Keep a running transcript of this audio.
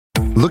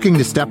Looking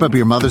to step up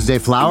your Mother's Day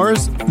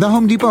flowers? The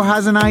Home Depot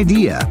has an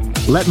idea.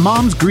 Let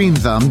Mom's Green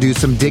Thumb do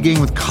some digging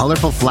with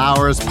colorful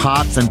flowers,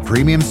 pots, and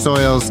premium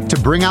soils to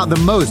bring out the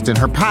most in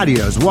her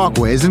patios,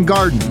 walkways, and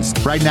gardens.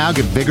 Right now,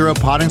 get Vigoro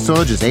potting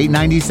soil just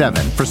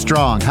 $8.97 for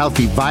strong,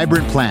 healthy,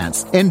 vibrant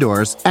plants,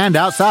 indoors and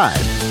outside.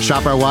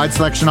 Shop our wide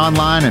selection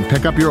online and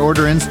pick up your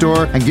order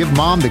in-store and give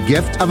Mom the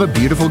gift of a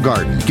beautiful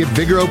garden. Get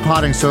Vigoro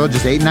potting soil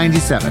just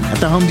 $8.97 at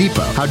the Home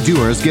Depot. How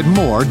doers get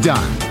more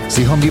done.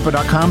 See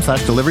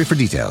homedepot.com/delivery for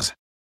details.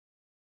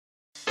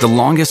 The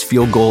longest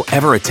field goal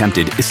ever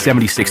attempted is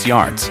 76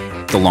 yards.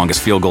 The longest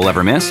field goal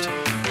ever missed?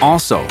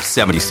 Also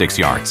 76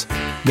 yards.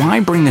 Why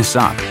bring this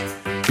up?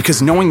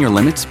 Because knowing your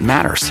limits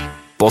matters,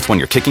 both when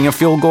you're kicking a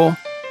field goal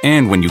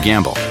and when you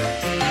gamble.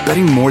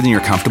 Betting more than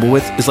you're comfortable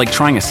with is like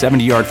trying a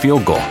 70-yard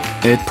field goal.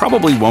 It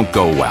probably won't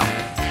go well.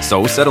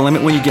 So set a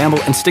limit when you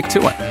gamble and stick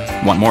to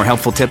it. Want more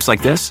helpful tips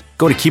like this?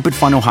 Go to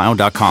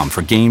keepitfunohio.com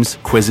for games,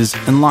 quizzes,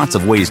 and lots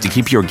of ways to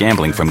keep your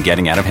gambling from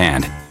getting out of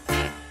hand.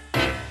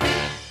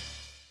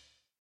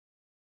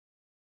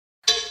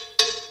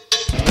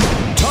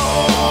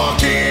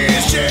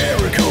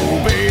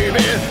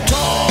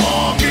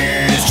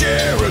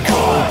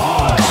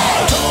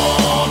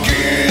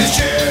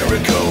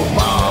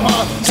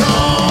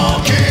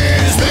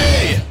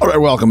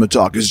 Welcome to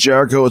Talk is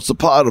Jericho. It's the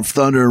pod of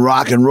thunder and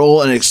rock and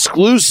roll, an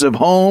exclusive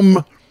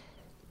home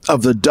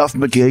of the Duff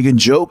McKagan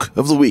joke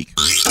of the week.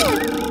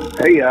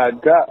 Hey,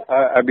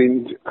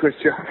 Chris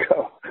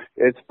Jericho.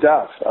 It's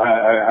Duff.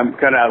 I'm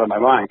kind of out of my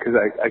mind because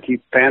I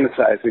keep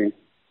fantasizing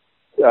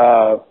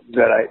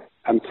that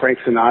I'm Frank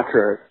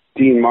Sinatra,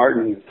 Dean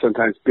Martin,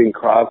 sometimes Bing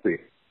Crosby.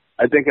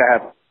 I think I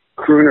have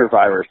crooner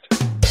virus.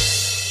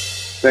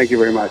 Thank you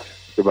very much.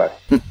 Goodbye.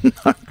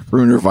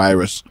 Crooner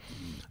virus.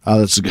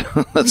 That's a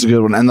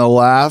good one. And the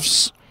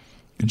laughs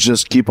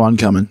just keep on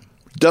coming.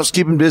 Duff's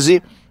keeping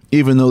busy,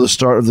 even though the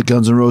start of the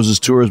Guns N' Roses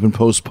tour has been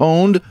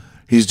postponed.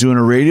 He's doing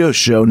a radio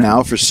show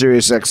now for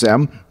Sirius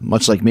XM,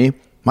 much like me.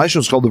 My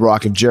show's called The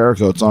Rock of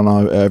Jericho. It's on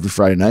every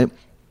Friday night.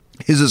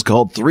 His is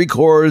called Three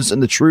Chords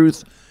and the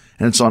Truth,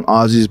 and it's on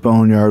Ozzy's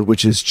Boneyard,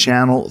 which is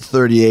Channel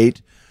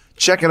 38.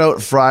 Check it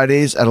out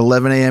Fridays at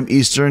 11 a.m.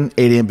 Eastern,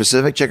 8 a.m.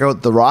 Pacific. Check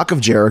out The Rock of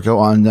Jericho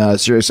on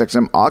Sirius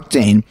XM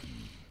Octane,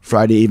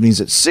 Friday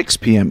evenings at 6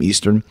 p.m.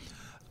 Eastern.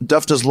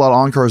 Duff does a lot of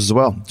encores as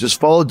well. Just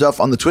follow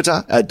Duff on the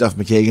Twitter at Duff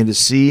McKagan to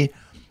see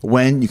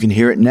when you can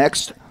hear it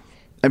next.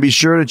 And be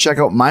sure to check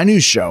out my new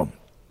show,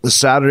 The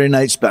Saturday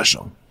Night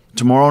Special.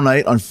 Tomorrow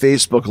night on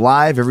Facebook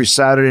Live, every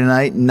Saturday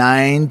night,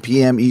 9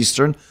 p.m.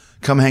 Eastern.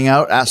 Come hang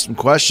out, ask some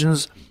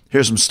questions,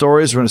 hear some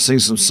stories. We're going to sing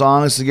some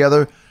songs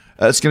together.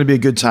 It's going to be a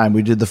good time.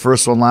 We did the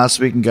first one last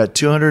week and got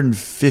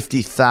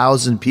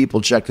 250,000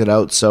 people checked it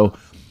out. So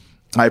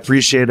I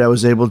appreciate I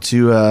was able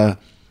to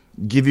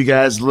give you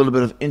guys a little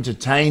bit of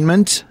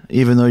entertainment,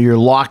 even though you're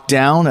locked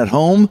down at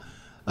home.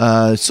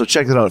 So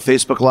check that out.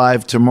 Facebook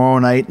Live tomorrow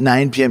night,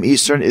 9 p.m.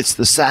 Eastern. It's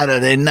the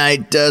Saturday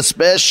Night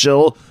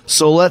Special.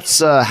 So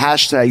let's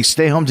hashtag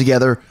stay home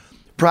together,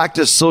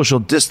 practice social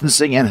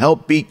distancing, and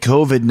help beat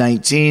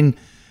COVID-19,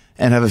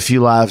 and have a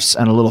few laughs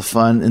and a little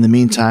fun in the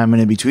meantime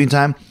and in between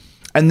time.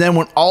 And then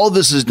when all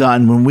this is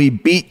done, when we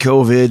beat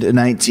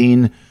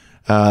COVID-19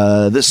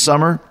 this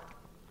summer,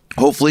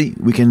 hopefully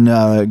we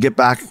can get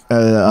back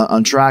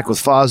on track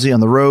with Fozzy on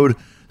the road.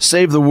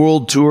 Save the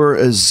World Tour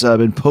has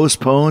been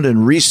postponed and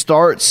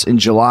restarts in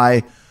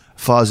July.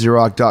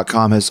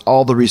 FozzyRock.com has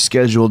all the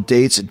rescheduled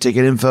dates and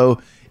ticket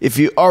info. If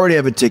you already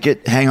have a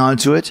ticket, hang on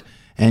to it,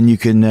 and you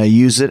can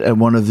use it at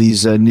one of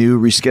these new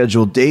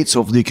rescheduled dates.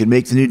 Hopefully you can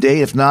make the new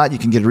date. If not, you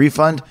can get a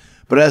refund.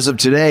 But as of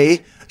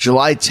today,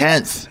 July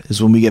 10th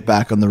is when we get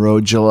back on the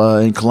road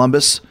in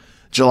Columbus.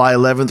 July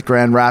 11th,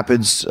 Grand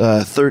Rapids,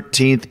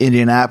 13th,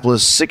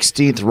 Indianapolis,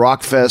 16th,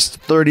 Rockfest,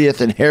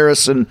 30th in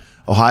Harrison,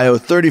 Ohio,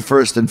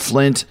 31st in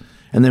Flint,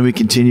 and then we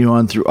continue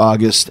on through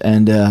August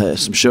and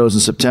some shows in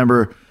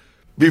September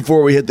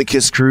before we hit the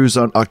Kiss Cruise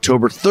on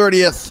October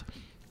 30th.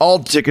 All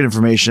ticket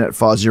information at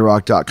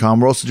FozzyRock.com.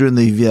 We're also doing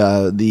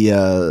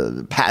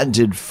the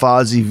patented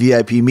Fozzy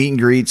VIP meet and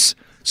greets,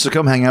 so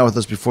come hang out with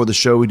us before the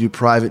show. We do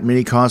private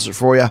mini concert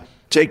for you.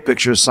 Take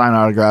pictures, sign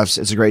autographs.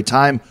 It's a great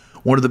time.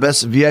 One of the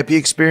best VIP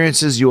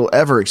experiences you will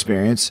ever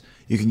experience.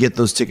 You can get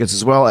those tickets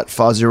as well at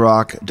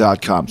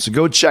FozzyRock.com. So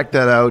go check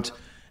that out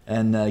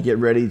and get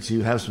ready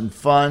to have some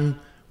fun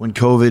when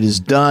COVID is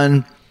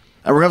done.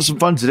 And we're going to have some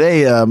fun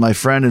today. My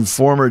friend and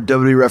former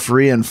WWE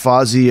referee and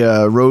Fozzy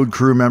road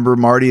crew member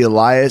Marty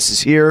Elias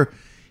is here.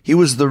 He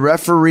was the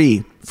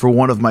referee for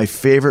one of my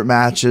favorite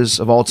matches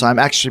of all time.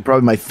 Actually,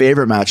 probably my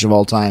favorite match of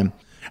all time.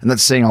 And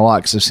that's saying a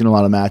lot because I've seen a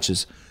lot of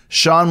matches.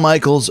 Shawn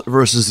Michaels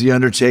versus The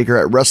Undertaker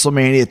at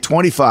WrestleMania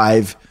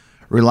 25,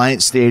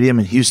 Reliant Stadium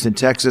in Houston,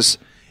 Texas.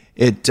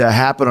 It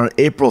happened on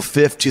April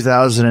 5th,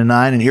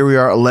 2009, and here we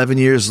are 11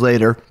 years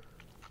later.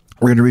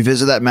 We're going to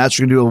revisit that match.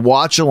 We're going to do a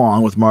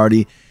watch-along with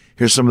Marty.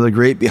 Here's some of the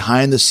great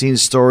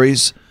behind-the-scenes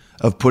stories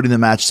of putting the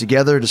match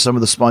together, to some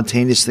of the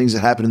spontaneous things that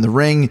happened in the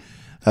ring,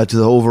 to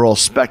the overall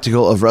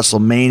spectacle of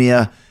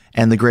WrestleMania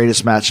and the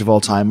greatest match of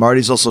all time.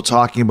 Marty's also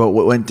talking about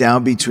what went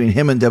down between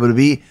him and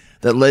WWE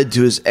that led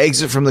to his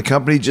exit from the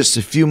company just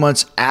a few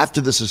months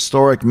after this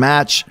historic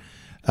match.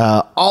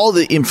 All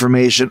the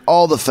information,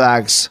 all the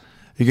facts,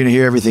 you're going to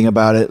hear everything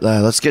about it.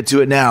 Let's get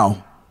to it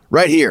now,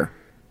 right here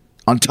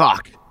on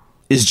Talk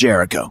is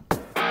Jericho.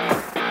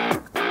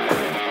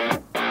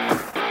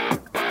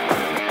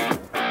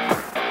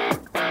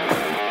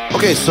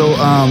 Okay, so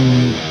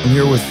I'm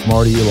here with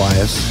Marty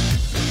Elias.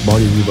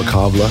 Marty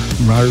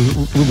Rubacabla. Marty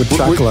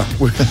Rubacabla.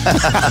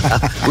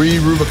 Were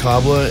you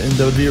Rubacabla in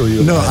WWE? Or were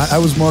you No, Elias? I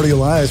was Marty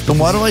Elias. Then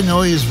why do I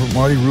know he's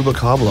Marty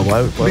Rubacabla?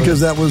 Why Because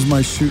that was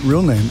my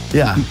real name.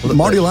 Yeah.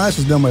 Marty Elias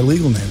is now my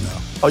legal name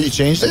now. Oh, you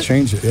changed it? I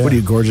changed it, yeah. What are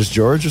you, Gorgeous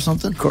George or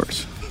something? Of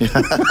course.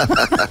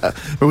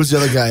 Or was the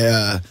other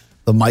guy,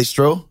 the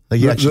Maestro? Like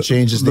he actually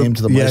changed his name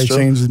to the Maestro? Yeah, he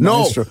changed the no,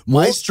 Maestro.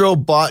 Maestro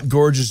bought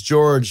Gorgeous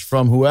George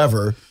from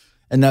whoever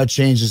and now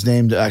changed his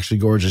name to actually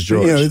Gorgeous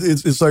George. Yeah,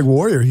 it's like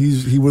Warrior.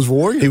 He was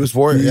Warrior. He was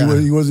Warrior,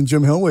 He wasn't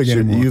Jim Hellwig So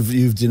anymore.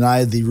 you've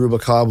denied the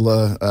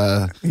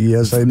Rubacabla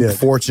Yes, I did.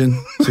 fortune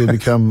to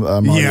become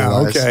Marty Yeah,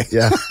 Elias. okay.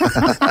 Yeah.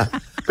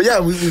 But yeah,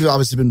 we've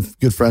obviously been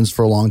good friends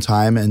for a long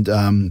time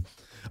and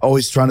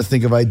always trying to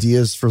think of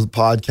ideas for the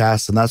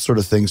podcast and that sort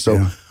of thing.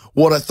 So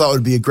what I thought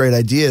would be a great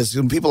idea is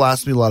when people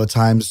ask me a lot of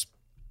times,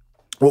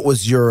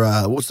 what's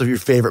your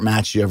favorite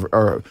match you ever,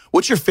 or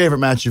what's your favorite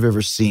match you've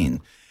ever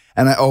seen?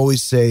 And I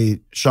always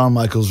say Shawn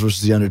Michaels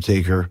versus The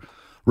Undertaker,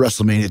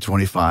 WrestleMania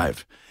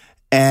 25.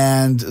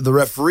 And the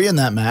referee in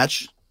that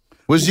match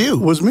was you.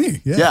 Was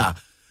me, yeah. Yeah.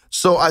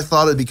 So I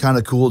thought it'd be kind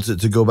of cool to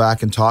go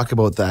back and talk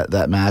about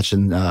that match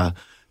and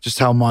just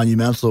how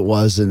monumental it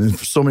was. And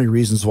for so many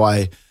reasons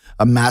why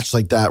a match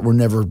like that, we're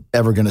never,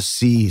 ever going to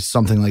see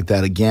something like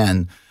that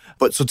again.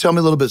 But so tell me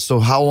a little bit. So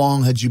how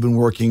long had you been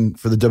working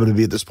for the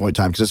WWE at this point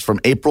in time? Because it's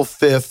from April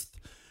 5th,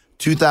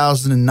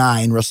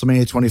 2009,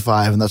 WrestleMania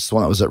 25, and that's the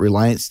one that was at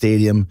Reliant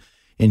Stadium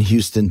in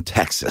Houston,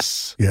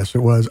 Texas. Yes, it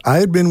was. I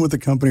had been with the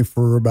company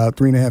for about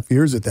 3.5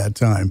 years at that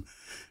time.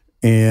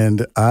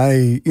 And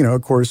I,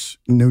 of course,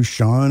 knew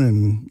Shawn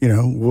and,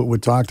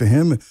 would talk to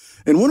him.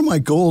 And one of my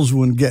goals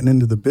when getting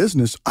into the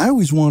business, I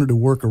always wanted to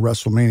work a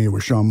WrestleMania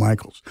with Shawn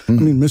Michaels. I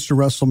mean, Mr.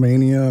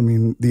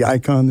 WrestleMania, the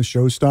icon, the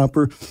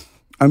showstopper.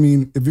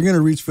 If you're going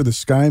to reach for the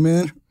sky,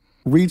 man,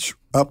 reach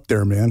up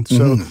there, man.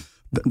 So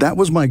that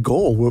was my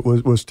goal,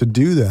 was to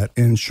do that.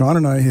 And Shawn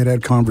and I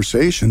had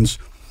conversations,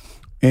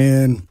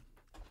 and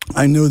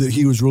I know that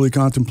he was really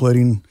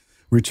contemplating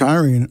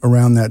retiring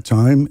around that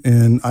time.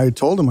 And I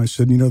told him, I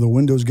said, the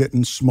window's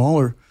getting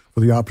smaller for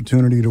the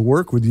opportunity to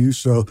work with you.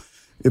 So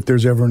if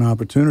there's ever an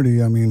opportunity,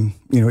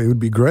 it would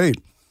be great.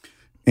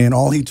 And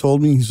all he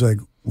told me, he's like,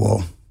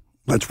 well,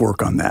 let's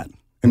work on that.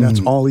 And that's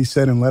all he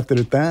said and left it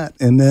at that.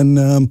 And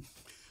then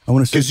I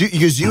want to say...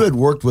 Because you had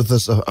worked with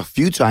us a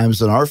few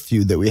times in our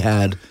feud that we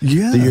had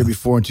the year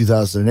before in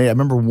 2008. I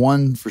remember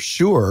one for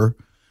sure.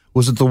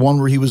 Was it the one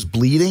where he was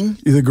bleeding?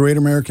 The Great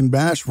American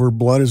Bash, where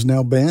blood is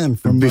now banned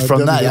from that.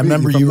 WWE, I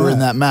remember you were in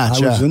that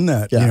match. I was in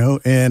that,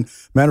 And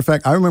matter of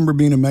fact, I remember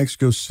being in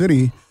Mexico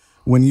City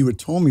when you had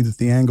told me that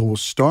the angle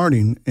was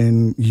starting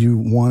and you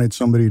wanted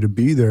somebody to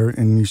be there.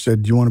 And you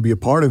said, do you want to be a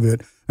part of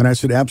it? And I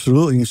said,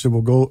 absolutely. And you said,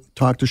 well, go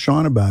talk to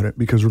Shawn about it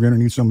because we're going to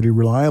need somebody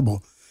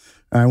reliable.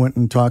 And I went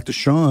and talked to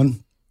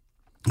Shawn.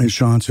 And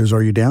Shawn says,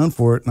 are you down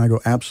for it? And I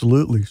go,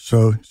 absolutely.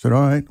 So he said,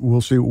 all right,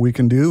 we'll see what we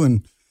can do.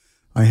 And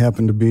I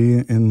happened to be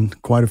in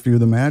quite a few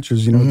of the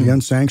matches. The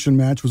unsanctioned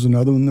match was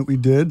another one that we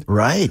did.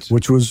 Right.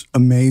 Which was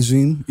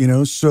amazing,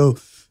 so,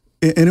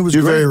 and it was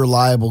You're great. a very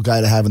reliable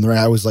guy to have in the ring.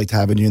 I always liked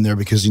having you in there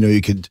because,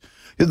 you could,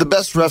 the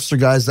best refs are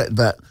guys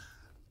that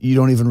you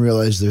don't even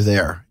realize they're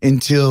there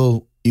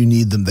until you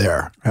need them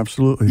there.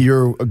 Absolutely.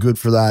 You're good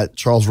for that.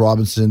 Charles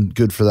Robinson,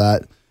 good for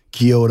that.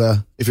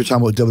 Kyoto. If you're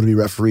talking about WWE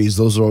referees,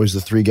 those are always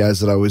the three guys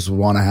that I always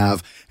want to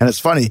have. And it's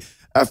funny,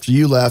 after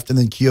you left and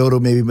then Kyoto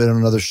maybe been on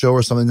another show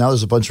or something, now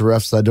there's a bunch of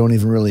refs that I don't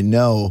even really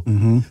know.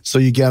 So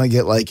you gotta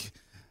get kind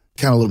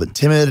of a little bit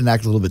timid and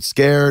act a little bit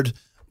scared.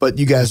 But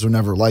you guys were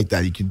never like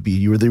that.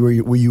 You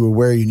were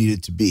where you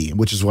needed to be,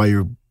 which is why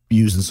you're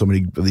using so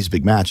many of these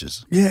big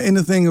matches. Yeah, and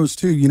the thing is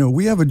too,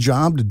 we have a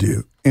job to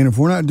do. And if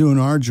we're not doing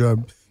our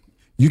job,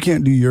 you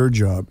can't do your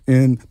job.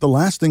 And the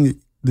last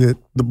thing that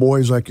the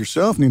boys like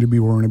yourself need to be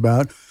worrying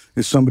about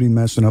is somebody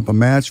messing up a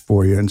match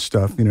for you and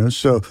stuff,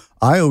 So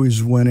I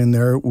always went in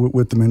there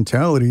with the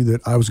mentality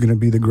that I was going to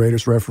be the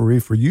greatest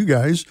referee for you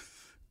guys,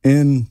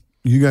 and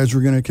you guys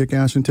were going to kick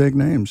ass and take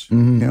names.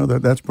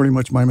 That's pretty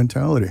much my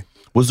mentality.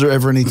 Was there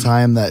ever any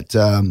time that,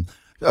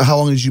 how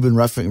long had you been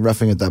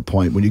reffing at that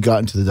point when you got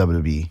into the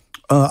WWE?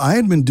 I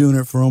had been doing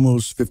it for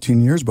almost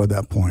 15 years by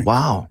that point.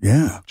 Wow.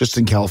 Yeah. Just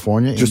in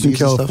California? Just in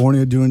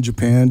California, doing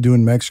Japan,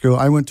 doing Mexico.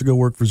 I went to go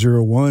work for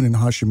 01 in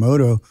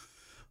Hashimoto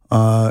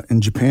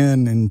in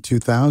Japan in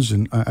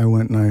 2000. I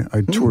went and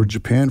I toured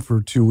Japan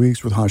for 2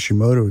 weeks with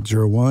Hashimoto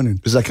at 01.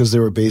 And is that because they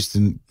were based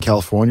in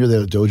California? They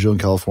had a dojo in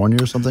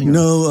California or something?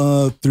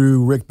 No,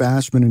 through Rick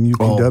Bassman and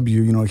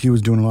UPW. He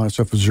was doing a lot of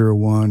stuff with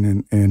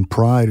 01 and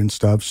Pride and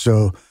stuff.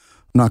 So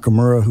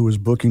Nakamura, who was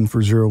booking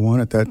for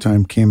 01 at that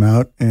time, came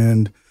out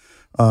and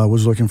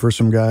was looking for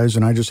some guys.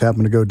 And I just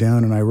happened to go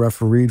down and I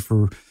refereed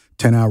for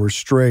 10 hours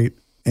straight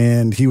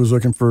and he was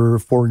looking for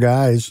 4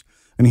 guys,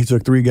 and he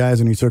took 3 guys,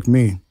 and he took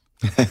me.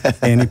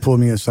 And he pulled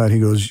me aside. He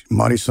goes,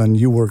 Marty, son,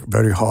 you work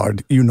very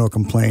hard. You no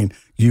complain.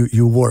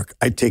 You work.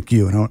 I take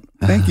you. And I went,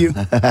 thank you.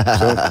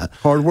 So,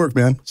 hard work,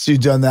 man. So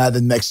you've done that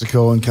in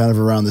Mexico and kind of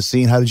around the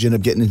scene. How did you end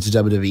up getting into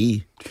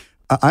WWE?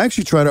 I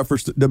actually tried out for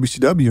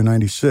WCW in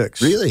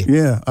 '96. Really?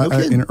 Yeah.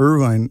 In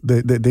Irvine,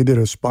 they did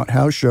a spot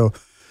house show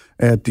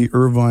at the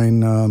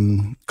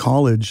Irvine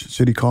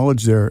City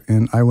College there.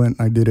 And I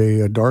went, I did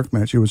a dark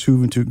match. It was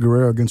Juventud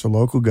Guerrero against a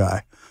local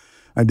guy.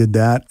 I did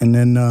that. And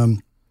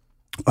then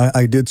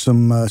I did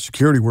some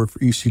security work for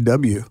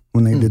ECW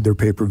when they did their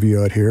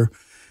pay-per-view out here.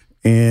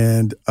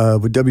 And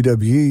with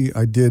WWE,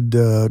 I did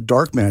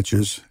dark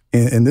matches.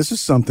 And this is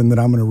something that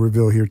I'm going to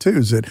reveal here, too,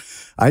 is that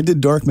I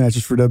did dark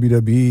matches for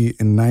WWE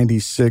in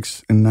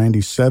 96 and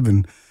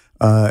 97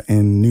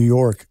 in New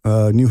York,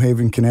 New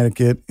Haven,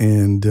 Connecticut,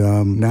 and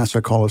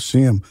Nassau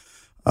Coliseum.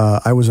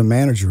 I was a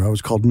manager. I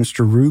was called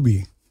Mr.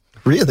 Ruby.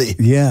 Really?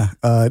 Yeah.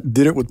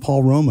 Did it with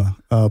Paul Roma.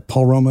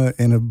 Paul Roma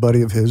and a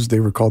buddy of his, they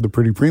were called the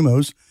Pretty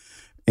Primos.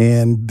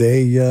 And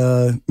they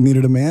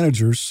needed a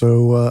manager,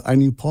 so I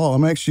knew Paul.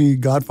 I'm actually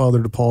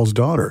godfather to Paul's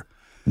daughter.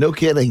 No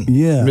kidding.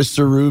 Yeah.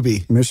 Mr.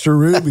 Ruby. Mr.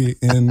 Ruby.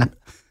 And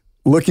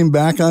looking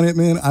back on it,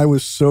 man, I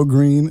was so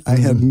green. I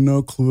had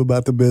no clue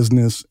about the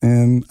business.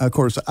 And, of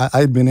course,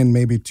 I'd been in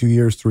maybe 2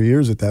 years, 3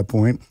 years at that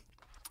point,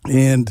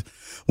 and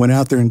went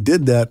out there and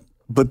did that.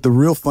 But the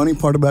real funny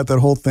part about that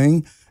whole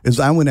thing is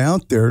I went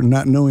out there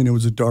not knowing it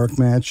was a dark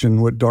match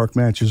and what dark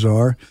matches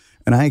are.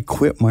 And I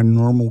quit my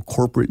normal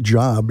corporate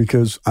job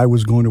because I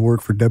was going to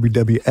work for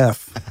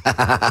WWF.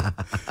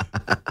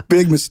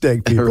 Big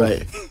mistake, people.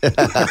 Right.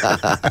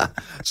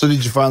 So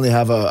did you finally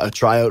have a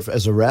tryout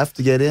as a ref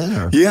to get in?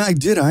 Or? Yeah, I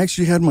did. I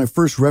actually had my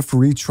first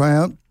referee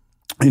tryout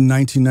in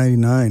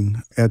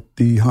 1999 at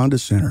the Honda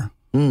Center,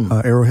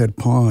 Arrowhead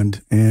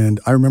Pond. And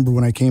I remember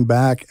when I came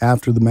back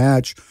after the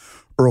match,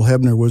 Earl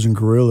Hebner was in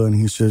Gorilla, and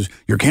he says,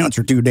 your counts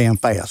are too damn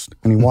fast.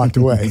 And he walked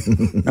away.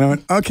 And I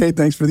went, okay,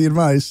 thanks for the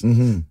advice.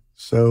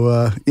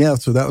 So,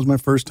 so that was my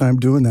first time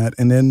doing that.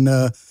 And then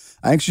I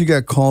actually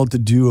got called to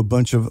do a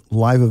bunch of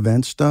live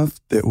event stuff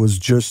that was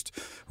just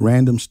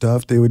random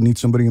stuff. They would need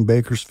somebody in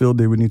Bakersfield.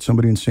 They would need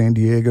somebody in San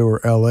Diego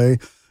or L.A.,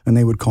 and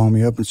they would call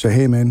me up and say,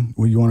 hey, man,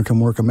 you want to come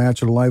work a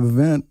match at a live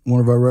event?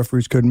 One of our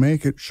referees couldn't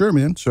make it. Sure,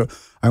 man. So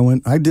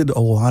I did a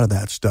lot of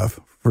that stuff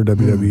for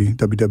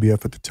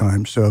WWF at the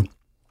time. So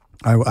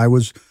I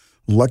was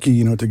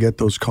lucky, to get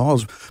those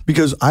calls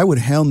because I would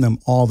hound them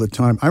all the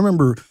time. I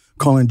remember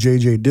calling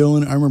J.J.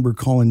 Dillon. I remember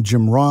calling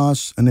Jim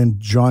Ross, and then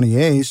Johnny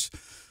Ace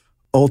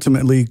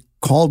ultimately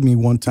called me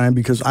one time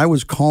because I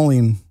was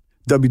calling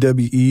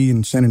WWE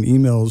and sending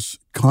emails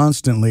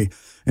constantly,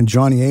 and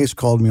Johnny Ace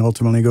called me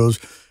ultimately and goes,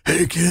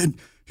 hey, kid,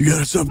 you got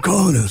to stop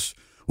calling us.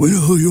 We know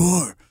who you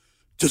are.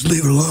 Just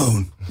leave it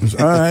alone. I was,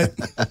 all right.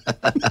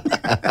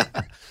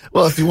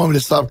 Well, if you want me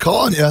to stop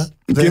calling you,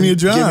 give me a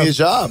job. Give me a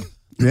job.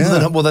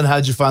 Yeah. Well, then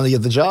how'd you finally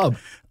get the job?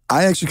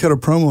 I actually cut a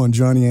promo on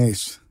Johnny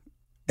Ace,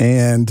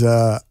 and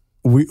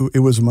it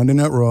was Monday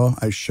Night Raw.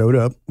 I showed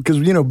up because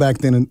back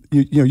then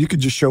you could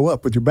just show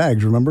up with your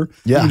bags. Remember?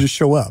 Yeah, you could just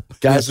show up.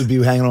 Guys would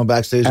be hanging on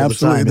backstage.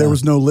 Absolutely, all the time, there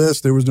was no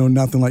list. There was no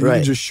nothing like. Right. You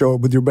could just show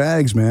up with your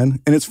bags,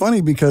 man. And it's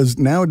funny because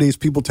nowadays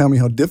people tell me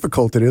how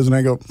difficult it is, and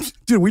I go,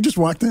 "Dude, we just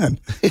walked in."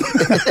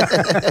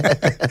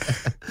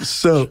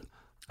 So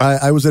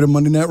I was at a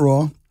Monday Night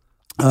Raw.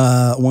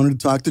 Wanted to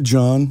talk to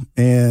John,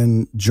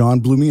 and John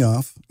blew me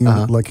off.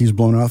 Like he's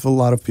blown off a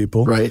lot of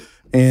people. Right.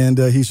 And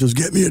he says,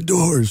 "Get me a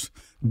Doors."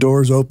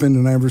 Doors opened,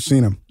 and I never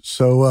seen him.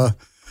 So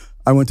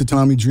I went to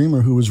Tommy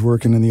Dreamer, who was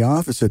working in the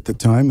office at the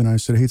time, and I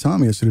said, hey,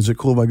 Tommy, I said, is it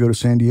cool if I go to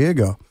San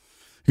Diego?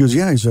 He goes,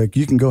 yeah. He's like,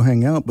 you can go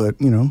hang out, but,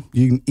 you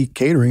can eat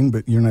catering,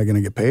 but you're not going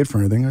to get paid for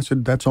anything. I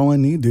said, that's all I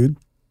need, dude.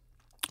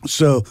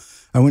 So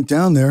I went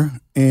down there,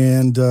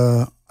 and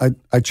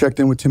I checked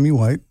in with Timmy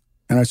White,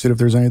 and I said, if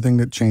there's anything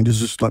that changes,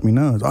 just let me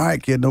know. All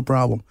right, kid, no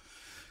problem.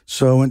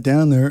 So I went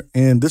down there,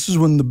 and this is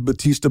when the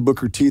Batista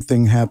Booker T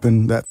thing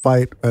happened, that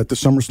fight at the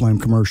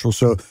SummerSlam commercial.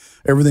 So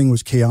everything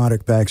was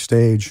chaotic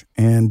backstage,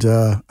 and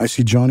I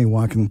see Johnny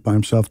walking by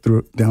himself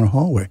down a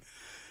hallway,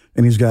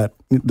 and he's got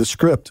the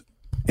script.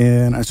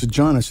 And I said,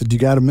 John, do you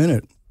got a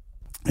minute?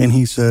 And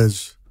he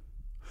says,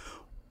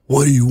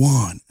 what do you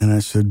want? And I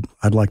said,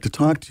 I'd like to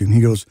talk to you. And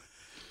he goes,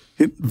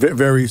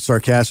 very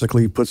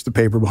sarcastically, he puts the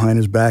paper behind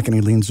his back, and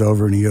he leans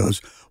over, and he goes,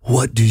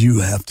 what do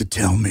you have to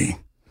tell me?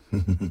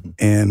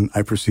 And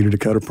I proceeded to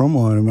cut a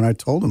promo on him, and I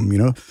told him,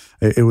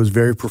 it was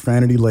very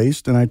profanity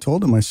laced. And I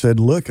told him, I said,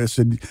 look,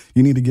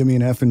 you need to give me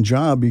an effing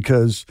job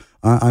because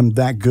I'm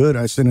that good.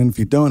 I said, and if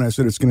you don't, I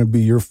said, it's going to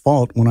be your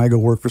fault when I go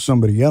work for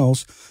somebody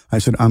else. I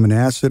said, I'm an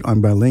asset.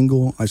 I'm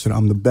bilingual. I said,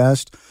 I'm the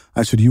best.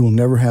 I said, you will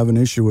never have an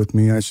issue with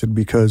me. I said,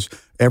 because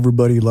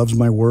everybody loves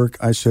my work.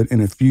 I said,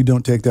 and if you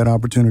don't take that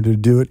opportunity to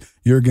do it,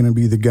 you're going to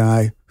be the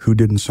guy who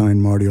didn't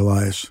sign Marty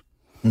Elias.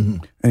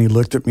 Mm-hmm. And he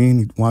looked at me, and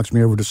he walks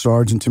me over to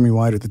Sarge and Timmy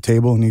White at the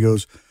table, and he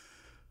goes,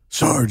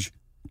 Sarge,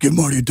 give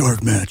Marty a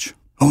dark match.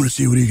 I want to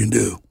see what he can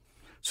do.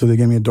 So they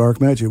gave me a dark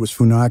match. It was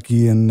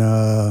Funaki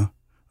and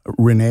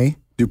Rene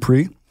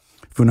Dupree.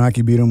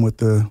 Funaki beat him with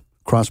the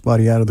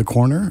crossbody out of the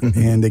corner,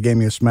 and they gave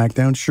me a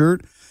SmackDown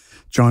shirt.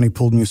 Johnny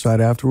pulled me aside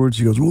afterwards.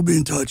 He goes, "We'll be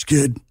in touch,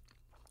 kid."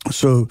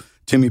 So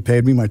Timmy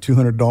paid me my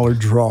 $200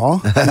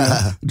 draw.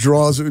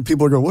 Draws,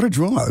 people are going, "What are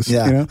draws?"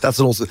 Yeah, you know?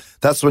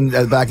 that's when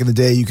back in the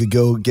day you could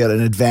go get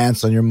an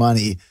advance on your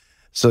money.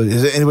 So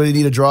does anybody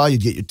need a draw?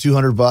 You'd get your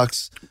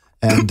 $200.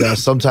 And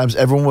sometimes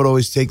everyone would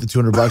always take the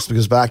 $200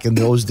 because back in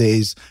those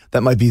days,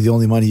 that might be the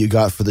only money you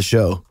got for the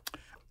show.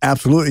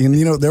 Absolutely.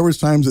 And, there was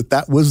times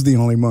that was the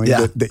only money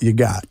that you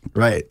got.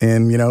 Right.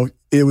 And,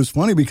 it was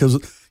funny because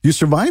you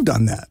survived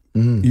on that.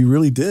 Mm-hmm. You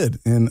really did.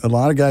 And a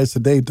lot of guys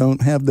today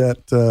don't have that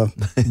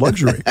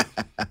luxury.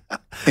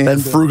 And, that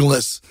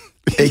frugalness,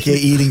 a.k.a.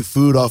 eating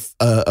food off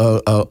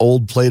a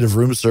old plate of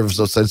room service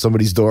outside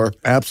somebody's door.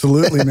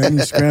 Absolutely, man. You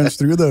scrounge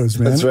through those,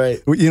 man. That's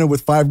right.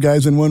 With 5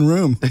 guys in one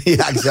room.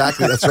 Yeah,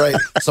 exactly. That's right.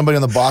 Somebody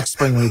on the box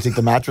spring when you take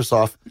the mattress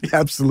off.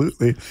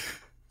 Absolutely.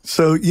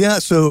 So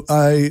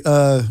I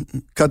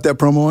cut that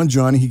promo on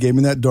Johnny. He gave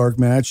me that dark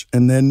match.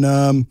 And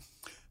then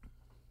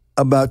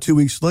about 2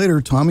 weeks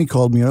later, Tommy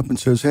called me up and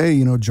says,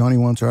 "Hey, Johnny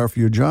wants to offer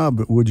you a job,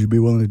 but would you be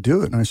willing to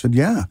do it?" And I said,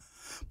 "Yeah."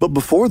 But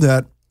before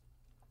that,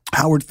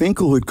 Howard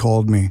Finkel had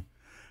called me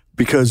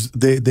because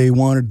they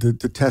wanted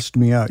to test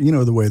me out.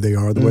 The way they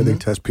are, the way they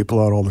test people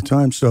out all the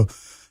time. So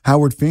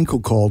Howard Finkel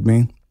called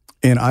me,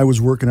 and I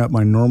was working at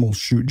my normal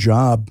shoot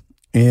job,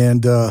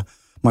 and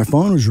my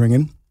phone was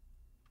ringing,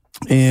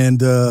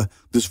 and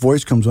this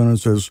voice comes on and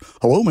says,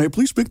 "Hello, may I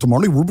please speak to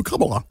Marty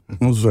Rubicabala?"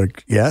 I was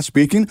like, "Yeah,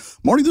 speaking.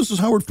 Marty, this is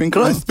Howard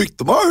Finkel." "Can I speak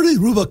to Marty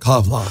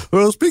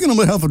Rubicabala?" "Speaking on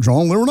behalf of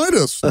John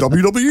Laurinaitis,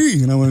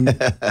 WWE." And I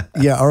went,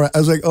 "Yeah, all right." I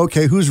was like,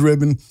 "Okay, who's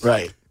ribbon?"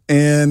 Right.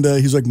 And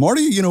he's like,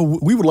 "Marty,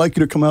 we would like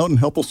you to come out and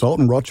help us out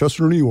in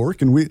Rochester, New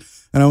York." And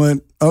I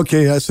went,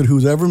 "Okay." I said,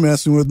 "Who's ever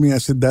messing with me?" I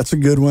said, "That's a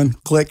good one."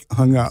 Click,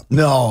 hung up.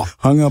 No.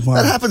 Hung up on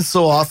That it. happens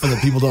so often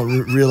that people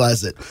don't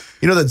realize it.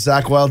 You know that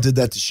Zach Wilde did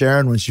that to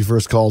Sharon when she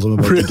first called him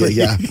about the gig?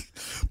 Yeah.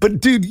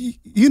 But dude,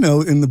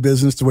 in the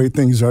business, the way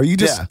things are, you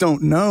just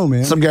don't know,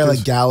 man. Some guy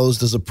like Gallows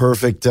does a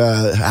perfect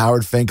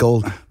Howard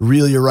Finkel,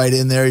 reel you right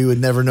in there. You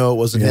would never know it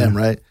wasn't him,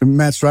 right?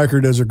 Matt Stryker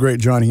does a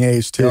great Johnny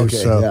Ace too. Okay,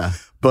 so. yeah.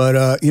 But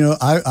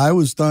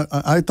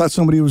I thought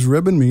somebody was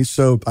ribbing me,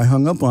 so I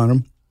hung up on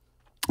him.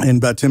 And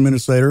about 10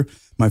 minutes later,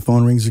 my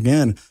phone rings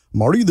again.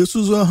 "Marty, this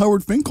is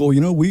Howard Finkel.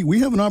 We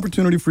have an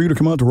opportunity for you to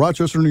come out to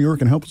Rochester, New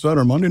York, and help us out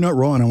on Monday Night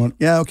Raw." And I went,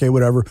 "Yeah, okay,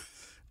 whatever."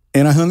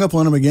 And I hung up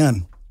on him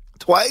again.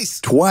 Twice.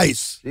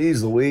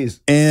 Jeez Louise.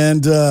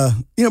 And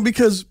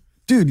because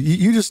dude,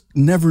 you just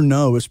never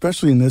know,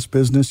 especially in this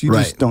business. You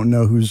just don't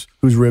know who's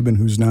ribbing,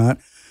 who's not.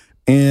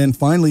 And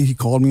finally, he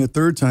called me a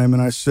third time,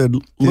 and I said,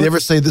 "Did you ever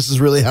say this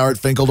is really Howard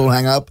Finkel? Don't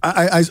hang up."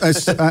 I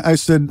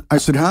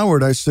said,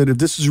 "Howard," I said, "if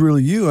this is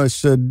really you," I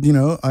said,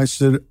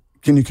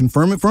 "Can you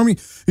confirm it for me?"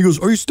 He goes,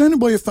 "Are you standing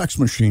by a fax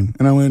machine?"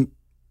 And I went,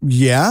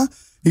 "Yeah."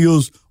 He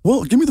goes,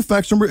 "Well, give me the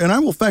fax number, and I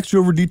will fax you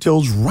over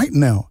details right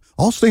now.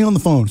 I'll stay on the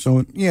phone." So I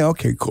went, "Yeah,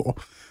 okay, cool."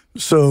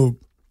 So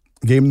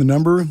I gave him the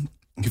number.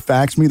 He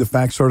faxed me. The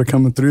fax started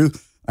coming through.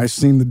 I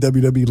seen the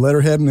WWE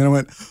letterhead, and then I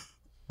went,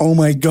 "Oh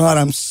my God,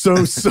 I'm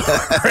so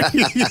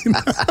sorry."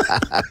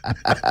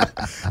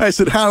 I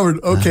said, "Howard,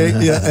 okay,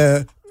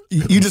 yeah,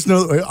 you just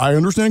know, I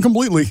understand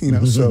completely."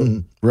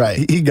 So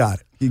right, he got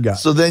it. He got it.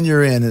 So then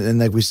you're in, and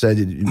like we said,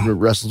 you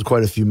wrestled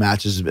quite a few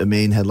matches,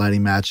 main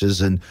headlining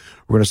matches, and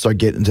we're going to start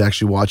getting into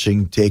actually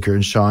watching Taker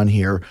and Shawn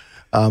here.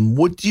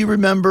 What do you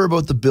remember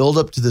about the build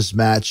up to this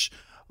match,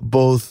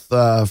 both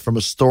from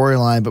a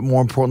storyline, but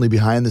more importantly,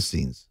 behind the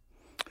scenes?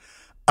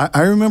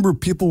 I remember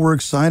people were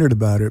excited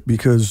about it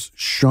because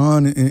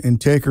Shawn and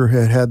Taker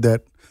had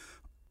that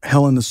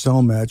Hell in the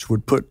Cell match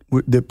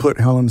that put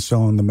Hell in the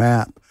Cell on the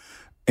map.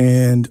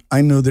 And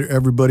I know that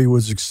everybody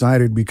was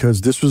excited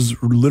because this was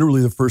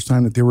literally the first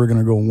time that they were going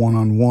to go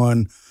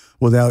one-on-one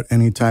without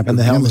any type of... And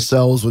the Hell in the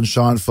Cell was when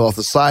Shawn fell off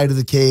the side of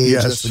the cage.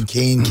 Yes. That's when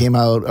Kane came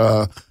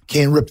out.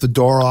 Kane ripped the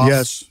door off.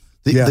 Yes.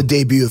 The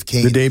debut of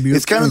Kane.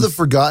 It's kind of the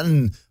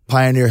forgotten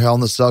pioneer Hell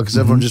in the Cell because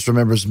everyone just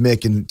remembers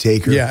Mick and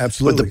Taker. Yeah,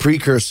 absolutely. But the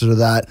precursor to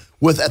that,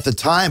 with at the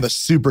time a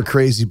super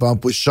crazy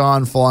bump with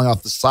Shawn falling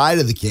off the side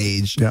of the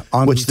cage. Yeah,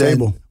 on the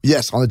table.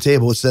 Yes, on the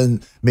table, which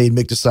then made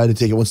Mick decide to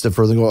take it one step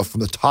further and go off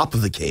from the top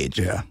of the cage.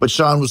 Yeah. But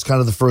Shawn was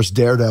kind of the first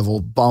daredevil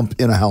bump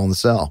in a Hell in the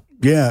Cell.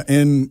 Yeah,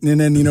 and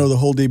then, the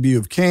whole debut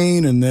of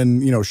Kane, and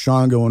then,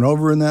 Shawn going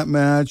over in that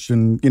match,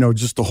 and,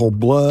 just the whole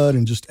blood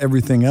and just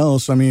everything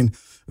else. I mean,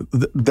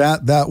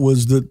 that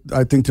was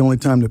I think the only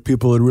time that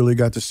people had really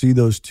got to see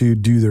those two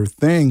do their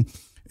thing.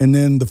 And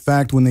then the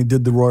fact when they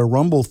did the Royal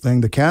Rumble thing,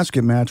 the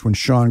casket match when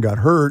Shawn got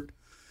hurt,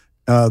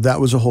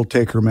 that was a whole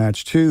Taker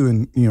match too.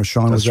 And,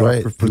 Shawn was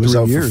out for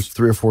 3 years.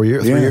 3 or 4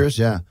 years. 3 years,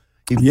 yeah.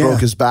 He broke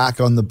his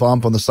back on the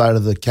bump on the side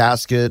of the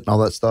casket and all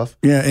that stuff.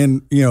 Yeah,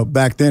 and,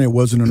 back then it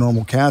wasn't a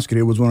normal casket.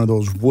 It was one of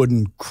those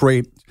wooden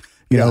crate,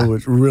 it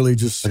was really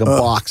just... Like a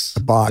box.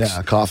 A box. Yeah,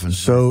 a coffin.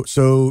 So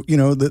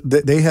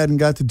they hadn't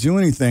got to do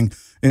anything.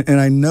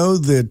 And I know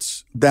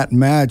that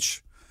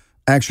match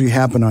actually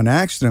happened on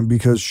accident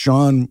because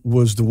Shawn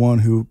was the one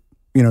who,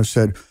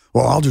 said,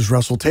 "Well, I'll just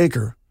wrestle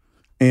Taker."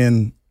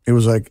 And It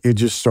was like it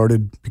just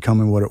started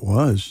becoming what it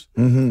was.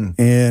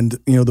 Mm-hmm. And,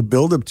 the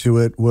buildup to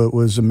it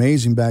was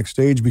amazing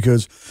backstage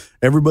because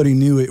everybody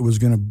knew it was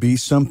going to be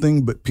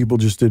something, but people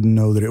just didn't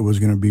know that it was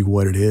going to be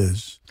what it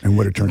is and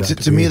what it turned out to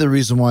be. To me, the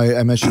reason why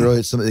I mentioned earlier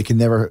it's something that can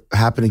never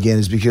happen again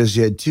is because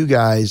you had two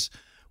guys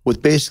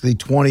with basically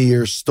 20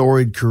 years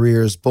storied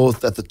careers,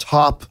 both at the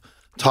top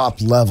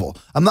level.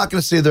 I'm not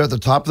going to say they're at the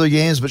top of their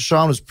games, but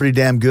Shawn was pretty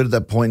damn good at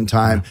that point in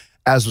time.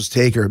 As was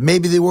Taker.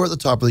 Maybe they were at the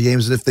top of the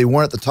games, and if they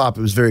weren't at the top,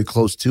 it was very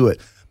close to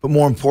it. But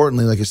more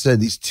importantly, like I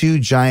said, these two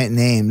giant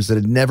names that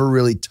had never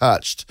really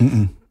touched,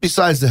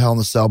 besides the Hell in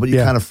a Cell, but you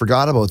kind of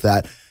forgot about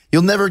that.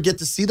 You'll never get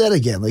to see that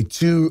again. Like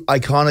two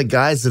iconic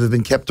guys that have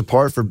been kept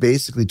apart for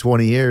basically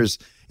 20 years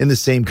in the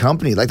same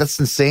company. Like that's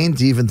insane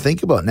to even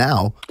think about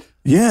now.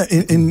 Yeah,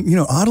 and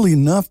oddly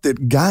enough,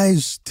 that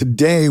guys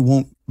today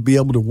won't be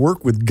able to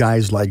work with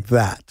guys like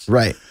that.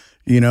 Right.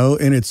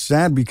 And it's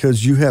sad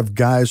because you have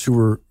guys who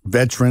are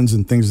veterans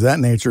and things of that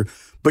nature,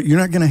 but you're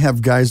not going to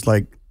have guys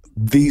like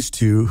these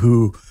two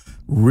who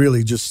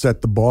really just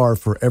set the bar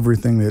for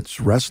everything that's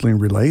wrestling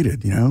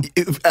related,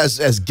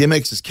 As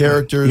gimmicks, as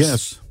characters,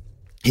 yes,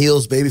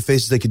 heels, baby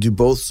faces, they could do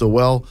both so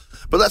well.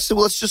 But let's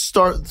just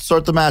start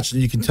the match,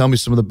 and you can tell me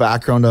some of the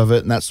background of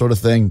it and that sort of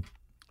thing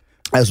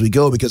as we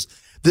go, because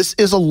this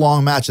is a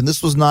long match, and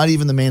this was not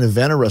even the main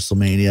event of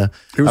WrestleMania.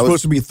 It was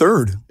supposed to be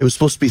third. It was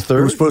supposed to be third?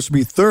 It was supposed to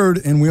be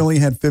third, and we only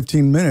had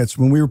 15 minutes.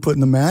 When we were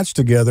putting the match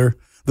together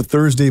the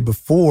Thursday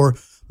before,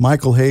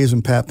 Michael Hayes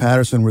and Pat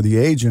Patterson were the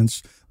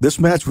agents. This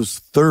match was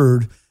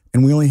third,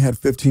 and we only had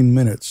 15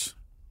 minutes.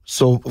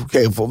 So,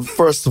 okay, well,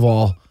 first of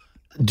all,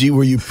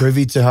 were you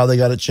privy to how they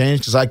got it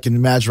changed? Because I can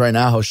imagine right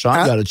now how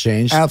Shawn got it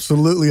changed.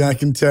 Absolutely, I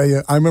can tell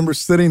you. I remember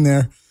sitting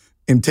there,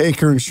 and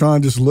Taker and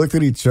Shawn just looked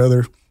at each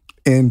other,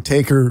 and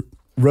Taker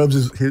rubs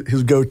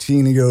his goatee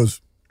and he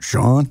goes,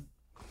 "Shawn,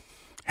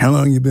 how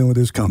long you been with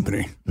this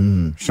company?"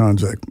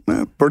 Shawn's like,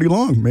 pretty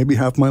long, maybe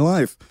half my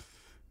life.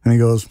 And he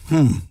goes,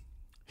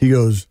 He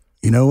goes,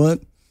 "You know what?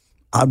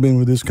 I've been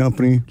with this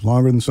company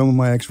longer than some of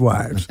my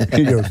ex-wives."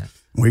 He goes,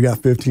 "We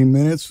got 15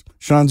 minutes."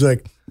 Shawn's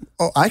like,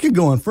 "Oh, I could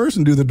go on first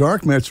and do the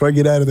dark match so I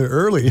get out of there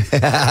early."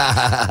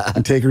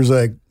 And Taker's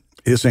like,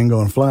 "This ain't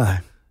gonna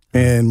fly."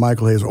 And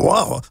Michael Hayes,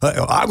 "Well,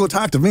 I'll go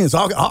talk to Vince.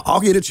 I'll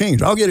get it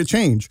changed. I'll get it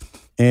changed."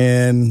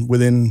 And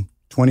within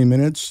 20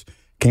 minutes,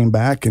 came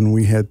back, and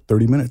we had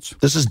 30 minutes.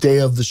 This is day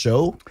of the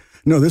show?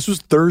 No, this was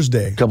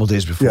Thursday. A couple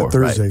days before. Yeah,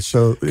 Thursday. Right.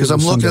 So because I'm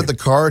looking at the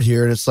card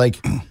here, and it's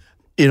like,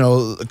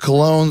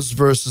 Colognes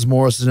versus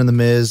Morrison and The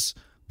Miz,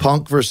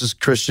 Punk versus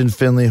Christian,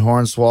 Finlay,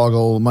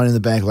 Hornswoggle, Money in the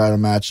Bank ladder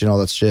match, all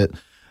that shit.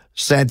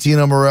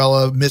 Santino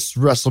Marella, Miss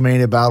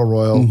WrestleMania Battle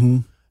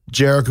Royal.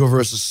 Jericho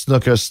versus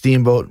Snuka,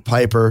 Steamboat,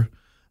 Piper.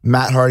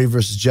 Matt Hardy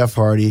versus Jeff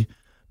Hardy.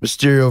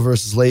 Mysterio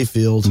versus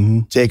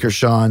Layfield, Taker,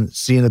 Shawn,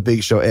 Cena,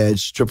 Big Show,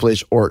 Edge, Triple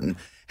H, Orton.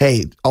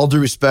 Hey, all due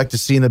respect to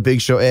Cena,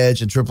 Big Show,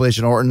 Edge, and Triple H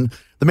and Orton,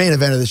 the main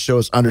event of this show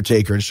is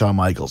Undertaker and Shawn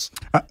Michaels.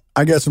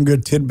 I got some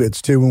good tidbits,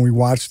 too, when we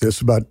watched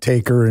this about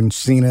Taker and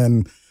Cena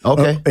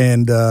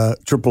and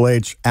Triple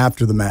H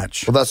after the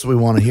match. Well, that's what we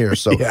want to hear.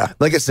 So,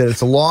 like I said, it's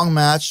a long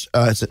match.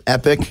 It's an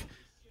epic.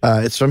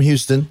 It's from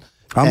Houston.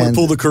 I'm going to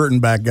pull the curtain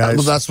back, guys.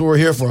 Well, that's what we're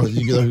here for.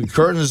 The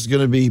curtain is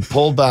going to be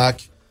pulled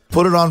back.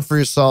 Put it on for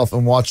yourself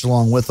and watch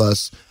along with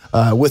us,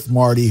 with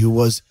Marty, who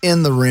was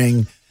in the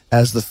ring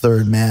as the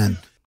third man.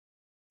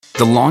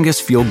 The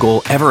longest field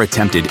goal ever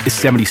attempted is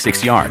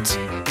 76 yards.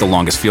 The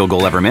longest field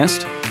goal ever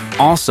missed?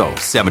 Also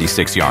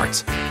 76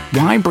 yards.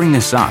 Why bring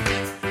this up?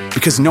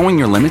 Because knowing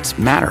your limits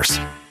matters,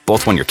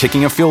 both when you're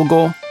kicking a field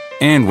goal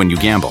and when you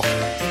gamble.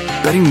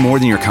 Betting more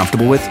than you're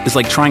comfortable with is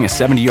like trying a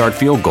 70-yard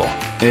field goal.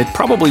 It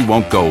probably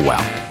won't go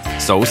well.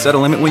 So set a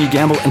limit when you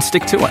gamble and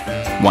stick to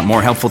it. Want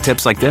more helpful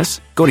tips like this?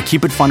 Go to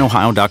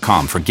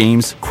keepitfunohio.com for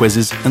games,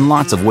 quizzes, and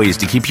lots of ways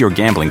to keep your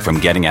gambling from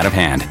getting out of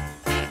hand.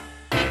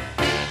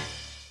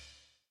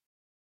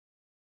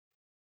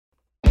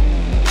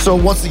 So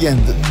once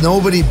again,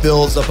 nobody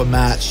builds up a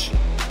match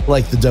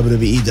like the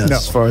WWE does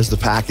as far as the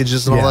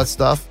packages and all that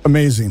stuff.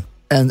 Amazing.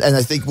 And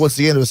I think once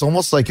again, it was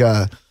almost like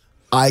a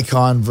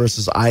icon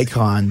versus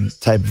icon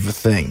type of a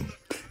thing.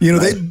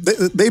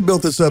 They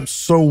built this up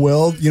so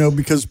well,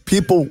 because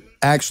people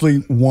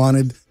actually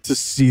wanted to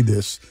see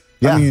this.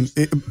 Yeah. I mean,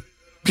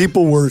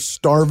 people were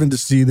starving to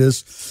see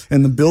this,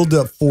 and the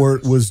buildup for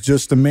it was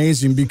just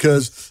amazing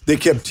because they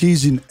kept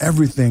teasing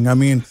everything. I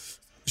mean,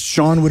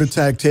 Shawn would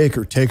attack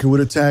Taker. Taker would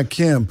attack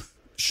him.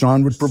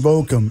 Shawn would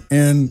provoke him.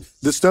 And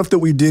the stuff that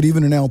we did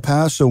even in El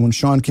Paso when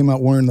Shawn came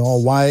out wearing the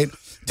all white,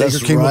 Taker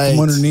came up from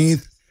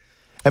underneath.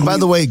 And by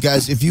the way,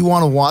 guys, if you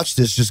want to watch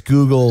this, just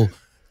Google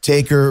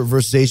Taker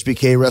versus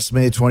HBK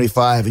WrestleMania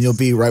 25, and you'll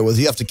be right with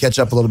it. You have to catch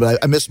up a little bit.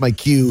 I missed my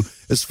cue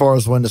as far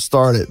as when to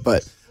start it,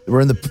 but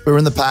we're in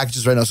the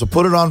packages right now. So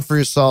put it on for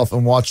yourself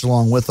and watch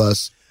along with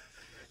us.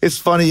 It's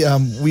funny.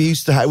 We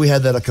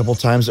had that a couple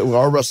times at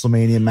our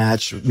WrestleMania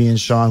match. Me and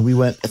Shawn, we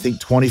went I think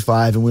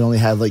 25, and we only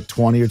had like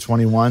 20 or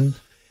 21.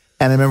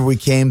 And I remember we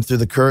came through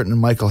the curtain,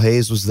 and Michael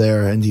Hayes was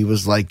there, and he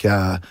was like,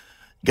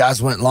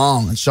 "Guys went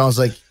long," and Shawn was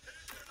like,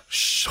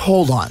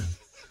 "Hold on.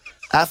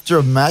 after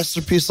a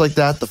masterpiece like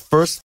that, the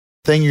first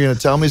thing you're going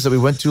to tell me is that we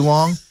went too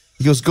long?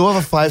 He goes, go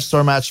have a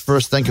 5-star match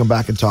first, then come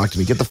back and talk to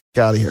me. Get the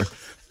out of here.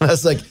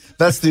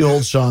 That's the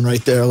old Sean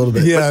right there a little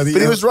bit. Yeah,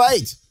 but he was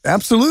right.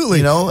 Absolutely.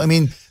 You know, I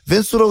mean,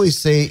 Vince would always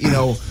say, you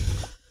know,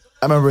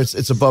 I remember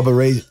it's a Bubba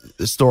Ray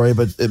story,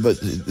 but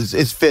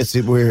it fits.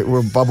 Where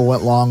Bubba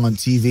went long on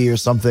TV or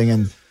something,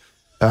 and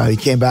he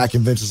came back,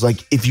 and Vince was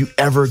like, if you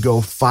ever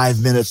go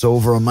 5 minutes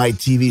over on my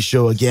TV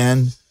show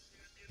again,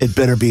 it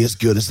better be as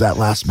good as that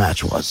last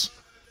match was.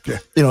 Yeah.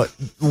 You know,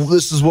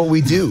 this is what we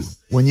do.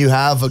 When you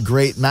have a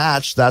great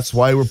match, that's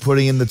why we're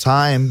putting in the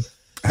time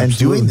and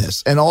doing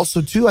this. And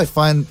also, too, I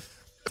find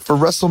for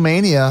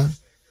WrestleMania,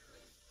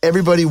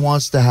 everybody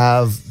wants to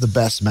have the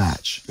best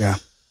match. Yeah.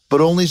 But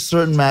only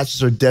certain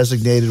matches are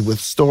designated with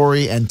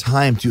story and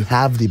time to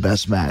have the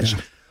best match.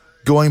 Yeah.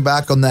 Going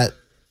back on that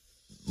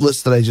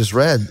list that I just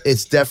read,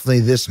 it's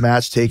definitely this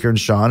match, Taker and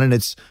Shawn, and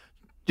it's,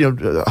 you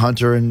know,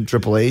 Hunter and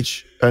Triple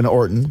H and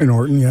Orton. And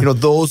Orton, yeah. You know,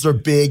 those are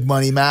big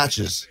money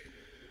matches.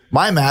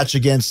 My match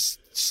against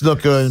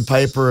Snuka and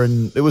Piper,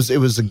 and it was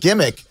a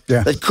gimmick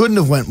that couldn't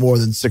have went more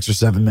than 6 or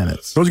 7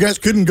 minutes. Those guys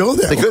couldn't go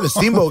there. They could.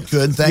 Steamboat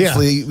could.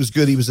 Thankfully, it was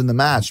good he was in the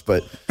match.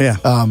 But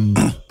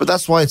but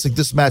that's why it's like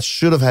this match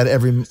should have had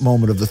every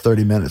moment of the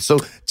 30 minutes. So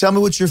tell me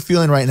what you're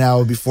feeling right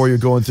now before you're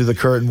going through the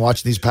curtain,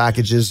 watching these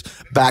packages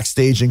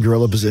backstage in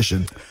gorilla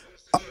position.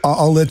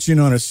 I'll let you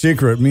know in a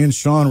secret. Me and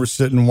Sean were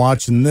sitting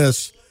watching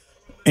this,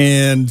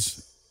 and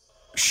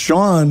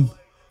Sean,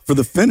 for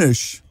the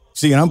finish,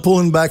 see, and I'm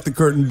pulling back the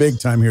curtain big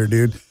time here,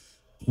 dude.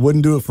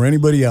 Wouldn't do it for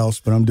anybody else,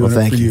 but I'm doing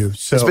it for you.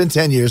 So it's been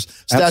 10 years.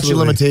 Statute of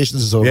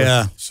limitations is over.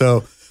 Yeah.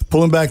 So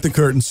pulling back the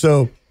curtain.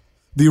 So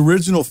the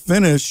original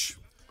finish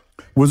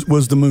was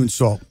the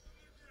moonsault.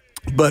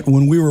 But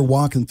when we were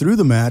walking through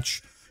the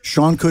match,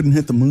 Sean couldn't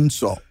hit the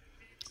moonsault.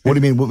 What do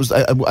you mean? What was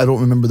I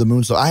don't remember the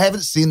moonsault. I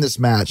haven't seen this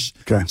match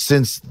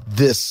since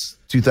this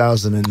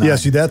 2009. Yeah,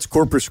 see, that's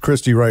Corpus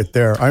Christi right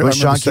there. Where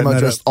Sean came out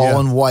dressed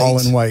all in white. All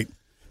in white.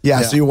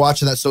 Yeah, so you're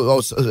watching that. So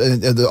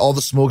all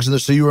the smokes in there.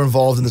 So you were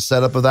involved in the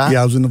setup of that?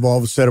 Yeah, I was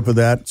involved with the setup of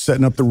that,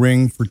 setting up the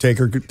ring for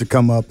Taker to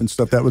come up and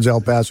stuff. That was El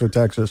Paso,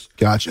 Texas.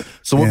 Gotcha.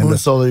 So what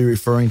moonsault are you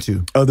referring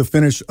to? The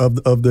finish of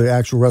the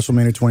actual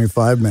WrestleMania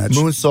 25 match.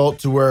 Moonsault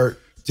to where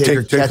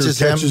Taker catches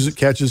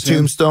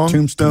him.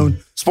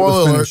 Tombstone.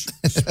 Spoiler alert.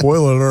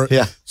 Spoiler alert.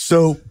 Yeah.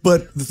 So,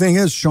 but the thing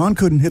is, Sean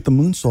couldn't hit the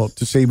moonsault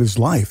to save his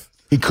life.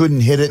 He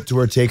couldn't hit it to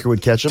where Taker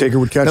would catch him?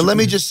 Now, let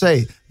me just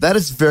say, that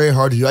is very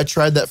hard to do. I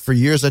tried that for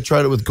years. I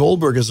tried it with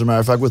Goldberg, as a matter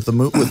of fact, with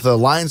the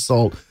lion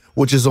salt,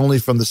 which is only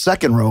from the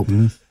second rope.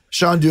 Mm-hmm.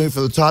 Sean doing it for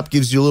the top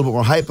gives you a little bit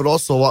more height, but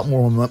also a lot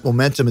more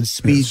momentum and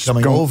speed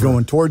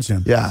going towards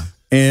him. Yeah.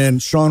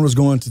 And Sean was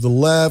going to the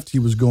left. He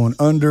was going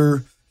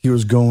under. He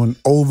was going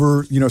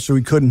over, so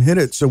he couldn't hit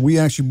it. So we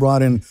actually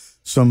brought in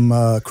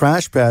some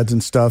crash pads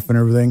and stuff and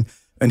everything,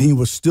 and he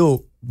was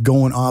still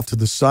going off to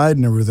the side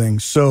and everything.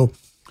 So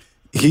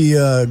he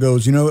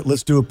goes, you know what,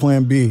 let's do a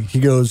plan B. He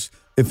goes,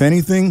 if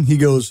anything,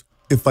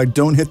 if I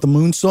don't hit the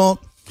moonsault,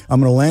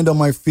 I'm going to land on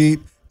my feet,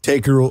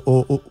 Taker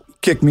will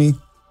kick me,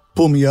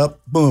 pull me up,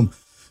 boom.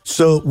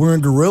 So we're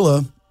in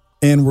Gorilla,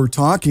 and we're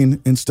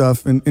talking and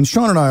stuff, and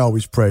Sean and I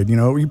always prayed,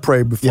 you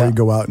pray before you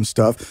go out and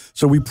stuff.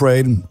 So we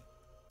prayed, and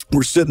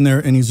we're sitting there,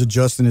 and he's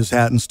adjusting his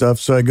hat and stuff.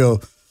 So I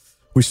go,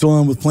 we still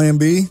on with plan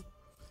B?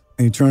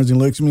 And he turns and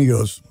looks at me, he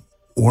goes,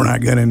 we're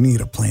not going to need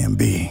a plan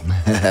B.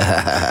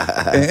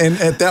 and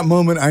at that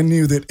moment, I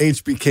knew that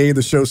HBK,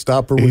 the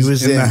showstopper,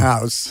 was in the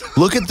house.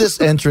 Look at this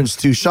entrance,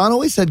 too. Sean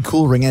always had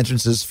cool ring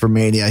entrances for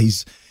Mania.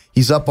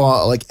 He's up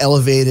on, like,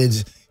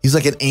 elevated. He's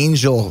like an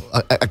angel,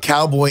 a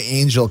cowboy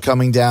angel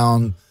coming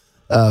down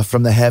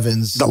from the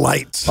heavens. The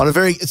light.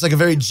 It's like a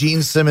very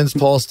Gene Simmons,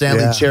 Paul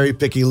Stanley,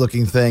 cherry-picky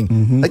looking thing.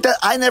 Mm-hmm. Like that.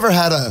 I never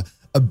had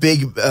a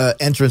big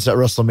entrance at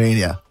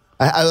WrestleMania.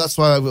 That's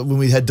why when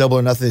we had Double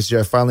or Nothing this year,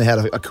 I finally had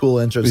a cool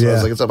entrance. So I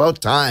was like, it's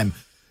about time,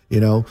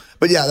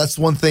 But yeah, that's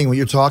one thing when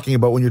you're talking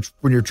about when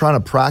you're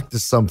trying to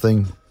practice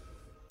something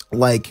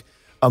like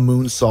a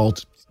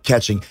moonsault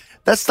catching.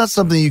 That's not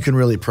something you can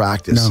really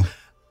practice. No.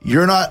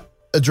 You're not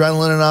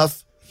adrenaline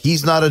enough.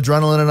 He's not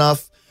adrenaline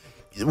enough.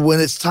 When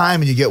it's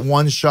time and you get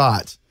one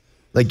shot,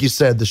 like you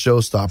said, the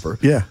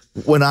showstopper. Yeah.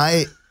 When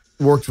I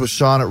worked with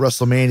Sean at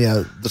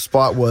WrestleMania, the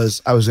spot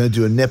was I was going to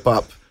do a nip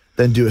up,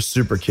 then do a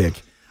super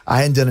kick. I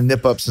hadn't done a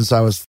nip up since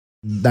I was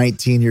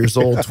 19 years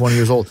old, 20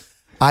 years old.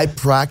 I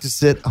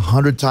practiced it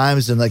 100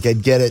 times and I'd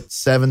get it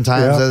 7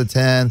 times out of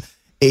 10,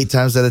 8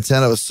 times out of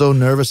 10. I was so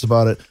nervous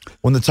about it.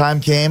 When the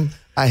time came,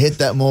 I hit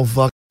that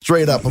motherfucker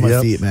straight up on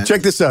my feet, man.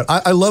 Check this out.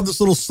 I love this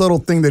little subtle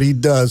thing that he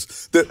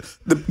does.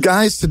 The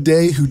guys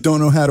today who don't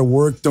know how to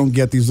work don't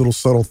get these little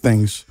subtle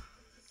things.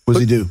 What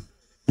does he do?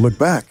 Look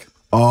back.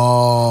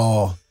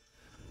 Oh,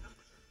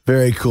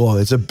 very cool.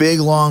 It's a big,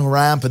 long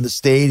ramp in the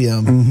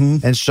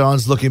stadium, and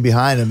Sean's looking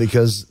behind him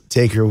because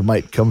Taker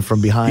might come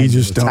from behind. You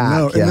just don't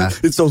know. Yeah.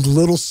 It's those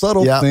little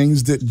subtle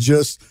things that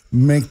just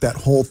make that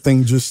whole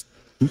thing just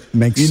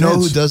make sense. You know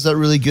who does that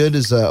really good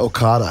is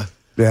Okada.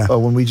 Yeah.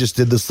 When we just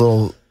did this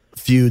little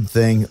feud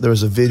thing, there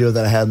was a video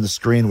that I had on the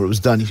screen where it was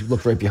done. You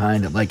look right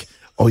behind him. Like,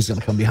 oh, he's going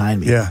to come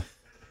behind me. Yeah.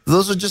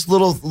 Those are just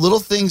little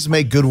things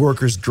make good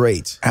workers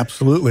great.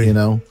 Absolutely. You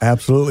know?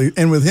 Absolutely.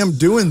 And with him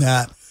doing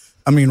that,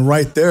 I mean,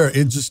 right there,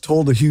 it just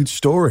told a huge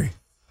story.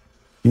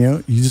 You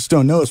know, you just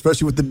don't know,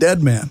 especially with the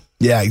dead man.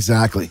 Yeah,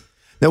 exactly.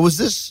 Now, was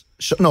this...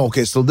 No,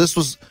 okay, so this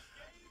was...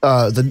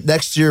 the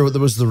next year,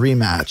 there was the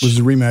rematch. Was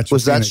the rematch.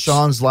 Was that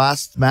Sean's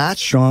last match?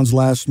 Sean's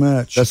last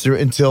match. That's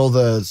until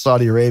the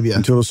Saudi Arabia.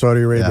 Until the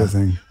Saudi Arabia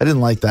thing. I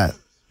didn't like that.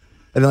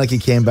 I didn't like he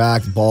came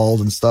back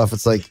bald and stuff.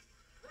 It's like,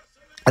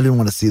 I didn't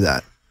want to see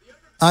that.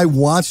 I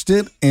watched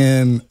it,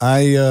 and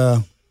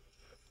I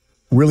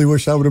really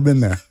wish I would have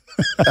been there.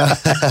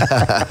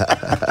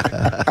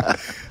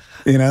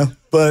 You know?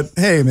 But,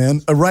 hey, man,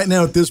 right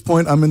now at this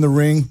point, I'm in the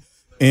ring,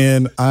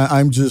 and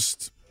I'm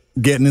just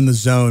getting in the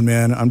zone,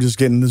 man. I'm just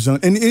getting in the zone.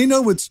 And you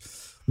know what's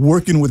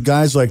working with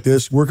guys like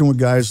this, working with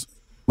guys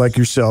like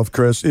yourself,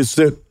 Chris, is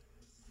that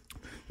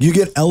you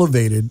get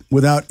elevated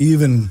without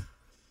even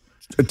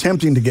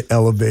attempting to get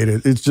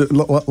elevated. It's just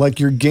like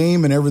your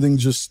game and everything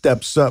just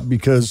steps up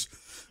because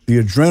the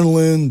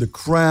adrenaline, the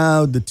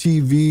crowd, the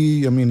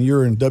TV. I mean,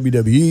 you're in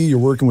WWE, you're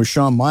working with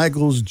Shawn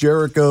Michaels,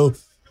 Jericho,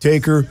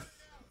 Taker.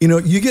 You know,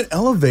 you get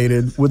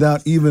elevated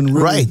without even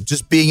really... Right,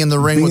 just being in the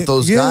ring with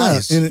those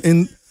guys.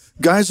 And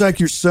guys like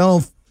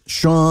yourself,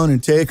 Shawn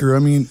and Taker, I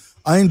mean,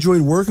 I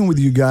enjoyed working with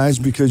you guys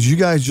because you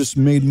guys just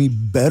made me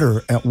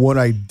better at what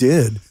I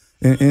did.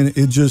 And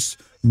it just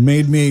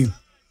made me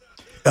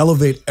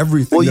elevate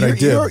everything that I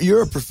did.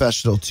 You're a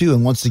professional too.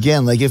 And once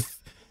again, like if,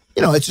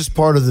 you know, it's just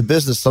part of the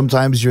business.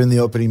 Sometimes you're in the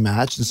opening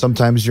match and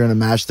sometimes you're in a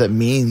match that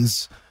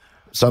means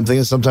something.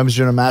 And sometimes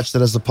you're in a match that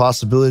has the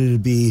possibility to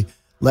be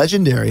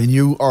legendary. And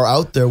you are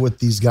out there with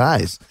these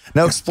guys.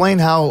 Now explain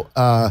how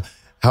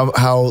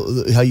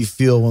you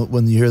feel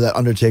when you hear that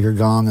Undertaker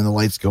gong and the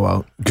lights go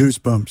out.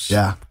 Goosebumps.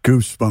 Yeah.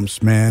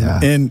 Goosebumps, man. Yeah.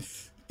 And,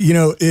 you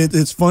know,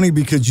 it's funny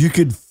because you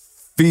could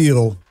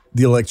feel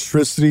the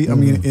electricity. I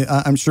mean,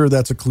 I'm sure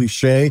that's a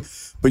cliche,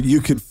 but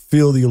you could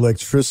feel the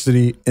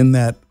electricity in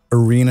that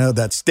arena,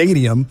 that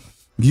stadium.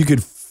 You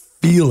could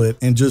feel it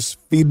and just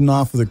feeding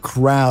off of the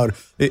crowd.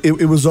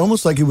 It was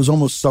almost like it was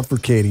almost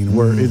suffocating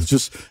where it's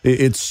just,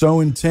 it's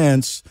so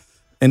intense.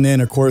 And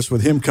then, of course,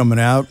 with him coming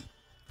out,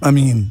 I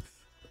mean,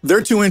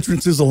 their two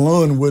entrances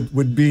alone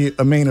would be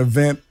a main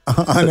event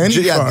on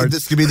any card.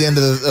 This could be the end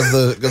of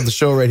the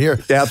show right here.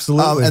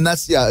 Absolutely. And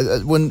that's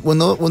when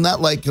that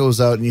light goes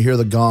out and you hear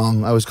the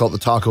gong, I always call it the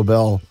Taco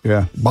Bell.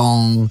 Yeah.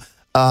 Bong.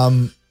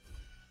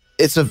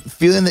 It's a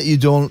feeling that you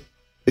don't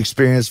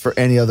experience for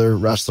any other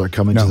wrestler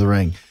coming to the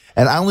ring.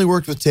 And I only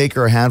worked with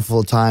Taker a handful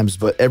of times,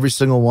 but every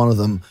single one of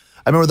them.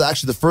 I remember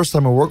the first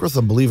time I worked with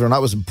him, believe it or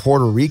not, was in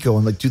Puerto Rico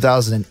in like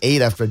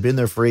 2008 after I'd been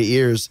there for 8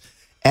 years.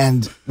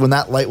 And when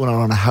that light went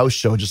on a house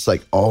show, just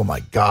like, oh my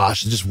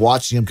gosh, and just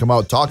watching him come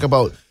out, talk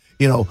about,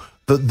 you know,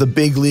 the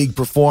big league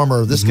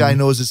performer. This guy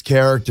knows his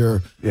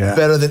character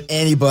better than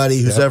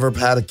anybody who's ever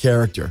had a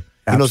character.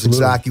 He knows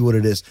exactly what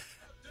it is.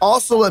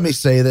 Also, let me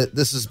say that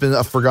this has been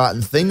a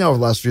forgotten thing now over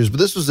the last few years, but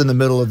this was in the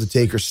middle of the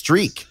Taker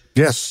streak.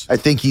 Yes. I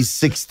think he's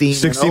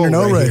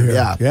 16-0 right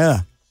here.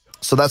 Yeah.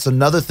 So that's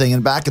another thing.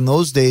 And back in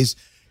those days,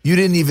 you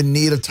didn't even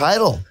need a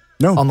title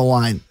on the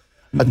line.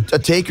 A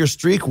Taker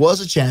streak was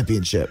a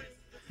championship.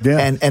 Yeah.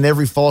 And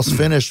every false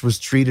finish was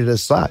treated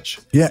as such.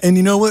 Yeah, and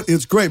you know what?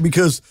 It's great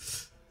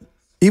because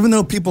even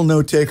though people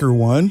know Taker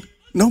won,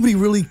 nobody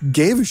really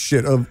gave a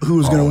shit of who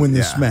was going to win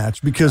this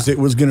match because it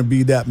was going to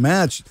be that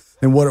match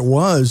and what it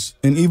was.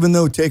 And even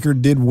though Taker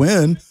did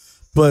win,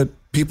 but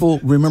people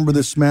remember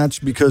this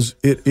match because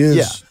it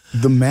is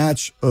the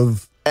match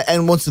of...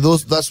 And once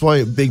that's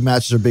why big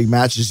matches are big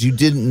matches. You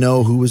didn't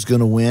know who was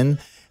going to win.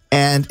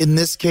 And in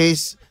this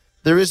case,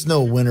 there is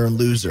no winner and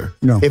loser.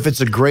 No. If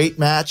it's a great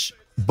match,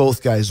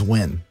 both guys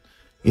win,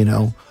 you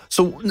know?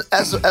 So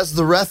as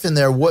the ref in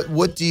there,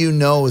 what do you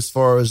know as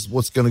far as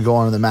what's going to go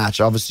on in the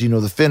match? Obviously, you know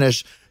the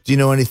finish. Do you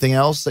know anything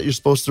else that you're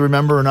supposed to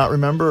remember or not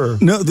remember? Or?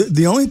 No,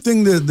 the only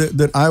thing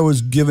that I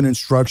was given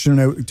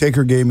instruction,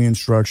 Taker gave me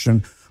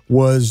instruction,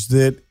 was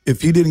that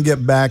if he didn't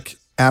get back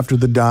after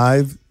the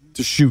dive,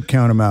 to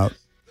count him out.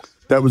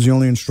 That was the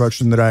only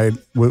instruction that I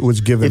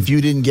was given. If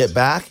you didn't get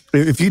back?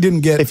 If he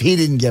didn't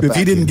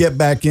get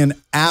back in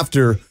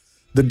after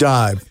the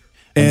dive.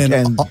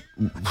 And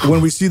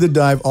when we see the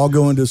dive, I'll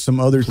go into some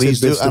other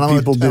tidbits that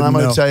people didn't know. And I'm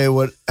going to tell you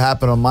what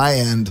happened on my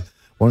end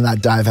when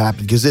that dive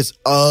happened, because it's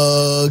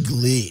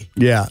ugly.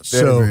 Yeah.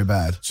 Very, very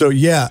bad. So,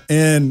 yeah.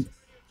 And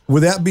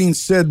with that being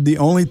said, the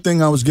only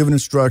thing I was given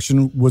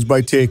instruction was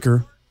by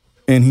Taker.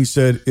 And he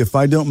said, if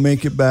I don't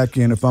make it back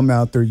in, if I'm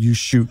out there, you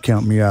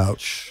count me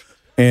out.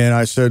 And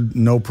I said,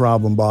 no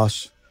problem,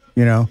 boss.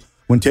 You know,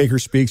 when Taker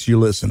speaks, you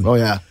listen. Oh,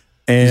 yeah.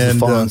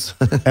 And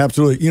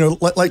absolutely. You know,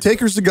 like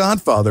Taker's the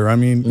Godfather. I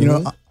mean, you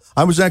know,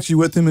 I was actually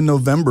with him in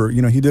November.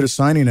 You know, he did a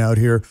signing out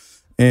here,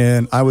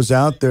 and I was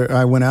out there.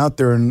 I went out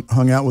there and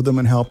hung out with him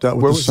and helped out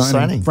with Where the was the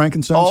signing? Frank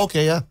and Sons. Oh,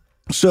 okay, yeah.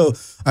 So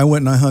I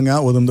went and I hung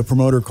out with him. The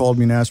promoter called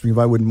me and asked me if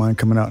I wouldn't mind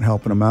coming out and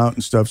helping him out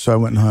and stuff. So I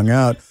went and hung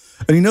out.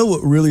 And you know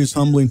what really is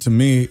humbling to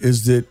me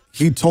is that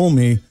he told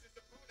me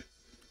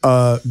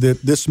that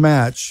this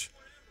match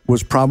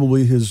was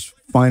probably his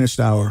finest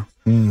hour.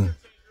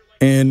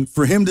 And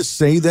for him to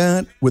say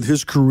that with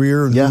his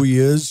career and who he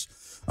is,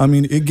 I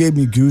mean, it gave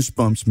me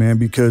goosebumps, man,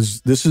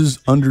 because this is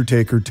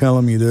Undertaker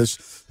telling me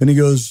this. And he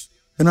goes,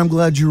 and I'm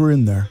glad you were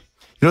in there.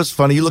 You know, it's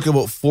funny. You look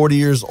about 40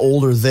 years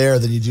older there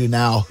than you do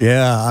now.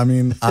 Yeah, I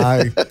mean,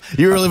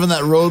 you were living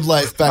that road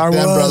life back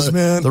then, brother.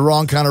 Man. The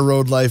wrong kind of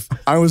road life.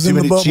 I was in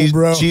the bubble,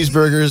 bro.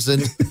 Cheeseburgers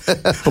and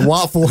the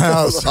Waffle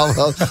House.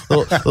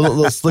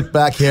 little slick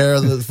back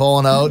hair that's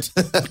falling out.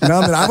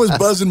 No, man, I was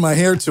buzzing my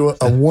hair to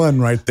a 1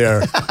 right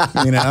there,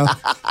 you know.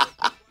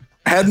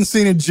 Hadn't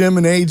seen a gym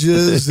in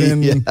ages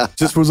and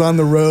just was on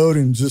the road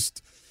and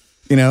just,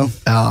 you know.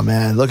 Oh,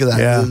 man, look at that.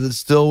 Yeah. It's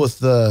still with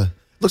the...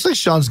 Looks like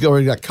Sean's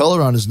already got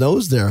color on his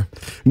nose there.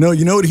 No,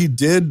 you know what he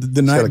did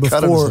the night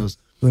before?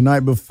 The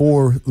night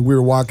before we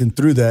were walking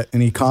through that,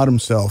 and he caught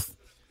himself.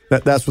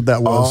 That's what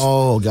that was.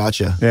 Oh,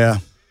 gotcha. Yeah.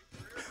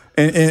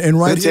 And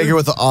right here, Taker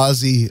with the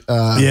Aussie,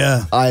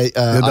 the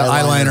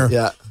eyeliner.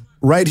 Yeah.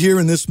 Right here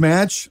in this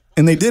match,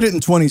 and they did it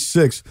in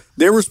 26.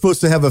 They were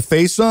supposed to have a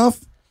face-off,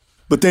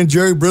 but then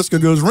Jerry Briscoe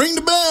goes, ring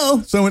the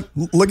bell. So I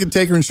went, look at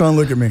Taker, and Sean,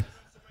 look at me.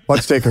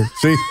 Watch Taker.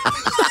 See?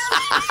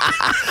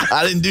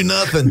 I didn't do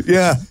nothing.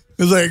 Yeah.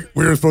 It was like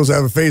we were supposed to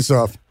have a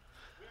face-off.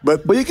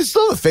 But you can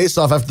still have a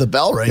face-off after the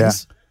bell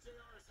rings. Yeah.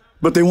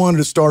 But they wanted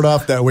to start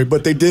off that way.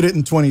 But they did it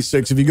in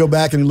 26. If you go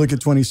back and you look at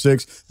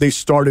 26, they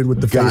started with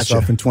the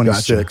face-off in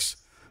 26. Gotcha.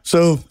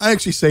 So I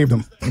actually saved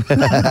them.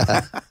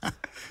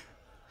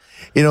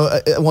 You know,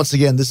 once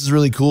again, this is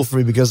really cool for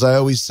me because I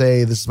always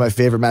say this is my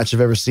favorite match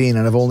I've ever seen,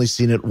 and I've only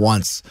seen it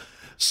once.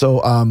 So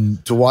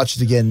to watch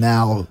it again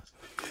now.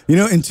 You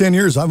know, in 10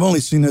 years, I've only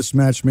seen this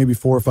match maybe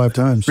 4 or 5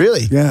 times.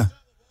 Really? Yeah.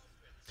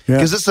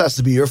 Because this has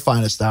to be your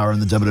finest hour in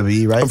the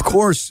WWE, right? Of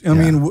course. I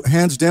mean,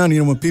 hands down, you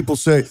know, when people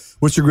say,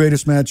 what's your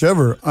greatest match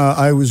ever?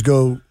 I always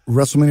go,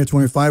 WrestleMania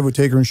 25 with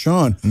Taker and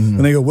Shawn. And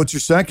they go, what's your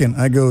second?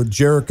 I go,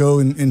 Jericho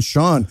and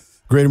Shawn,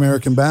 Great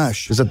American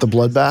Bash. Is that the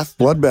Bloodbath?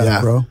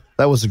 Bloodbath, bro.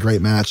 That was a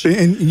great match.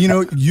 And you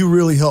know, you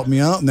really helped me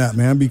out in that,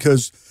 man,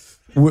 because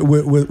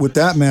with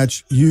that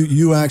match,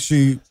 you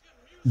actually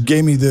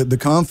gave me the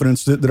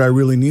confidence that I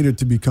really needed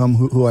to become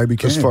who I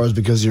became. As far as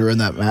because you were in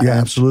that match. Yeah,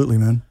 absolutely,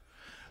 man.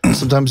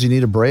 Sometimes you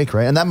need a break,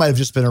 right? And that might have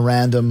just been a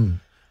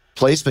random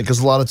placement because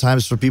a lot of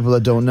times for people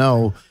that don't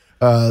know,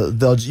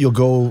 you'll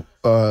go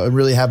and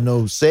really have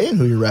no say in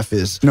who your ref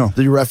is. No.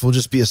 Your ref will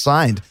just be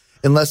assigned.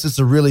 Unless it's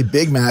a really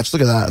big match.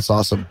 Look at that. It's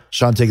awesome.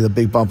 Sean taking the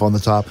big bump on the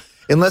top.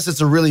 Unless it's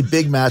a really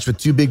big match with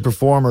 2 big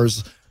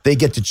performers, they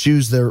get to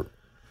choose their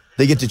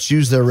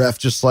ref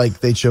just like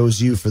they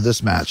chose you for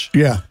this match.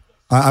 Yeah.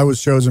 I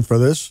was chosen for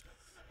this.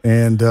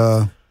 And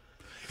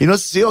you know,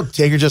 see how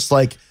Taker just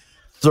like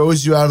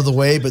throws you out of the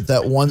way, but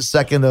that 1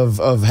 second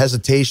of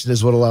hesitation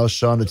is what allows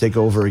Sean to take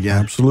over again.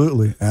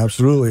 Absolutely.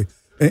 Absolutely.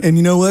 And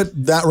you know what?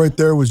 That right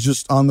there was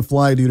just on the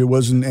fly, dude. It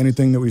wasn't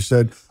anything that we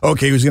said,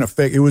 okay, he was going to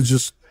fake. It was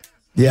just,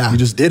 you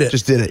just did it.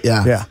 Just did it,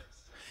 yeah. Yeah.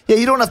 Yeah,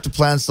 you don't have to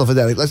plan stuff like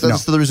that.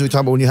 That's the reason we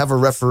talk about when you have a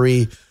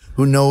referee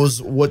who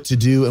knows what to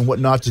do and what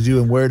not to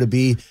do and where to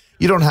be,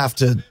 you don't have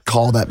to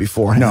call that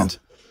beforehand. No.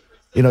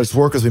 You know, it's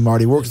work with me,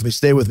 Marty. Work with me.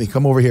 Stay with me.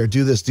 Come over here.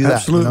 Do this. Do that.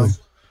 Absolutely.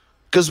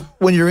 Because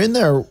when you're in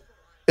there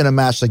in a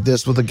match like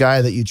this with a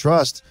guy that you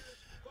trust,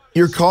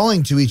 you're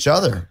calling to each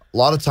other. A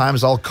lot of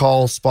times I'll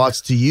call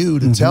spots to you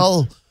to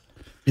tell,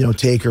 you know,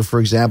 Taker,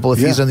 for example, if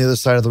he's on the other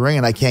side of the ring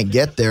and I can't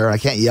get there, I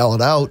can't yell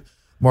it out,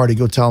 Marty,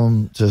 go tell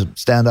him to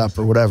stand up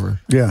or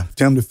whatever. Yeah,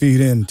 tell him to feed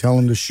in, tell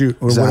him to shoot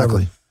or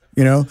whatever.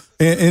 You know,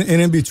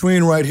 and in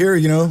between right here,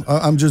 you know,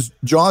 I'm just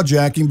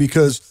jaw-jacking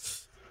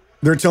because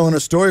they're telling a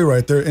story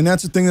right there. And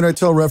that's the thing that I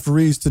tell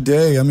referees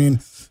today. I mean,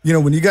 you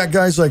know, when you got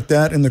guys like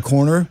that in the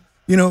corner,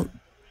 you know,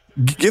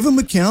 give them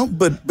a count,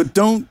 but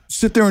don't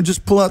sit there and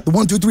just pull out the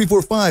 1, 2, 3,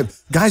 4,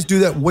 5. Guys do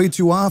that way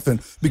too often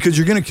because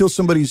you're going to kill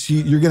somebody's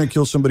heat. You're going to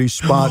kill somebody's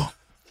spot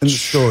in the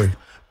story.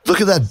 Look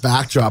at that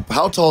backdrop.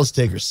 How tall is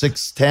Taker?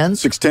 6'10"?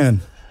 6'10".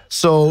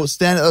 So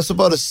that's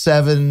about a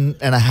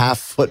 7.5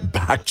 foot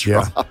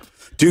backdrop. Yeah.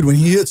 Dude, when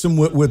he hits him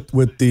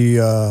with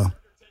the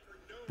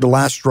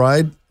last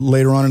stride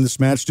later on in this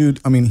match, dude,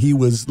 I mean, he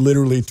was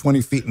literally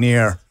 20 feet in the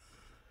air.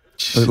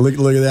 Look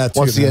at that, too.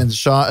 Once again,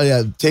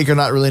 Sean, Taker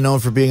not really known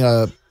for being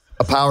a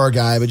power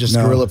guy, but just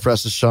gorilla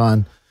presses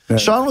Sean. Yeah.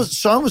 Sean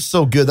was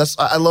so good.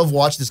 I love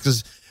watching this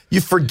because you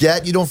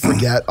don't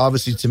forget.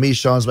 Obviously, to me,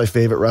 Sean's my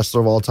favorite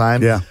wrestler of all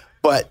time. Yeah.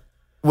 But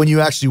when you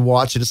actually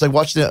watch it, it's like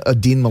watching a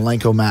Dean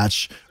Malenko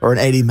match or an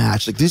Eddie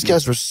match. Like these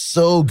guys were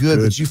so good,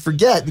 but you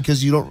forget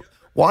because you don't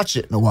watch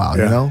it in a while,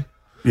 you know?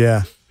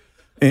 Yeah.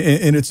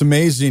 And it's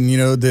amazing, you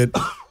know, that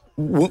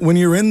when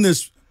you're in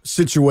this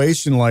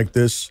situation like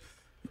this,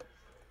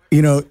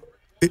 you know,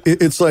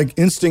 it's like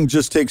instinct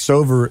just takes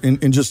over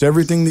and just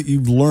everything that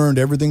you've learned,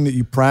 everything that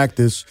you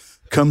practice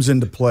comes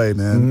into play,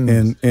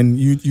 man. And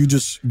you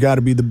just got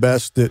to be the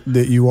best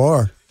that you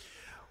are.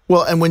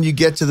 Well, and when you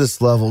get to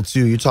this level,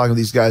 too, you're talking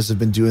these guys have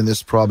been doing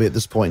this probably at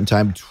this point in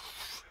time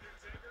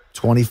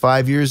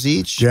 25 years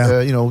each.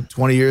 Yeah.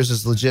 20 years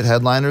as legit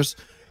headliners.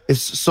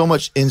 It's so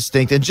much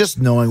instinct and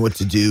just knowing what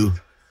to do.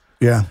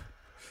 Yeah.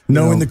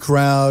 Knowing the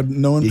crowd,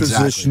 knowing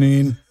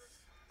positioning.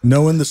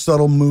 knowing the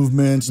subtle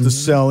movements, the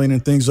selling,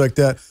 and things like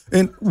that.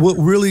 And what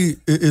really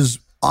is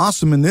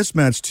awesome in this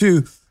match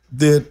too,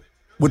 that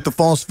with the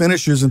false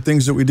finishes and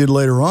things that we did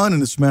later on in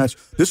this match,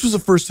 this was the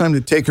first time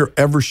that Taker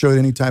ever showed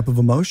any type of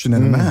emotion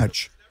in a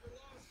match.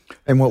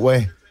 In what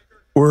way?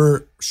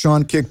 Where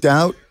Shawn kicked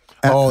out.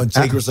 And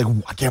Taker was like,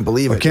 I can't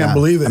believe it. I can't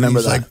believe it. I remember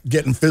he's that. like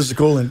getting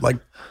physical and like.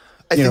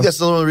 I think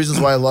that's one of the reasons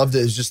why I loved it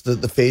is just the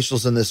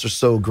facials in this are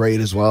so great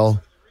as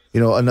well. You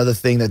know, another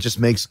thing that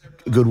just makes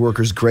good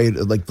workers great,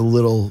 like the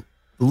little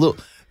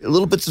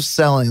bits of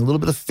selling, a little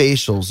bit of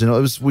facials. You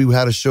know, we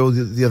had a show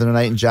the other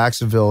night in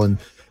Jacksonville, and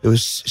it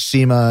was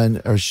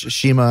Shima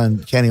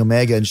and Kenny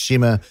Omega, and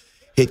Shima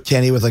hit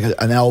Kenny with like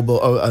an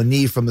elbow, a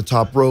knee from the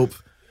top rope,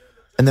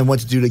 and then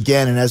went to do it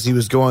again. And as he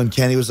was going,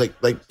 Kenny was like,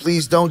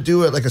 please don't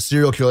do it, like a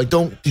serial killer. Like,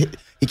 don't.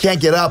 He can't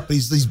get up.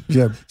 He's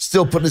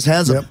still putting his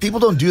hands up. People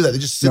don't do that. They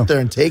just sit there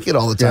and take it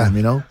all the time.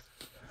 You know.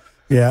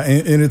 Yeah,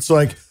 and it's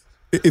like.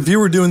 If you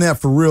were doing that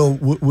for real,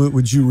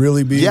 would you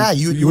really be? Yeah,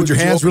 would your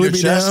hands really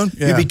be down?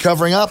 Yeah. You'd be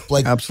covering up.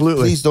 Like,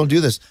 absolutely. Please don't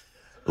do this.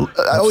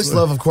 I always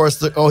love, of course,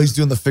 he's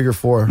doing the figure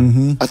four.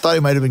 I thought he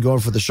might have been going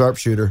for the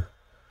sharpshooter.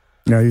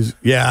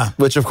 Yeah.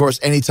 Which, of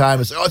course,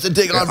 anytime it's a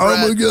dig on Brett.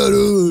 Oh my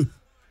God,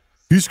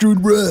 he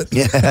screwed Brett.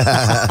 Yeah.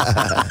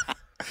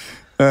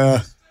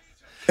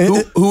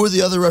 Who are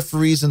the other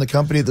referees in the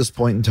company at this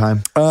point in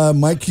time?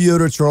 Mike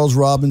Chioda, Charles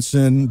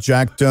Robinson,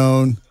 Jack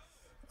Doan,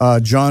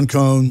 John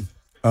Cone.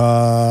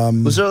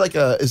 Was there like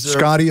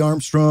Scotty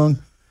Armstrong,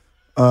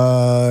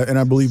 and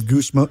I believe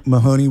Goose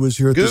Mahoney was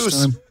here at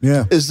this time.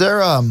 Yeah. Is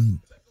there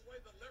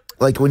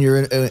like when you're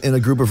in a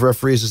group of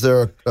referees, is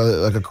there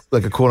like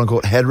a quote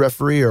unquote head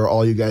referee, or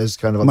all you guys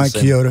kind of on Mike the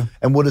same? Chioda?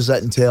 And what does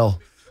that entail?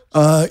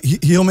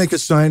 He'll make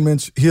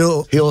assignments.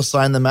 He'll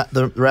assign the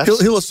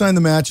refs. He'll assign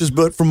the matches,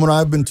 but from what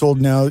I've been told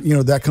now,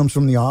 that comes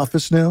from the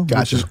office now,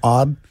 which is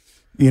odd,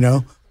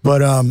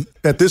 But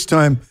at this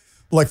time.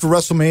 Like for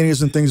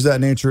WrestleManias and things of that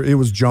nature, it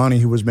was Johnny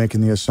who was making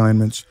the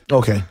assignments.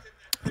 Okay.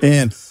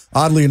 And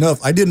oddly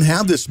enough, I didn't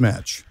have this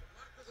match.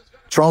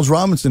 Charles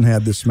Robinson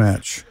had this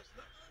match.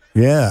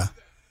 Yeah.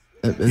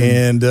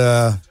 And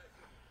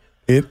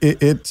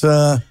it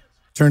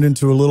turned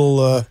into a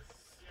little,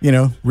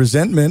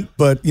 resentment.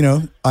 But,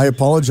 I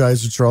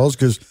apologize to Charles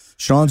because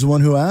Sean's the one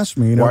who asked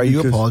me. Why are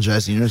you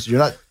apologizing? You're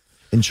not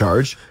in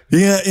charge.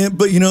 Yeah,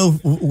 but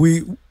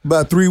we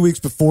about 3 weeks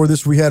before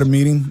this, we had a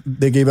meeting.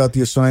 They gave out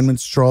the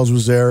assignments. Charles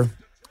was there,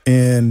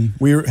 and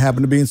we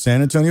happened to be in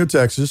San Antonio,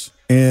 Texas.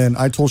 And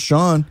I told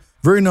Sean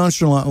very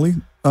nonchalantly.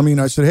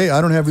 I said, "Hey,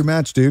 I don't have your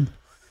match, dude,"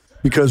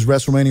 because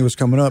WrestleMania was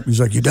coming up. He's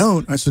like, "You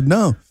don't?" I said,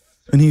 "No,"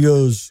 and he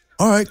goes,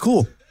 "All right,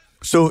 cool."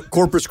 So at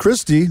Corpus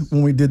Christi,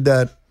 when we did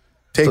that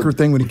Taker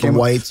thing, when he came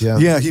White,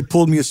 he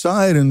pulled me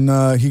aside and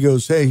he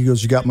goes,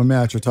 "You got my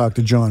match. I talked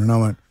to John," and I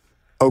went,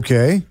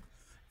 "Okay."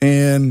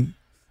 And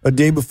a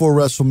day before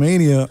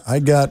WrestleMania, I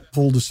got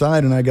pulled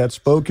aside and I got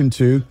spoken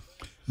to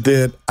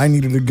that I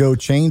needed to go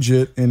change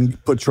it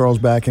and put Charles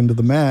back into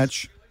the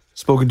match.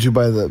 Spoken to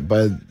by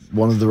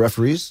one of the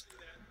referees?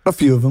 A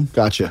few of them.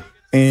 Gotcha.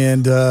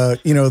 And,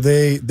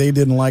 they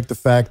didn't like the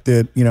fact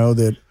that,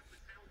 that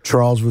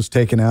Charles was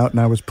taken out and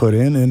I was put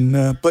in.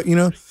 And, but,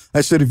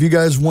 I said, if you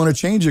guys want to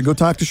change it, go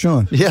talk to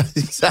Sean. Yeah,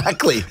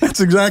 exactly.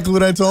 That's exactly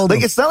what I told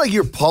him. It's not like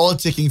you're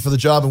politicking for the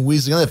job and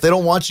wheezing in. If they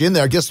don't want you in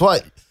there, guess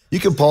what? You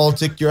can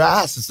politic your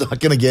ass. It's not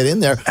going to get in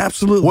there.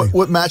 Absolutely.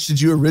 What match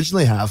did you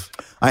originally have?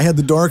 I had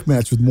the dark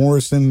match with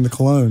Morrison and the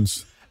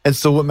Colognes. And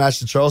so what match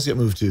did Charles get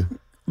moved to?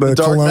 The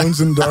Colognes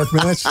and dark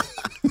match.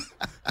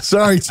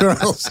 Sorry,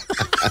 Charles.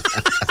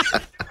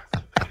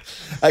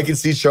 I can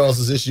see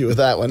Charles's issue with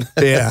that one.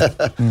 Yeah.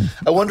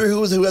 I wonder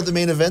who had the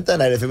main event that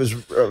night. If it was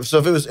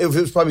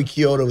probably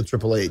Chioda with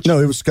Triple H. No,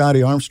 it was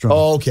Scotty Armstrong.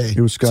 Oh, okay. It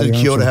was Scotty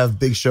Armstrong. Chioda have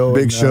Big Show,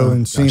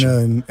 and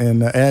Cena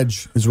and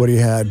Edge is what he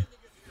had.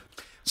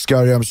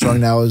 Scotty Armstrong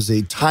now is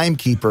a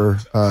timekeeper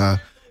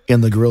in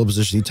the gorilla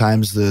position. He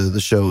times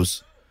the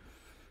shows.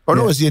 Or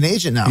no, is he an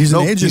agent now? He's an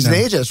agent. He's an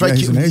agent. That's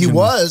right. He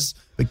was,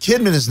 but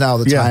Kidman is now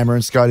the timer,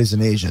 and Scotty's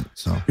an agent.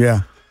 So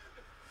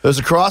there's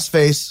a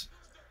crossface,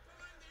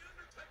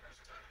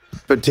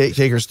 but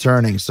Taker's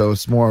turning, so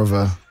it's more of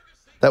a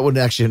that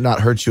wouldn't actually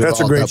not hurt you.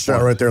 That's at all. That's a great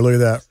shot right there. Look at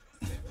that.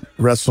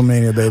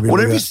 WrestleMania, baby.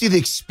 Whenever you see the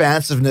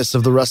expansiveness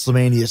of the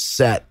WrestleMania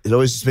set, it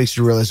always just makes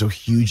you realize how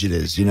huge it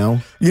is, the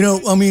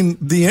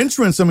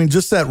entrance,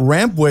 just that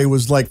rampway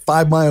was like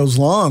 5 miles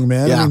long,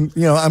 man.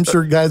 Yeah. I'm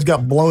sure guys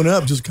got blown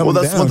up just coming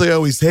down. Well, that's one thing I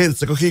always hate.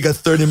 It's like, okay, you got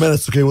 30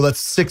 minutes. Okay, well,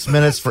 that's 6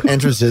 minutes for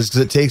entrances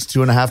because it takes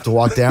 2.5 to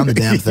walk down the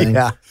damn thing.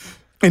 Yeah.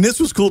 And this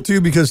was cool, too,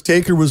 because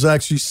Taker was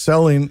actually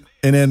selling,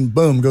 and then,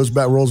 boom, goes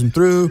back, rolls him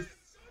through.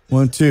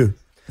 1, 2.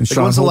 And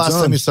Sean when's the last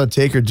time you saw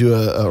Taker do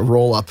a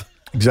roll-up?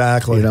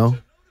 Exactly.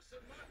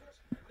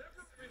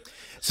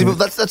 See, but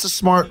that's a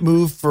smart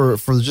move for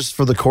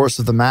the course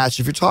of the match.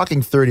 If you're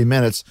talking 30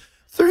 minutes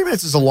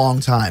is a long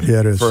time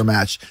for a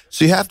match.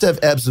 So you have to have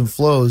ebbs and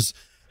flows.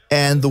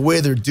 And the way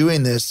they're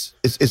doing this,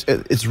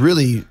 it's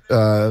really,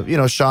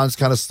 Sean's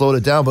kind of slowed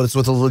it down, but it's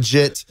with a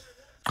legit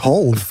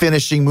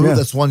finishing move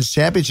that's won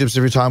championships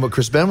every time. But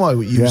Chris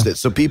Benoit used it.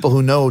 So people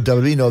who know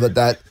WWE know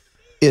that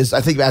is,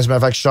 I think, as a matter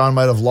of fact, Sean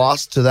might have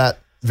lost to that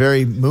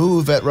very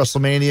move at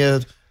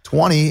WrestleMania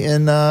 20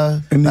 in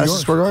Madison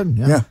Square Garden.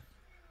 Yeah,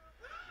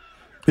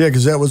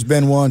 because that was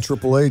Benoit and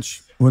Triple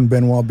H when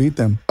Benoit beat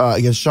them.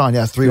 Against Sean,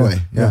 three-way.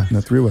 Yeah, in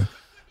the three-way.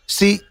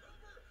 See,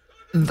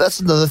 that's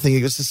another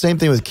thing. It's the same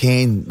thing with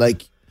Kane.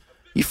 Like,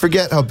 you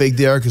forget how big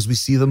they are because we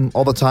see them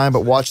all the time,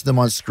 but watching them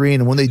on screen,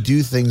 and when they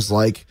do things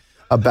like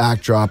a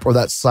backdrop or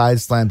that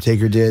side slam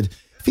Taker did,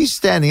 if he's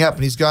standing up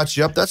and he's got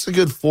you up, that's a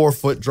good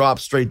 4-foot drop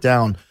straight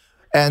down.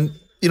 And,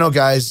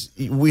 guys,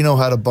 we know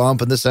how to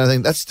bump and this and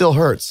everything. That still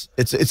hurts.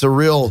 It's a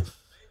real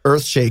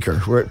earth shaker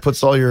where it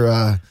puts all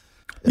your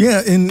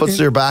puts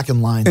your back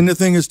in line. And the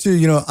thing is, too,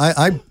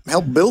 I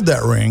helped build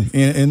that ring,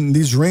 and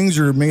these rings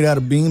are made out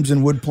of beams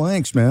and wood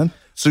planks, man.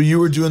 So you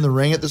were doing the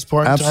ring at this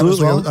point in time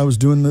Absolutely. as well? I was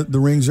doing the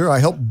rings there. I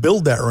helped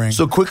build that ring.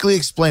 So quickly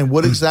explain,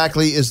 what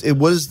exactly is it?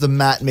 What is the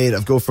mat made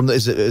of? Go from the,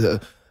 is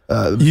it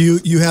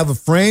you have a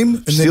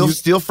frame, and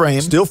steel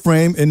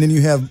frame, and then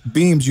you have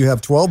beams. You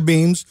have 12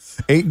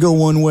 beams, 8 go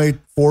one way,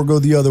 4 go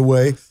the other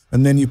way,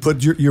 and then you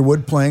put your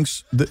wood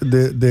planks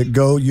that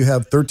go. You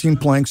have 13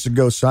 planks that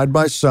go side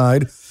by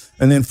side,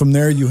 and then from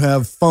there you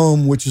have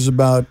foam, which is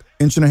about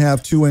 1.5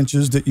 inches, 2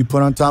 inches that you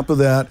put on top of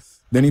that.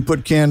 Then you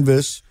put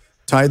canvas,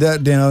 tie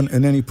that down,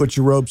 and then you put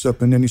your ropes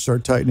up, and then you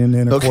start tightening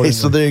in. Okay,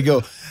 so there you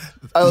go.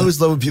 I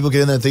always love when people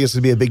get in there and think it's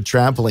going to be a big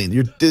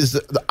trampoline. There's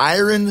the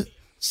iron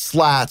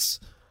slats,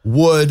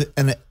 wood,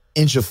 and 1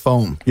 inch of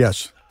foam.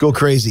 Yes. Go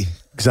crazy.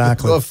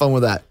 Exactly. Go have fun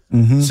with that.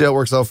 See how it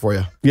works out for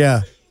you.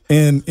 Yeah.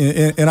 And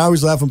I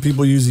always laugh when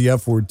people use the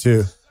F word,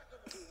 too.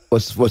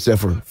 What's the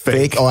F word?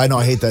 Fake? Oh, I know.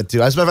 I hate that,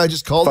 too. As a matter of fact, I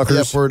just called it the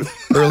F word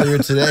earlier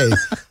today.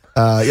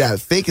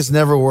 Fake is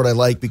never a word I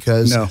like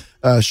because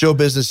show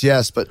business,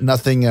 yes, but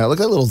nothing. Look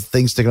at that little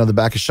thing sticking on the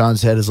back of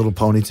Sean's head, his little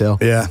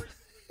ponytail. Yeah.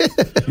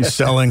 He's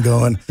selling,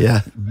 going.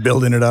 Yeah.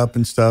 Building it up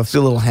and stuff. It's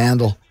a little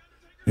handle.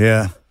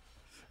 Yeah.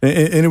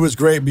 And it was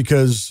great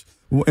because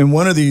in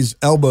one of these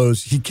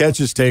elbows, he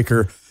catches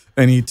Taker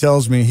and he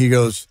tells me, he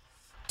goes,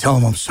 "Tell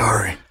him I'm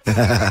sorry."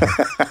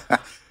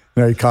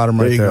 No, he caught him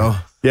right there. There you go.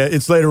 Yeah,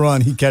 it's later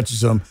on. He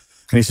catches him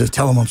and he says,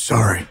 "Tell him I'm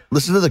sorry."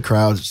 Listen to the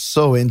crowd.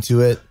 So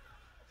into it.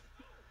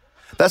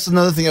 That's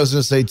another thing I was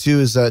going to say, too,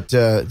 is that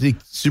did he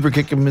super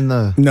kick him in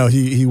the... No,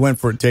 he went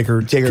for it.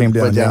 Taker came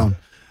down.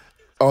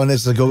 Oh, and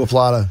it's the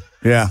Gogoplata.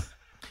 Yeah.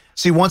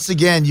 See, once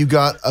again, you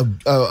got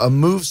a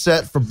move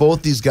set for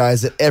both these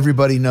guys that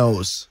everybody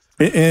knows.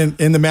 And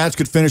the match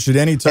could finish at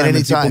any time.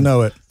 People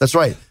know it. That's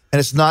right. And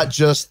it's not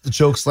just the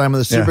choke slam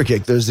and the super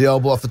kick. There's the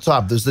elbow off the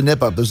top. There's the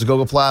nip up. There's the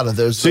Gogoplata.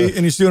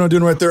 And you see what I'm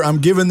doing right there? I'm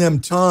giving them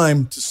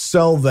time to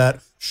sell that.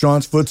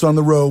 Sean's foot's on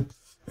the rope,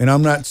 and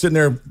I'm not sitting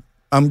there.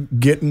 I'm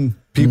getting...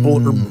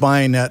 People are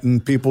buying that,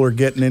 and people are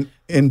getting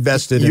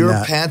invested in that.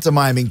 You're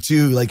pantomiming,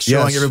 too, like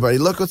showing everybody,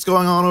 look what's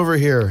going on over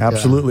here.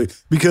 Absolutely. Yeah.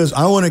 Because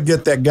I want to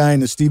get that guy in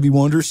the Stevie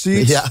Wonder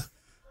seats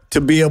to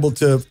be able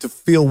to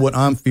feel what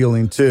I'm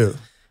feeling, too.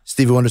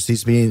 Stevie Wonder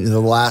seats being in the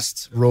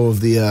last row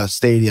of the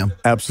stadium.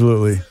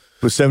 Absolutely.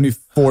 With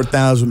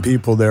 74,000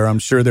 people there, I'm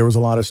sure there was a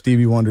lot of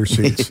Stevie Wonder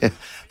seats.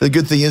 The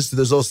good thing is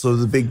there's also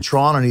the big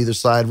Tron on either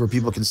side where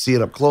people can see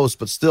it up close,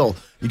 but still,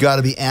 you got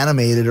to be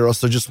animated or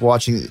else they're just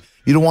watching...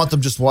 You don't want them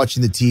just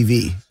watching the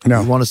TV.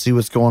 No. You want to see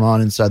what's going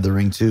on inside the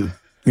ring, too.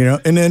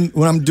 And then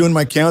when I'm doing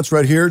my counts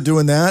right here,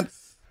 doing that,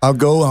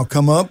 I'll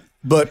come up,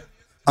 but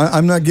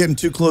I'm not getting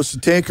too close to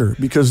Taker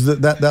because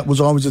that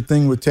was always a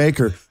thing with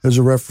Taker as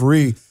a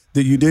referee,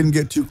 that you didn't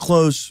get too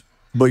close,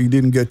 but you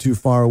didn't get too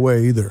far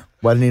away either.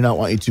 Why didn't he not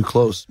want you too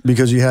close?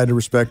 Because you had to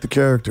respect the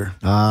character.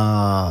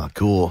 Ah,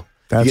 cool.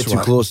 That's you get too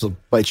close, to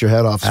bite your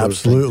head off.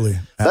 Absolutely.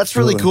 That's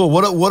really cool.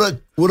 What a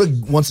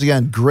once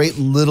again, great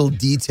little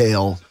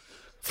detail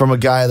from a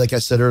guy, like I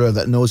said earlier,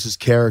 that knows his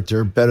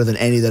character better than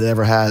any that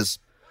ever has.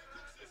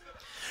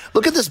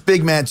 Look at this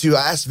big man, too.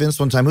 I asked Vince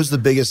one time, who's the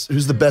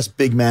best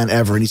big man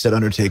ever? And he said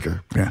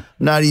Undertaker. Yeah.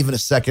 Not even a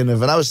second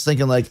of it. I was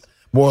thinking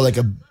more like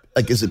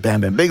is it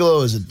Bam Bam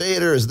Bigelow? Is it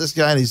Vader? Is it this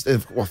guy?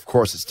 And of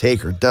course, it's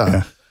Taker. Duh.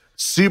 Yeah.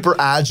 Super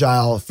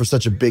agile for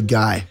such a big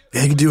guy.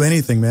 Yeah, he can do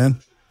anything, man.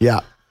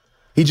 Yeah.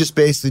 He just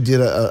basically did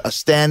a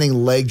standing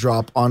leg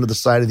drop onto the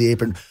side of the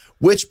apron,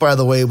 which, by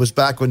the way, was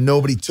back when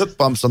nobody took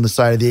bumps on the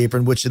side of the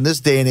apron, which in this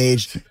day and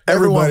age,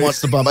 everyone wants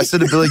to bump. I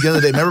said to Billy the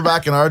other day, remember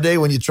back in our day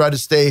when you tried to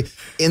stay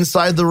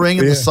inside the ring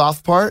in the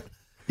soft part?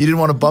 You didn't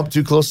want to bump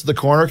too close to the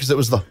corner because it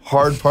was the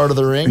hard part of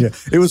the ring? Yeah.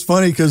 It was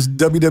funny because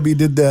WWE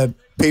did that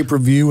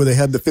pay-per-view where they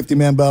had the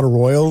 50-man battle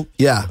royal.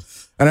 Yeah.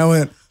 And I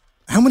went,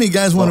 how many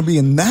guys want to be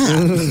in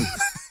that?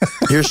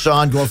 Here's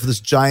Sean going for this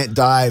giant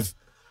dive.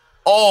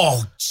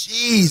 Oh,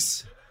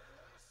 jeez.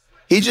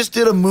 He just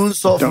did a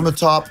moonsault from the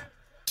top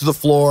to the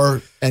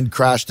floor and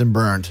crashed and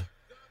burned.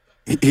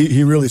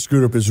 He really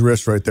screwed up his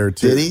wrist right there,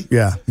 too. Did he?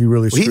 Yeah, he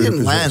really screwed up his wrist. He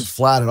didn't land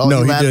flat at all.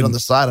 No, he landed didn't. on the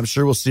side. I'm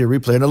sure we'll see a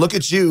replay. Now, look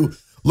at you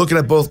looking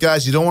at both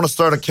guys. You don't want to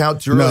start a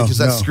count too early because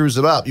that screws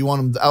it up. You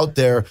want them out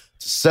there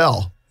to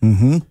sell.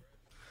 Mm-hmm.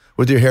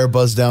 With your hair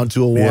buzzed down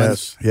to a 1.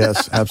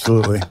 Yes,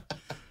 absolutely.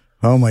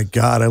 Oh, my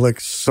God, I look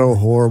so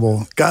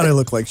horrible. God, I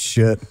look like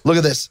shit. Look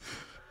at this.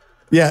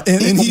 Yeah,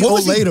 and he what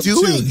was he olayed him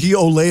doing? too. He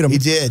olayed him. He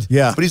did.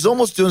 Yeah. But he's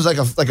almost doing like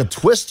a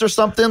twist or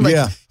something. Like,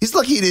 Yeah. He's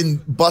lucky he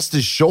didn't bust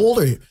his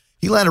shoulder.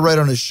 He landed right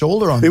on his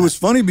shoulder on It that. was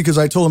funny because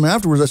I told him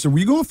afterwards, I said, were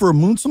you going for a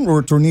moonsault or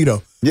a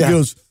tornado? Yeah. He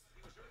goes,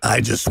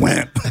 I just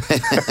went.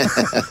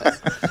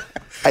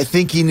 I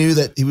think he knew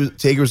that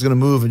Taker was going to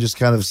move and just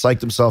kind of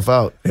psyched himself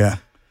out. Yeah.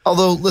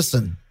 Although,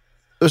 listen,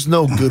 there's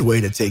no good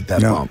way to take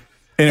that No. bump.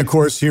 And of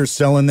course, here's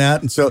selling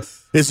that. And so,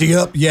 is he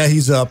up? Yeah,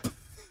 he's up.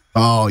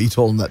 Oh, you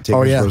told him that Taker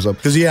Oh, yeah. was up.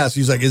 Because he asked,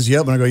 he's like, is he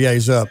up? And I go, yeah,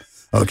 he's up.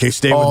 Okay,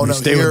 stay with me.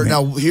 Stay with me.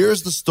 Now,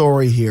 here's the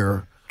story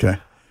here. Okay.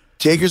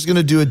 Taker's going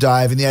to do a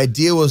dive, and the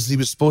idea was he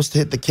was supposed to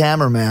hit the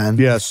cameraman.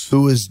 Yes.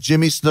 Who was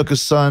Jimmy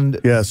Snuka's son.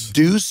 Yes.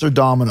 Deuce or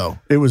Domino?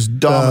 It was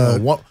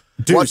Domino.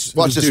 Deuce. Watch It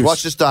was this. Deuce.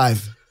 Watch this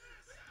dive.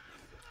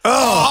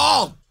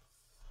 Oh,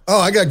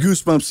 I got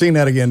goosebumps seeing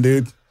that again,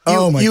 dude.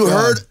 Oh my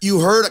God. You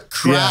heard a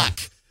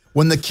crack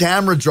when the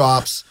camera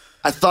drops.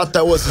 I thought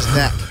that was his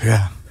neck.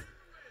 Yeah.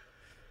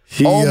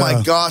 Oh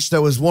my gosh,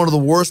 that was one of the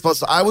worst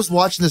parts. I was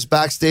watching this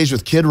backstage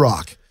with Kid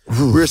Rock.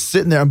 We were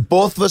sitting there, and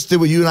both of us did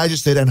what you and I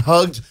just did, and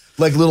hugged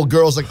like little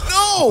girls, like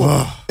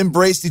no,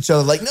 embraced each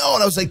other, like no.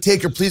 And I was like,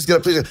 Taker, please get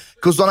up, please.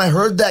 Because when I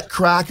heard that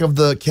crack of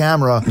the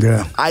camera,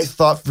 I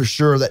thought for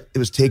sure that it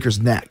was Taker's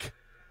neck.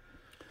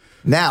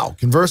 Now,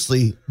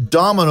 conversely,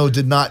 Domino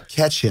did not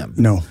catch him.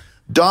 No.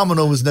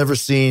 Domino was never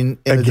seen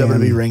in a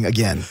WWE ring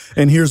again.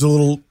 And here's a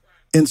little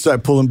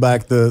insight pulling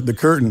back the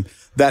curtain.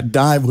 That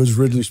dive was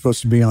originally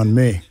supposed to be on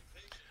me.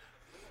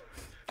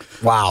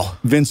 Wow.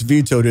 Vince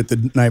vetoed it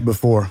the night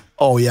before.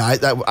 Oh, yeah,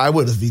 I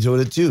would have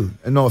vetoed it too.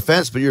 And no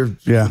offense, but you're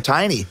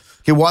tiny.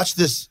 Okay, watch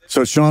this.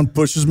 So Sean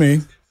pushes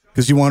me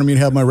because he wanted me to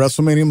have my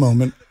WrestleMania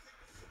moment.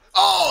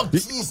 Oh,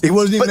 geez. He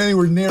wasn't even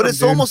anywhere near But it, it's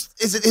dude.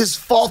 almost, is it his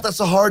fault? That's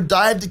a hard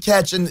dive to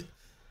catch. And,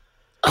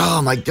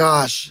 oh, my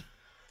gosh.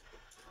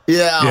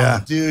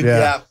 Yeah, dude,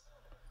 yeah.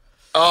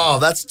 Oh,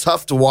 that's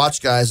tough to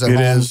watch, guys, at home.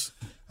 It is.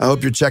 I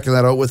hope you're checking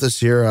that out with us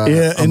here on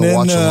and the then,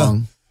 watch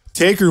along.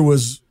 Taker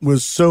was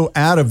so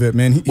out of it,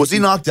 man. Was he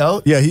knocked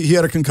out? Yeah, he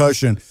had a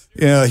concussion.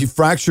 He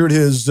fractured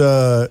his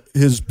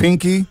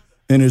pinky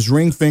and his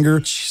ring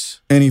finger,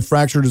 and he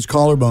fractured his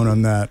collarbone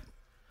on that.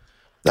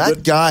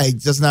 That guy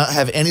does not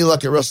have any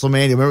luck at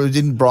WrestleMania. Remember,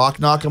 didn't Brock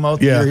knock him out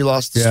the year he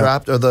lost the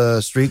strap or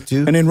the streak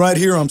too? And then right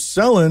here, I'm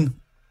selling,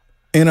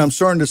 and I'm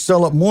starting to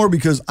sell up more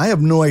because I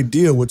have no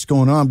idea what's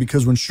going on.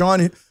 Because when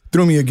Sean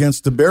threw me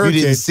against the barricade,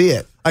 you didn't see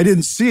it. I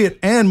didn't see it,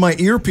 and my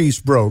earpiece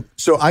broke,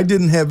 so I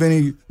didn't have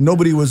any.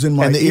 Nobody was in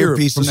my and the ear.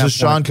 earpiece. So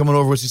Sean coming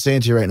over. What's he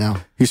saying to you right now?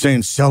 He's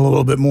saying, "Sell a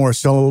little bit more.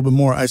 Sell a little bit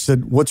more." I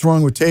said, "What's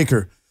wrong with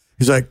Taker?"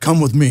 He's like, "Come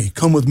with me.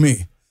 Come with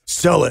me.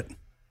 Sell it.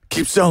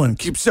 Keep selling.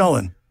 Keep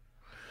selling."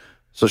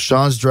 So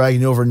Sean's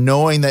dragging you over,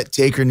 knowing that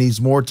Taker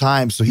needs more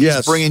time. So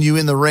he's bringing you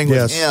in the ring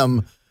with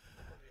him,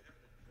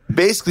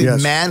 basically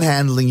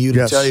manhandling you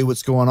to tell you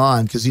what's going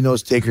on because he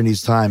knows Taker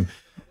needs time.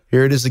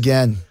 Here it is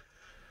again.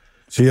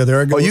 So yeah,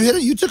 there I go. Oh, you hit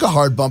it. You took a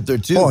hard bump there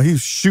too. Oh, he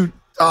shoot.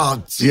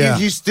 Oh, so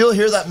you still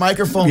hear that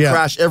microphone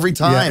crash every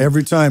time. Yeah,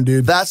 every time,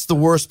 dude. That's the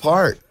worst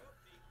part.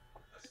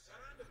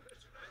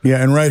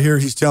 Yeah, and right here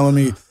he's telling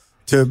me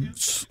to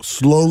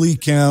slowly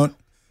count.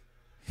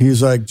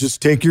 He's like, just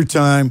take your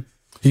time.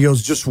 He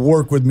goes, just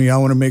work with me. I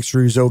want to make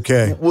sure he's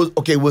okay.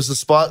 Was the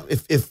spot,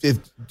 if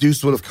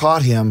Deuce would have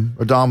caught him,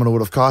 or Domino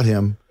would have caught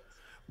him,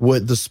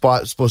 would the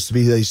spot supposed to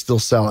be that he's still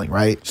selling,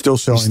 right? Still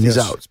selling, He's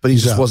out, but he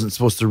just wasn't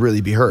supposed to really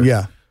be hurt.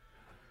 Yeah.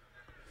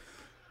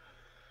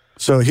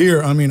 So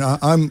here, I mean,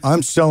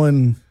 I'm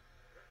selling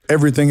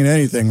everything and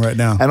anything right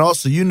now. And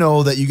also, you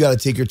know that you got to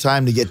take your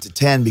time to get to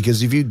 10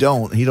 because if you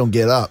don't, he don't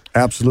get up.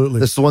 Absolutely.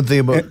 That's the one thing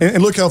about...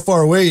 And look how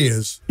far away he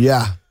is.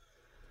 Yeah.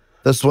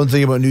 That's the one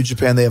thing about New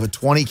Japan. They have a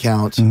 20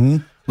 count. Mm-hmm.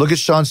 Look at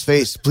Sean's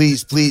face.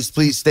 Please, please,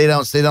 please, stay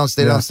down, stay down,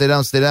 stay down, stay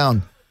down, stay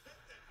down.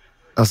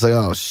 I was like,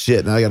 oh,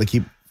 shit. Now I got to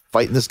keep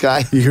fighting this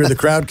guy. You hear the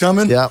crowd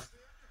coming? Yeah.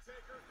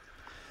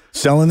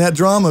 Selling that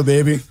drama,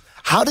 baby.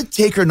 How did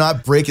Taker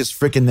not break his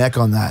freaking neck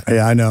on that?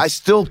 Yeah, I know. I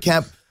still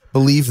can't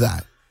believe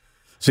that.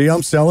 See,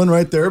 I'm selling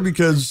right there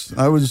because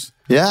I was...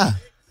 Yeah.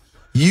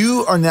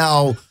 You are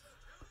now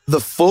the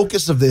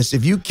focus of this.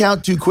 If you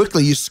count too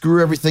quickly, you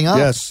screw everything up.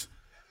 Yes.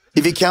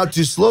 If you count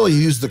too slow,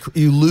 you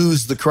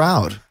lose the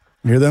crowd.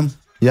 You hear them?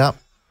 Yep.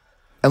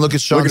 And look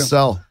at Sean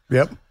Sell.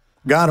 Yep.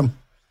 Got him.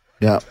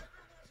 Yep.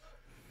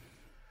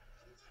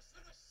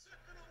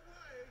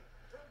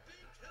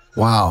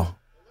 Wow.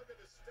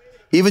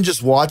 Even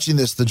just watching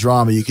the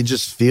drama, you can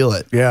just feel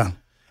it. Yeah.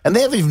 And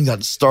they haven't even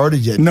gotten started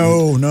yet.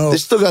 No. They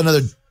still got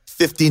another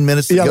 15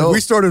 minutes to go. Yeah, we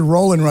started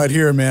rolling right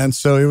here, man.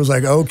 So it was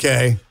like,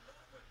 okay.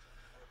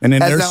 And then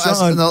there's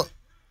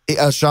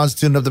Sean. Sean's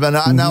tuning up the band.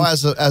 Now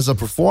as a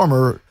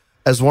performer,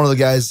 as one of the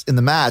guys in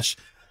the match,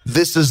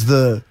 this is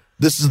the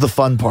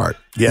fun part.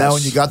 Yes. Now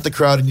when you got the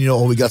crowd and you know,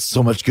 oh, we got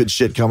so much good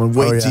shit coming.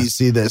 Wait till you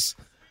see this.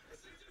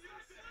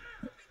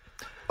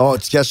 Oh,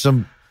 it's catch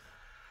some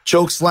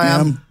choke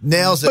slam,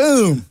 nails it.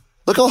 Boom.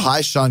 Look how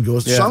high Sean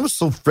goes. Yeah. Sean was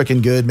so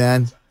freaking good,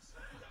 man.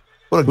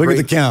 What a Look at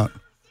the count.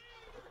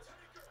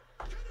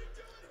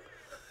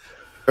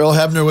 Earl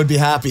Hebner would be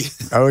happy.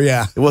 Oh,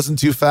 yeah. It wasn't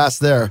too fast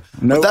there.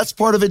 Nope. But that's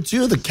part of it,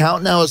 too. The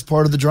count now is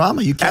part of the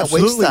drama. You can't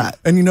waste that.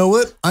 And you know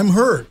what? I'm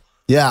hurt.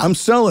 Yeah. I'm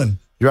selling.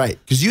 Right.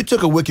 Because you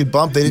took a wicked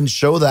bump. They didn't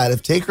show that.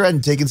 If Taker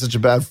hadn't taken such a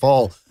bad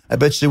fall, I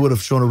bet you they would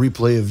have shown a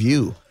replay of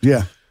you.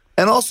 Yeah.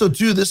 And also,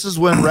 too, this is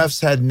when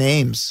refs had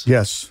names.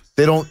 Yes.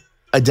 They don't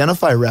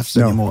identify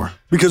refs anymore.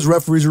 Because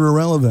referees are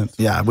irrelevant.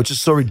 Yeah, which is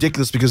so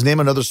ridiculous because name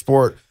another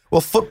sport. Well,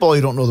 football,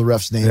 you don't know the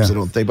refs' names, I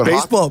don't think. But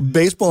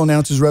baseball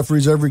announces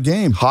referees every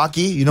game.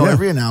 Hockey, you know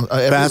every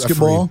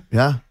basketball. Referee.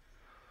 Yeah.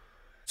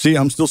 See,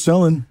 I'm still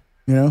selling,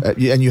 you know.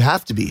 And you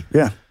have to be.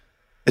 Yeah.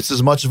 It's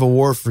as much of a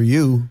war for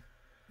you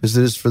as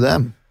it is for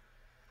them.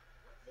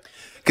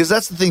 Because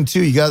that's the thing,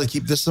 too. You got to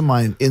keep this in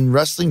mind. In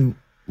wrestling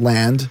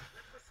land,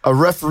 a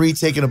referee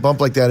taking a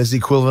bump like that is the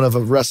equivalent of a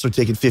wrestler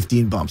taking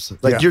 15 bumps.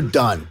 Like, you're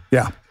done.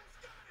 Yeah.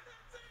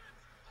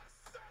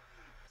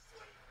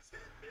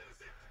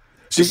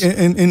 See,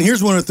 and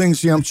here's one of the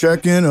things, see, I'm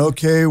checking,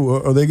 okay,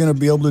 well, are they going to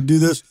be able to do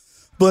this?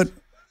 But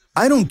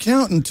I don't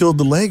count until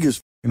the leg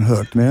is fucking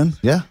hooked, man.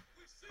 Yeah.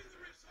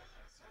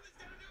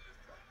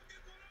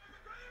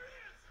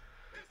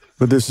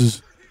 But this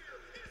is...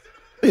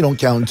 You don't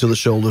count until the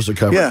shoulders are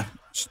covered. Yeah,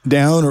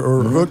 down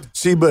or hooked.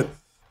 See, but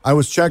I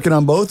was checking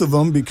on both of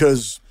them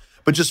because...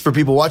 But just for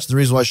people watching, the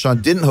reason why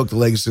Sean didn't hook the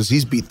leg is because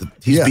he's beat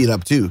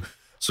up too.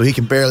 So he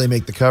can barely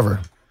make the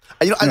cover.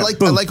 I like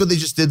what they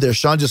just did there.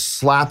 Sean just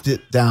slapped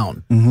it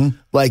down. Mm-hmm.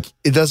 Like,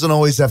 it doesn't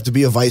always have to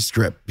be a vice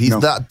grip.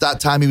 That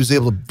time he was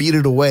able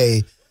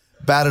to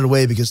bat it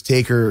away because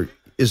Taker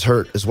is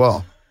hurt as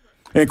well.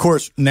 And of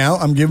course, now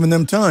I'm giving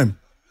them time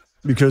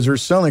because they're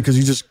selling because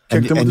he just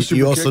kicked them with the super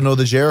you also know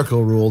the Jericho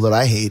rule that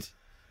I hate,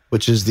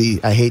 which is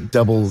I hate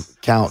double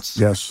counts.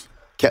 Yes.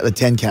 The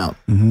 10 count.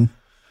 Mm-hmm.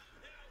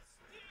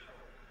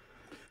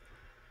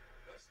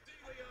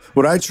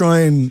 What I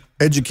try and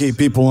educate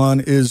people on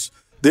is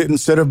that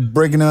instead of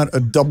breaking out a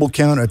double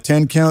count, a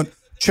 10 count,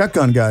 check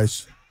on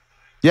guys.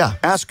 Yeah.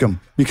 Ask them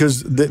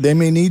because they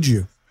may need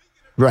you.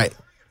 Right.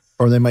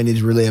 Or they might need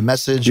to relay a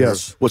message.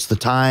 Yes. Or what's the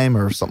time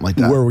or something like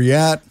that. Where we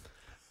at?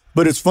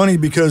 But it's funny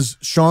because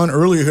Sean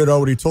earlier had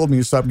already told me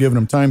to stop giving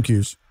him time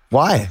cues.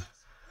 Why?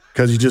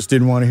 Because he just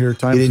didn't want to hear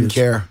time cues. He didn't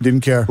care.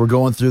 Didn't care. We're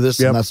going through this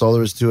and that's all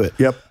there is to it.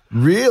 Yep.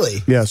 Really?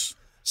 Yes.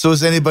 So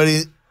is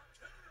anybody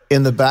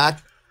in the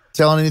back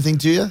telling anything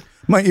to you?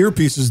 My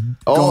earpiece is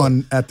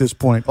gone at this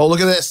point. Oh, look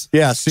at this.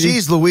 Yeah, see?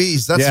 Jeez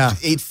Louise,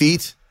 that's 8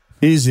 feet.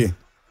 Easy.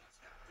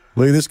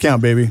 Look at this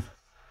count, baby.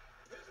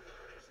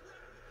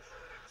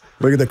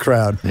 Look at the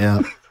crowd.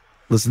 Yeah.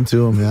 Listen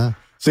to him, yeah.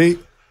 See?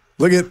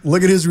 Look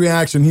at his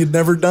reaction. He'd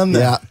never done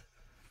that. Yeah.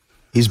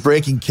 He's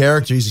breaking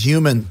character. He's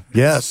human.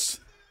 Yes.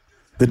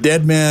 The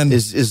dead man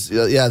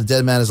the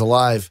dead man is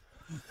alive.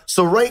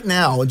 So right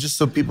now, and just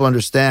so people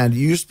understand,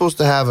 you're supposed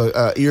to have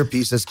a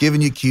earpiece that's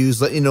giving you cues,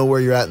 letting you know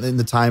where you're at in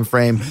the time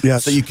frame,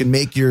 so you can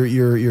make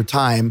your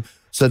time,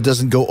 so it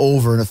doesn't go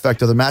over and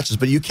affect other matches.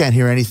 But you can't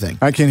hear anything.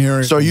 I can't hear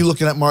anything. So are you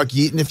looking at Mark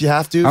Yeaton if you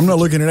have to? I'm not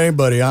looking at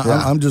anybody.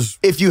 I'm just.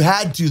 If you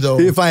had to, though.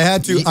 If I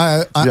had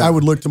to, I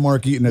would look to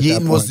Mark Yeaton at that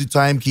point. Yeaton was the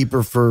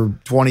timekeeper for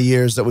 20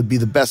 years. That would be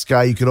the best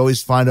guy. You could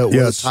always find out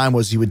where the time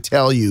was. He would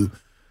tell you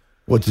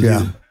what to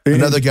do.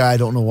 Another guy, I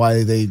don't know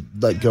why they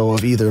let go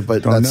of either,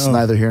 but that's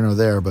neither here nor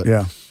there. But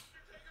yeah.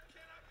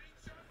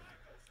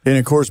 And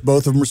of course,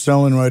 both of them are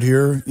selling right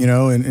here, you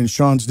know, and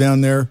Sean's down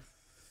there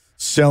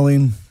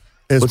selling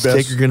as What's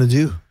best. Taker going to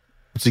do?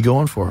 What's he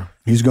going for?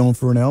 He's going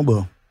for an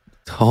elbow.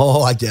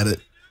 Oh, I get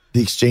it.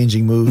 The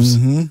exchanging moves.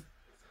 Mm-hmm.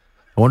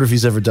 I wonder if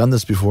he's ever done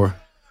this before.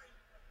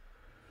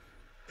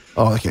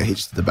 Oh, okay. He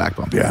just did the back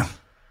bump. Yeah.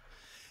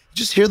 You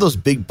just hear those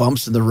big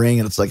bumps in the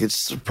ring, and it's like, it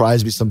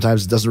surprised me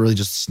sometimes. It doesn't really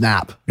just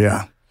snap.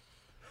 Yeah.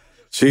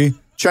 See?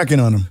 Checking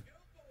on him.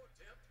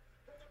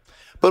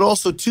 But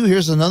also, too,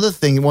 here's another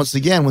thing. Once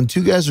again, when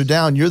two guys are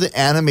down, you're the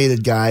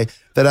animated guy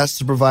that has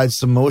to provide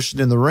some motion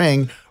in the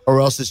ring,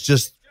 or else it's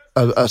just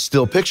a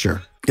still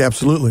picture.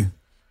 Absolutely.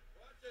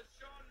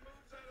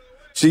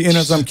 See, and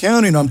as I'm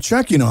counting, I'm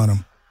checking on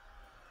them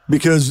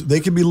because they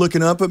could be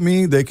looking up at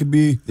me. They could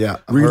be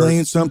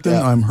relaying something.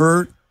 Yeah. I'm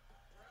hurt.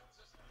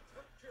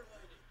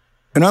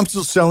 And I'm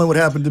still selling what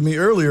happened to me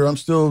earlier. I'm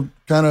still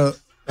kind of...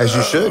 As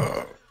you should.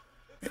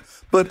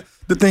 But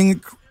the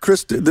thing,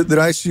 Chris, that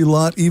I see a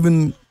lot,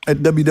 even at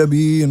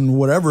WWE and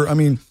whatever, I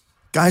mean,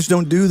 guys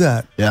don't do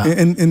that. Yeah.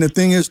 And the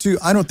thing is, too,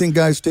 I don't think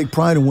guys take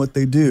pride in what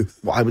they do.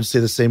 Well, I would say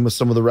the same with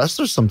some of the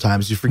wrestlers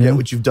sometimes. You forget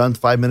what you've done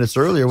 5 minutes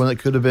earlier when it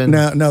could have been...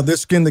 Now,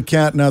 this skin the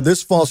cat,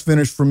 this false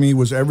finish for me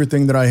was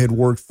everything that I had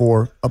worked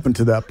for up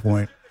until that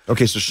point.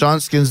 Okay, so Sean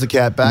skins the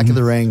cat back in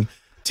the ring.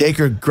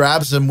 Taker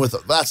grabs him with...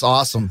 That's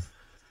awesome.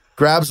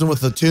 Grabs him with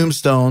the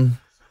tombstone.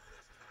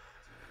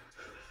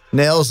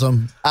 Nails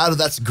him.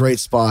 That's a great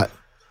spot.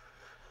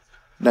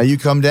 Now you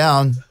come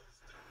down.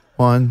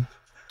 1,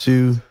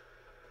 2.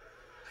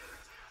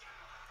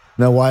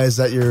 Now why is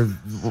that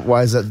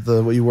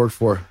what you worked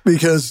for?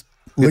 Because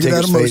look at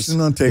that emotion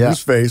on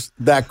Taker's face.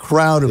 That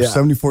crowd of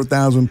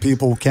 74,000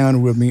 people counted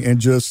with me and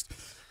just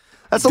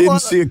didn't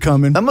see it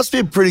coming. That must be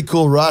a pretty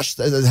cool rush,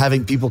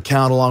 having people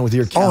count along with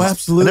your count. Oh,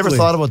 absolutely. I never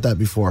thought about that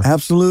before.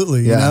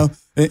 Absolutely. You know,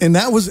 And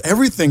that was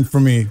everything for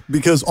me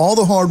because all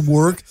the hard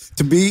work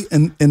to be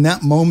in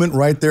that moment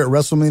right there at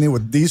WrestleMania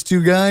with these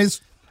two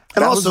guys.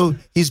 And also,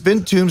 he's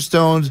been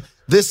tombstoned.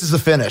 This is the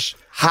finish.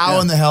 How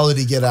in the hell did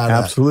he get out of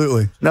that?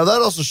 Absolutely. Now,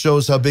 that also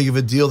shows how big of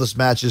a deal this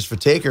match is for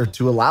Taker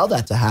to allow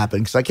that to happen,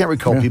 because I can't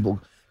recall people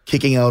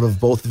kicking out of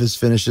both of his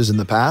finishes in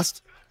the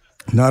past.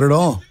 Not at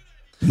all.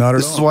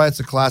 This is why it's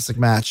a classic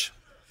match.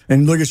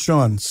 And look at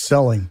Sean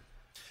selling.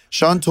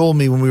 Sean told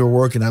me when we were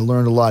working, I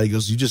learned a lot. He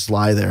goes, you just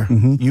lie there.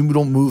 You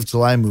don't move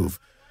till I move.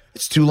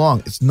 It's too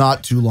long. It's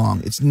not too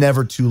long. It's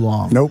never too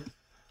long. Nope.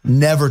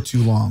 Never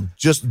too long.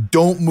 Just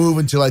don't move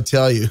until I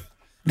tell you.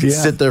 You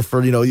sit there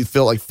for, you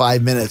feel like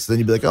 5 minutes. Then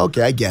you'd be like,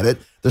 okay, I get it.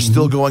 They're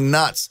still going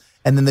nuts.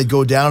 And then they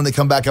go down and they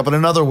come back up in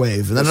another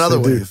wave and then another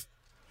wave.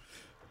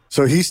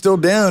 So he's still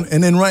down.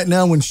 And then right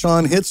now when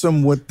Sean hits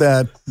him with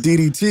that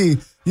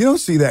DDT, you don't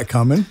see that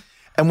coming.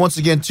 And once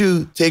again,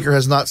 too, Taker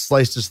has not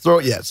sliced his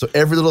throat yet. So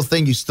every little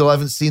thing, you still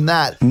haven't seen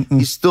that.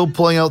 He's still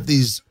pulling out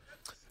these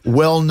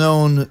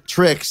well-known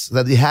tricks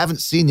that you haven't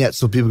seen yet.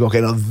 So people go,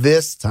 okay, now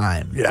this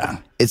time,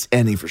 it's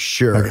ending for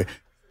sure. Okay.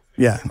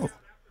 Yeah.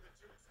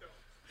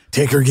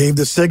 Taker gave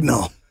the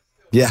signal.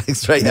 Yeah,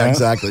 that's right. Yeah,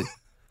 exactly.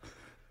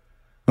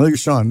 Look at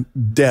Sean,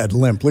 dead,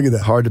 limp. Look at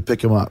that. Hard to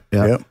pick him up.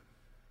 Yeah. Yep.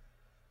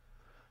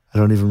 I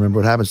don't even remember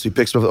what happened. So he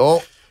picks him up.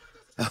 Oh.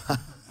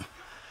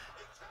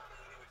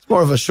 It's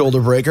more of a shoulder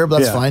breaker, but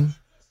that's fine.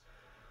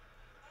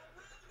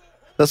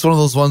 That's one of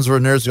those ones where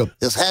nerds go,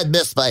 his head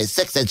missed by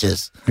 6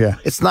 inches. Yeah.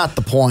 It's not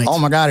the point. Oh,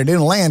 my God, it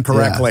didn't land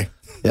correctly.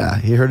 Yeah,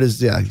 he heard his,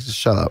 just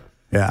shut up.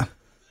 Yeah.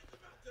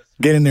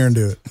 Get in there and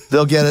do it.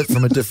 They'll get it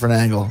from a different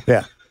angle.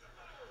 Yeah.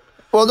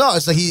 Well, no,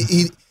 it's like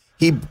he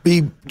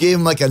gave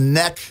him like a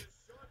neck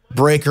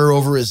breaker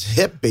over his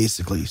hip,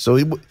 basically. So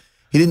he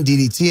didn't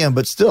DDT him,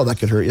 but still, that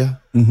could hurt you.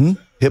 Mm-hmm.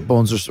 Hip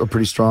bones are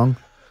pretty strong.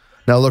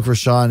 Now look for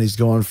Sean. He's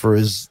going for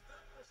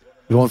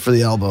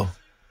the elbow.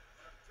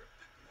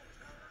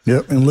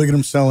 Yep, and look at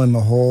him selling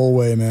the whole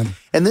way, man.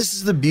 And this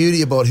is the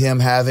beauty about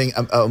him having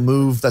a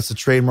move that's a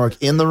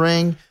trademark in the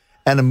ring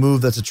and a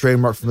move that's a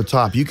trademark from the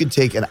top. You could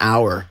take an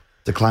hour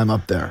to climb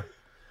up there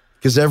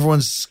because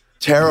everyone's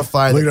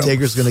terrified that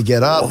Taker's going to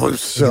get up.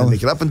 He's going to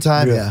make it up in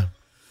time. Yeah.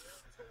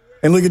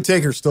 And look at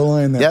Taker still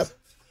laying there. Yep.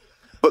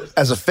 But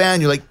as a fan,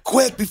 you're like,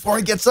 quick before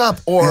he gets up,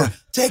 or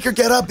Taker,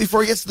 get up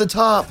before he gets to the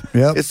top.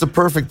 Yep. It's the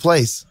perfect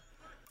place.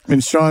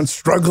 And Sean's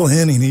struggling,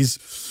 and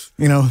he's,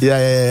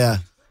 Yeah.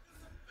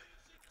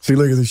 See,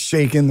 look at this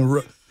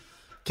shaking.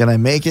 Can I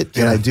make it?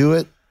 Can I do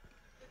it?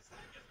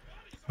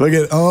 Look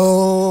at,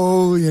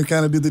 you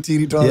kind of do the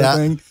teeny tar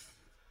thing.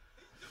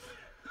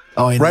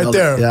 Oh, right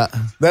there. Yeah.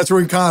 That's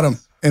where he caught him.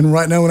 And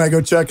right now when I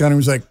go check on him,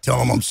 he's like, tell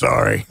him I'm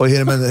sorry. Oh, he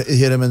hit him in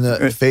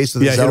the face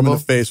with his elbow? Yeah, hit him in the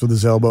face with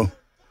his elbow.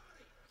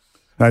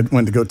 I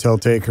went to go tell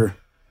Taker.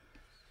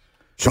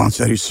 Sean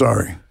said he's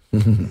sorry.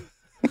 And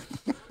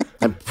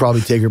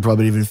Taker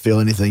probably didn't even feel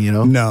anything,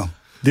 No,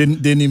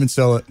 didn't even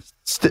sell it.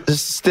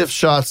 Stiff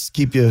shots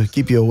keep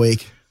you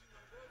awake.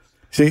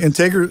 See, and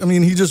Taker,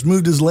 he just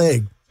moved his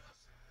leg.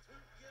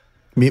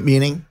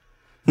 Meaning?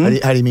 How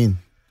do you mean?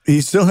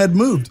 He still had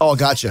moved. Oh,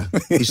 gotcha.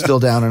 He's still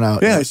down and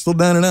out. Yeah, he's still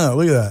down and out.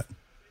 Look at that.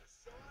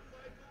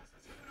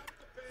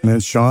 And then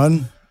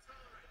Sean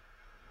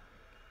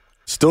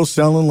still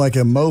selling like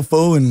a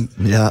mofo and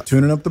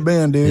tuning up the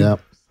band, dude. Yeah.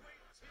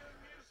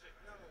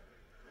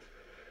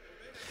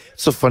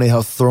 It's so funny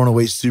how thrown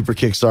away super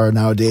kicks are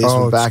nowadays.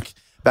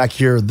 Back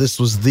here, this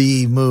was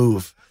the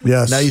move.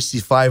 Yes. Now you see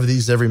 5 of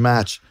these every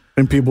match.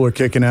 And people are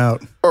kicking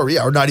out.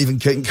 Or not even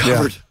getting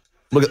covered. Yeah.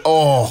 Look at,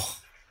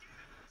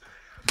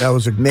 that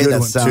was a made good that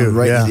one sound too.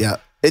 right. Yeah.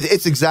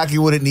 It's exactly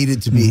what it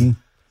needed to be.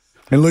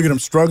 And look at him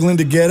struggling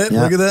to get it.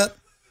 Yeah. Look at that.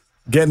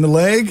 Getting the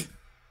leg.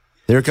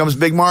 Here comes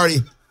Big Marty.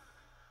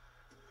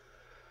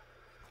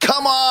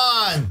 Come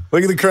on.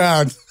 Look at the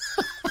crowd.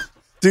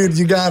 Dude,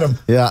 you got him.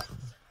 Yeah.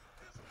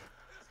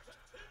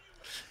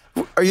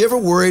 Are you ever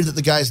worried that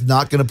the guy's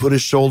not going to put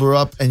his shoulder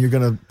up and you're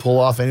going to pull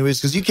off anyways?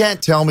 Because you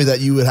can't tell me that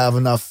you would have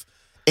enough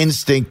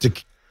instinct to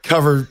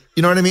cover,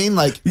 you know what I mean?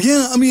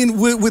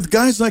 With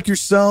guys like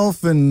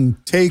yourself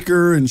and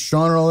Taker and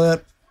Sean and all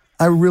that,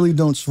 I really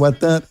don't sweat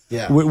that.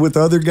 Yeah. With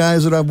other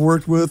guys that I've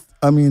worked with,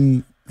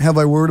 have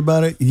I worried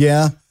about it?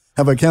 Yeah.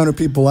 Have I counted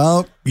people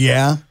out?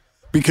 Yeah.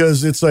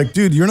 Because it's like,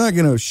 dude, you're not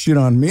going to shit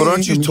on me. But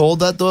aren't you told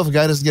that, though? If a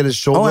guy doesn't get his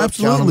shoulder up,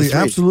 absolutely, count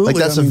him absolutely.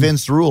 Like, that's a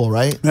Vince rule,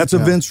 right? That's a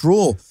Vince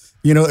rule.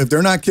 If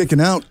they're not kicking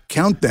out,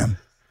 count them.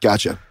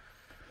 Gotcha.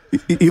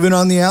 Even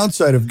on the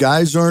outside, if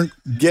guys aren't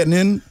getting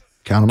in,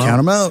 count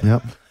them out.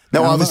 Yep.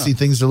 Now, obviously,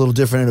 things are a little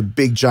different in a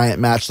big, giant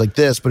match like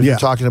this. But if you're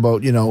talking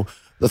about,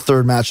 the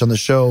third match on the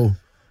show,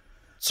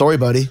 sorry,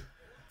 buddy.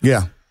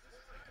 Yeah.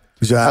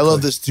 Exactly. I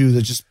love this, too.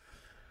 They're just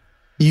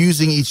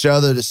using each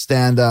other to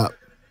stand up.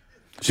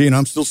 See, and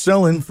I'm still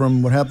selling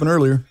from what happened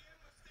earlier.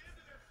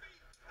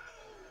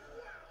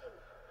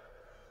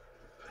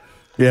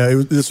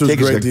 Yeah, this was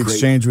Taker's great, the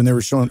exchange when they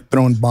were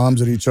throwing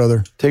bombs at each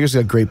other. Taker's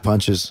got great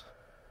punches.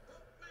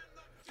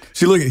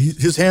 See, look,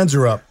 his hands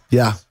are up.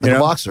 Yeah, like a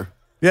boxer.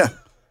 Yeah.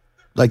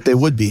 Like they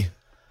would be.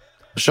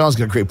 Sean's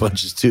got great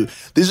punches too.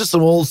 These are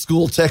some old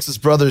school Texas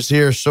brothers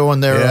here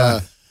showing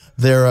their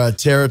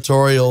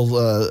territorial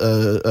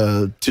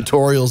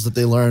tutorials that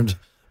they learned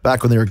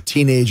back when they were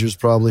teenagers,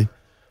 probably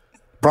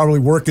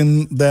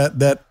working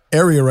that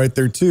area right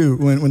there too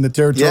when the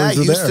territories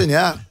were Houston,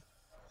 there.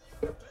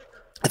 Yeah,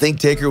 I think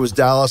Taker was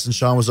Dallas and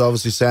Sean was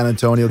obviously San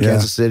Antonio,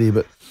 Kansas City,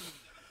 but.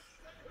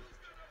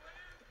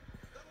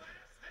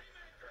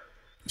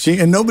 See,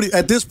 and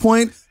at this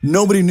point,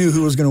 nobody knew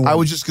who was going to win. I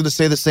was just going to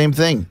say the same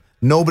thing.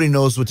 Nobody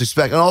knows what to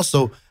expect. And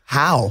also,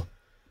 how?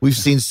 We've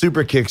seen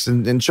super kicks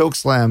and choke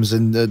slams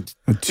and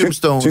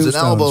tombstones and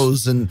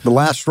elbows and the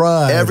last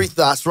ride.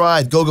 Last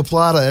ride, Goga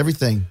Plata,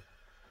 everything.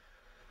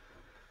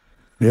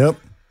 Yep.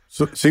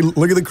 So, see,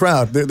 look at the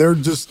crowd. They're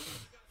just,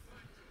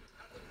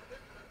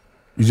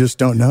 you just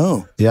don't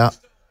know. Yeah.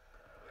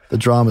 The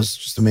drama's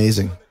just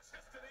amazing.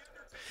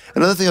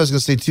 Another thing I was going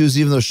to say, too, is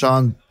even though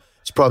Sean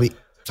is probably,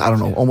 I don't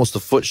know, almost a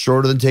foot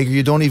shorter than Taker,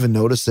 you don't even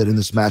notice it in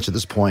this match at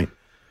this point.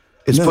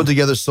 It's put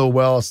together so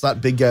well. It's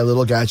not big guy,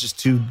 little guy. It's just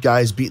two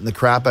guys beating the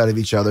crap out of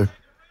each other.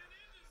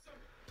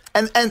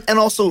 And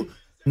also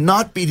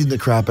not beating the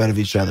crap out of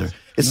each other.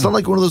 It's not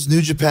like one of those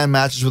New Japan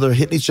matches where they're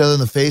hitting each other in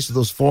the face with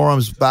those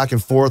forearms back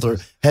and forth or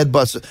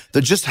headbutts.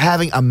 They're just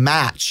having a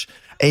match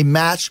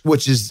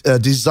which is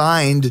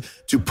designed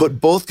to put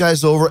both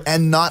guys over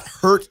and not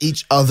hurt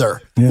each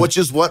other, which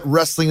is what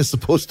wrestling is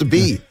supposed to be.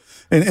 Yeah.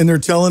 And they're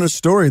telling a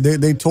story.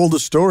 They told a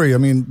story. I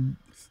mean,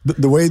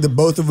 the way that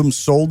both of them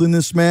sold in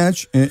this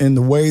match and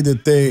the way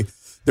that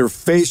their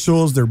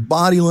facials, their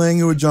body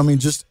language, I mean,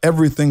 just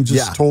everything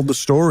told the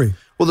story.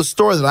 Well, the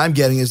story that I'm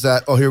getting is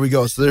that, here we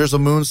go. So there's a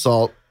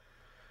moonsault.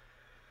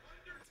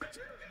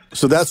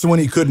 So that's the one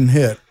he couldn't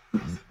hit.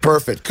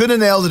 Perfect. Couldn't have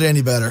nailed it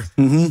any better.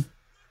 Mm-hmm.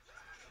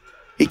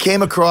 He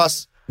came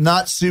across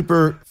not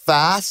super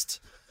fast.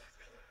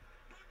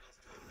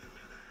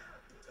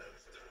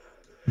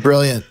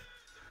 Brilliant.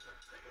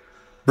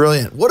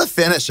 What a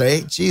finish,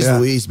 eh? Jeez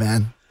Louise,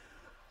 man.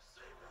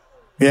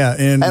 Yeah,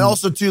 and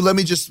also, too, let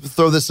me just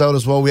throw this out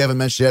as well. We haven't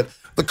mentioned yet.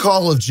 The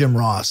call of Jim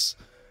Ross.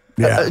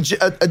 Yeah.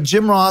 A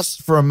Jim Ross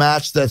for a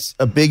match that's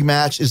a big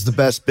match is the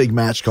best big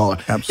match caller.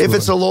 Absolutely. If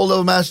it's a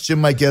low-level match,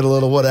 Jim might get a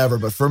little whatever.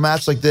 But for a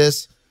match like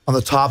this, on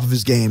the top of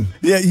his game.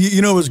 Yeah,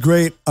 you know, it was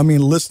great. I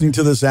mean, listening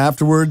to this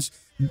afterwards,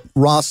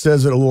 Ross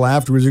says it a little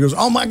afterwards. He goes,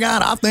 "Oh, my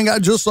God, I think I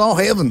just saw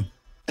heaven."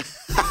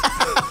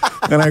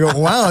 And I go,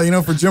 wow, you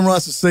know, for Jim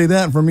Ross to say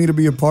that and for me to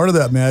be a part of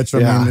that match, I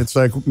mean, it's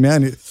like,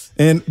 man.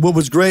 And what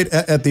was great,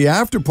 at the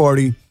after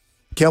party,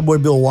 Cowboy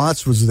Bill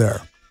Watts was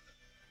there.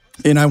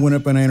 And I went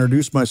up and I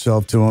introduced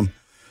myself to him.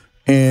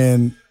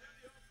 And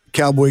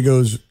Cowboy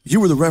goes, "You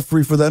were the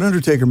referee for that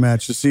Undertaker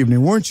match this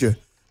evening, weren't you?"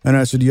 And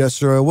I said, "Yes,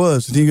 sir, I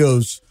was." And he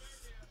goes,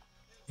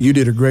 "You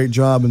did a great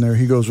job in there."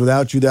 He goes,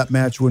 "Without you, that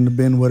match wouldn't have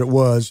been what it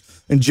was."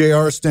 And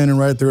JR is standing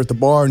right there at the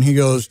bar, and he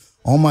goes,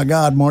 "Oh, my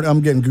God, Marty,"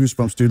 I'm getting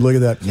goosebumps, dude. Look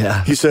at that.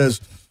 Yeah. He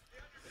says,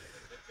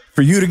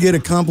 "For you to get a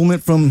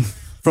compliment from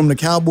the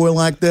Cowboy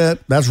like that,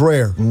 that's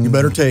rare. You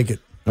better take it."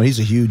 Oh, he's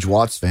a huge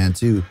Watts fan,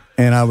 too.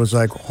 And I was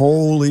like,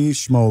 holy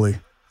schmoly.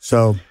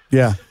 So,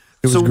 yeah,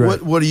 it was great.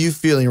 So what are you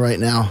feeling right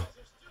now?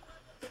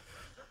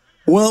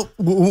 Well,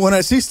 when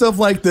I see stuff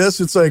like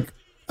this, it's like,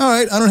 all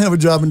right, I don't have a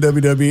job in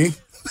WWE.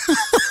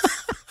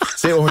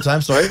 Say it one more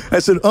time, sorry. I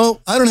said,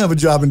 I don't have a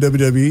job in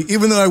WWE,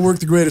 even though I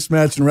worked the greatest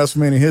match in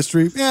WrestleMania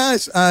history. Yeah,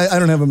 I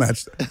don't have a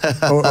match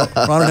there. or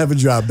I don't have a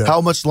job there.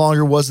 How much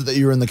longer was it that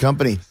you were in the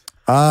company?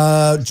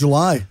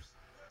 July.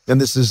 And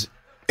this is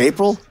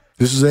April?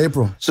 This is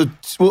April. So,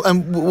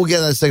 and we'll get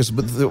in that second,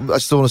 but I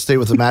still want to stay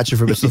with the match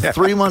for a bit. So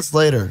 3 months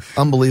later,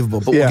 unbelievable,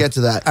 but we'll get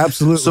to that.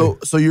 Absolutely.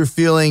 So you're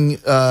feeling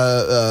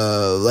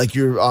like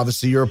you're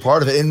a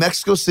part of it. In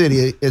Mexico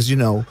City, as you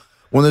know,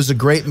 when there's a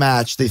great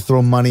match, they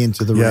throw money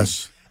into the ring.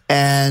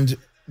 And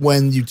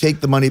when you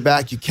take the money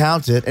back, you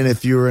count it. And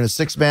if you're in a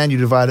 6-man, you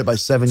divide it by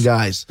 7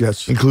 guys,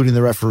 including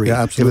the referee.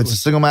 Yeah, absolutely. If it's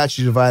a single match,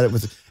 you divide it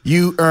with,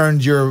 you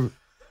earned your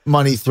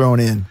money thrown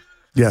in.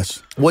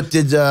 Yes. What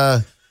did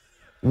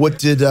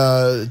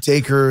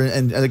Taker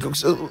and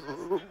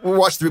we'll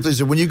watch the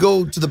replays. When you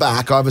go to the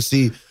back,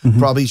 obviously,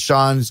 probably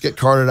Sean's get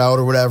carted out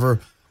or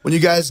whatever. When you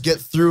guys get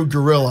through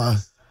Gorilla,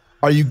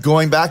 are you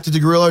going back to the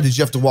Gorilla or did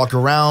you have to walk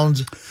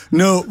around?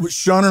 No,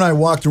 Sean and I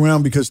walked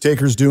around because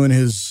Taker's doing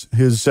his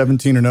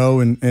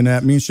 17-0,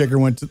 and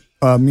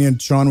me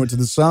and Sean went to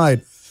the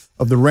side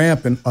of the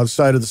ramp and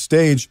outside of the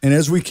stage. And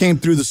as we came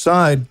through the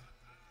side,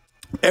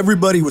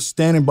 everybody was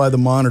standing by the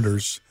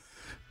monitors.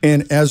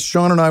 And as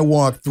Sean and I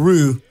walked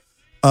through,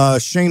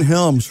 Shane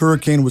Helms,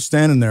 Hurricane, was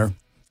standing there.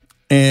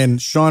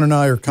 And Sean and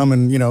I are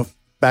coming,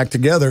 back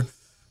together.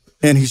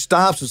 And he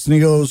stops us and he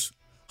goes,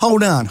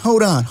 hold on,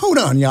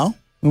 y'all.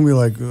 And we're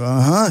like,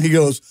 uh-huh. He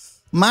goes,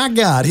 my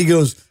God. He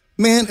goes,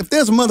 man, if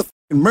there's a motherfucking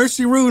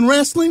Mercy Rule in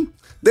wrestling,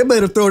 they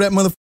better throw that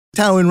motherfucking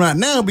towel in right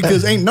now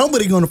because ain't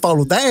nobody going to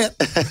follow that.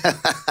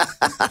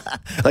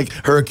 Like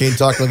Hurricane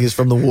talking like he's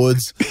from the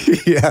woods.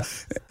 Yeah.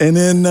 And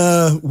then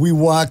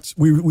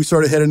we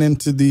started heading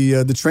into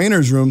the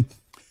trainer's room,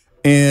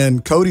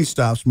 and Cody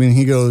stops me and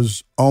he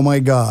goes, oh my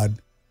God,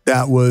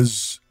 that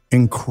was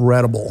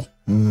incredible.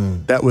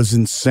 That was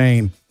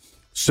insane.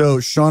 So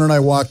Sean and I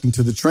walked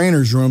into the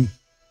trainer's room,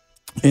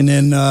 and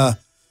then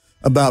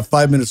about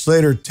 5 minutes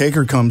later,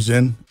 Taker comes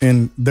in,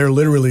 and they're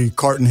literally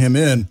carting him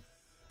in.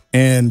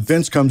 And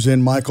Vince comes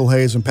in, Michael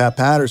Hayes and Pat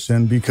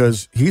Patterson,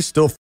 because he's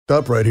still f***ed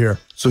up right here.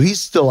 So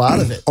he's still out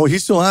of it. Oh,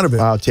 he's still out of it.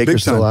 Wow,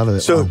 Taker's still out of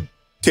it. So Wow.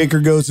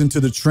 Taker goes into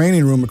the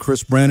training room with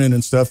Chris Brennan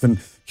and stuff, and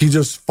he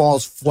just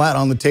falls flat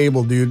on the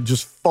table, dude.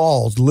 Just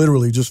falls,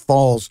 literally just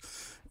falls.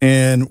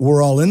 And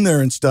we're all in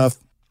there and stuff.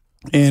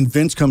 And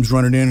Vince comes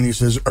running in and he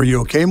says, "Are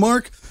you okay,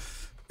 Mark?"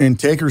 And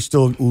Taker's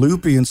still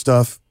loopy and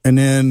stuff. And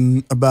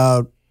then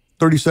about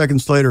 30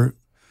 seconds later,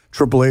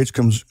 Triple H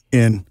comes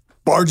in,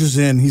 barges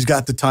in. He's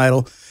got the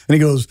title. And he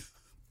goes,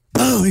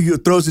 oh, he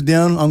throws it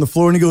down on the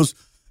floor and he goes,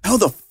 "How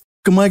the f***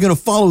 am I going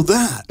to follow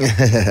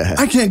that?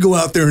 I can't go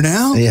out there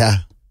now." Yeah.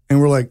 And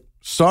we're like,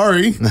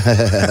 "Sorry."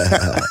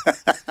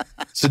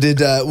 So what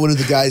did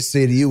the guys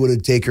say to you? What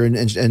did Taker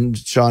and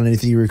Sean,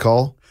 anything you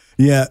recall?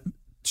 Yeah.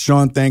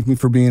 Sean thanked me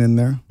for being in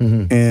there.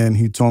 And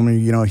he told me,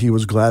 he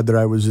was glad that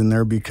I was in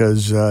there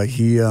because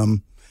he,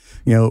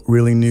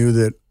 really knew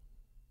that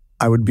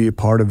I would be a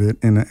part of it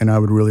and I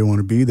would really want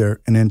to be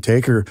there. And then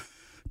Taker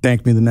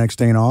thanked me the next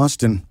day in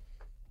Austin.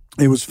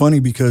 It was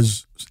funny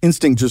because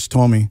Instinct just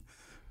told me,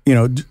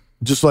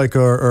 just like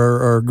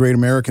our Great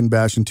American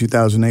Bash in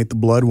 2008, the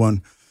Blood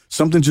one,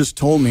 something just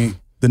told me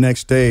the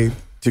next day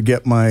to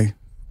get my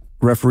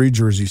referee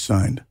jersey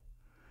signed.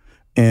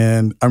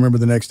 And I remember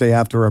the next day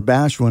after our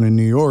bash one in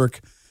New York,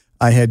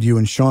 I had you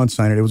and Sean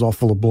sign it. It was all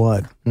full of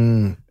blood.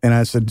 And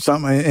I said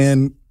something,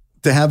 and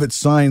to have it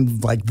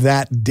signed like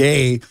that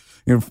day,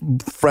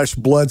 fresh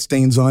blood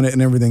stains on it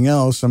and everything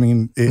else. I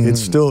mean,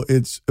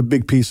 it's a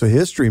big piece of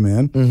history,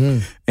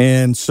 man.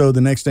 And so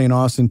the next day in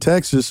Austin,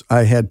 Texas,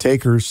 I had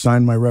Taker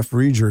sign my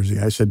referee jersey.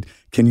 I said,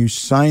 "Can you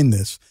sign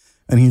this?"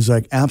 And he's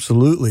like,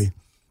 "Absolutely."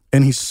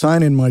 And he's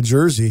signing my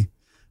jersey.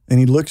 And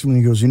he looks at me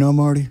and he goes,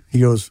 "Marty," he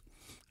goes,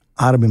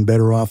 "I'd have been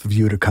better off if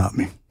you would have caught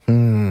me."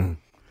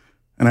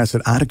 And I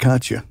said, "I'd have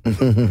caught you."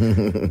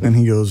 And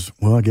he goes,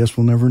 "Well, I guess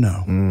we'll never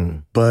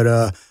know."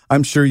 But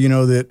I'm sure,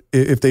 that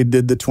if they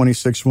did the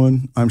 26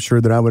 one, I'm sure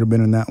that I would have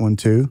been in that one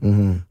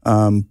too.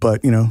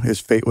 But, as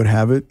fate would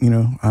have it,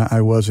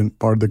 I wasn't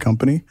part of the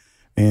company.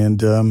 And,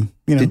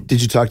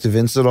 Did you talk to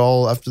Vince at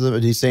all after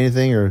did he say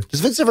anything? Or does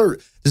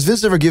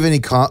Vince ever give any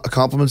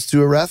compliments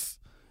to a ref?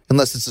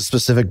 Unless it's a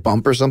specific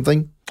bump or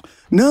something?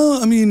 No,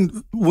 I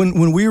mean,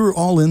 when we were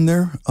all in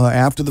there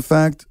after the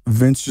fact,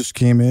 Vince just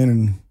came in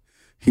and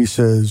he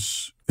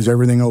says, "Is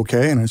everything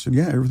okay?" And I said,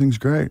 "Yeah, everything's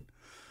great."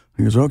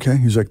 He goes, "Okay."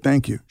 He's like,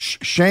 "Thank you."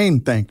 Shane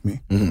thanked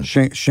me.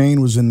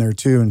 Shane was in there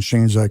too, and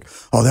Shane's like,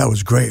 "Oh, that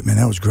was great, man.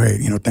 That was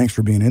great. Thanks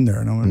for being in there."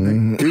 And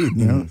I'm like,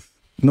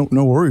 "Dude,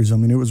 no worries. I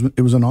mean,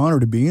 it was an honor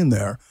to be in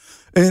there."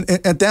 And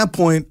at that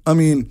point, I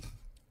mean,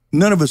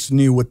 none of us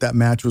knew what that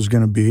match was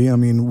going to be. I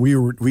mean,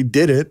 we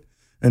did it,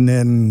 and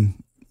then.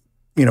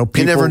 People,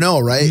 you never know,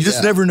 right? You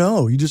just never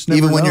know. You just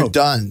never know. Even when you're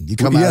done, you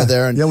come out of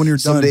there, and when you're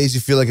some done, days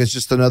you feel like it's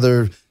just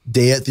another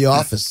day at the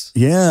office.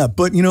 Yeah,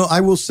 but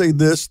I will say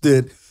this: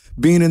 that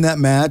being in that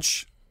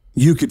match,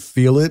 you could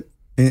feel it,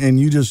 and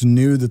you just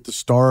knew that the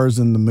stars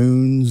and the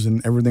moons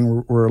and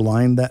everything were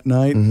aligned that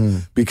night.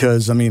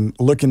 Because I mean,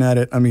 looking at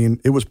it, I mean,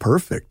 it was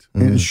perfect.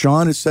 And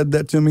Sean has said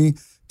that to me.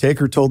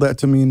 Taker told that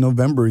to me in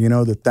November.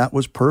 That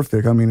was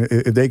perfect. I mean,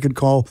 if they could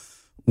call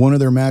one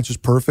of their matches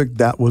perfect,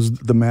 that was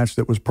the match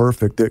that was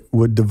perfect, that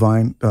would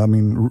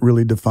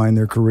really define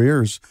their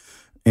careers.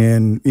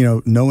 And,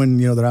 knowing,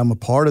 that I'm a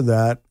part of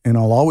that and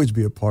I'll always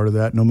be a part of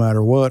that no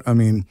matter what. I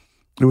mean,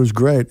 it was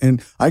great.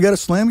 And I got a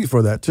Slammy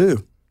for that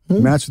too.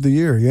 Match of the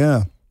year.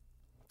 Yeah.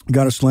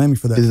 Got a Slammy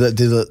for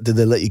that. Did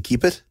they let you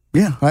keep it?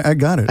 Yeah, I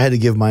got it. I had to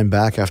give mine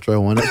back after I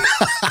won it.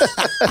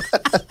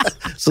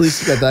 So at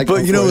least you got that.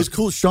 But it was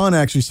cool. Sean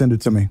actually sent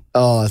it to me.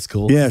 Oh, that's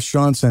cool. Yeah,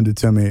 Sean sent it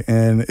to me,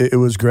 and it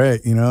was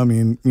great.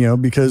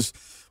 Because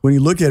when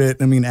you look at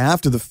it, I mean,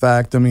 after the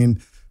fact, I mean,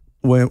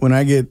 when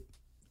I get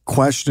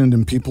questioned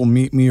and people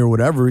meet me or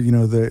whatever,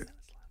 they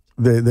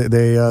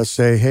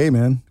say, "Hey,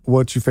 man,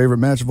 what's your favorite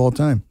match of all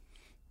time?"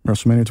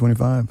 WrestleMania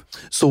 25.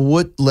 So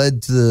what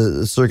led to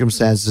the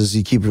circumstances,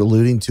 you keep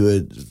alluding to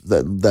it,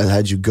 that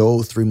had you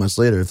go 3 months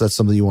later, if that's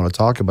something you want to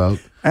talk about?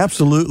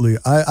 Absolutely.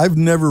 I've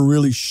never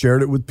really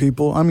shared it with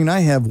people. I mean, I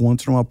have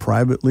once in a while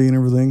privately and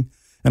everything,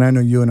 and I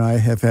know you and I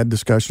have had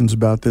discussions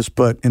about this,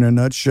 but in a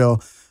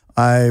nutshell,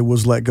 I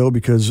was let go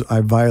because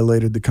I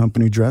violated the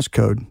company dress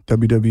code,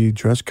 WWE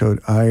dress code.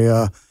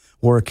 I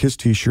wore a KISS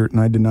t-shirt, and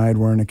I denied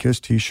wearing a KISS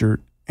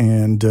t-shirt,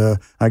 and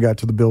I got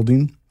to the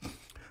building.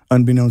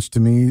 Unbeknownst to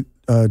me,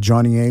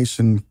 Johnny Ace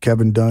and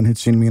Kevin Dunn had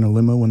seen me in a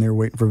limo when they were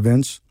waiting for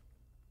Vince.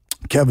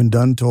 Kevin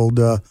Dunn told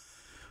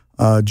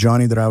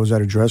Johnny that I was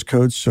out of dress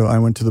code, so I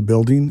went to the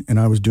building and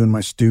I was doing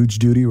my stooge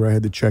duty where I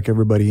had to check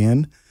everybody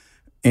in.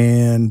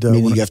 And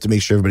you have to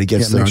make sure everybody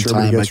gets there on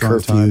time, by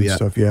curfew, and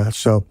stuff. Yeah,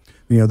 so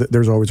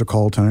there's always a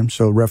call time.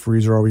 So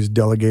referees are always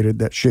delegated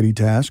that shitty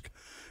task.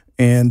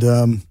 And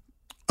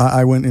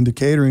I went into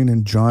catering,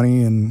 and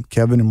Johnny and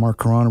Kevin and Mark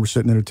Carrano were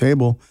sitting at a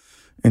table,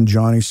 and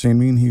Johnny seen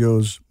me and he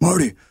goes,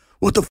 "Marty,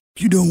 what the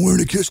you doing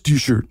wearing a Kiss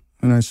t-shirt?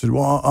 And I said,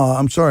 well,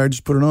 I'm sorry, I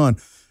just put it on.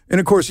 And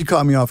of course, he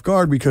caught me off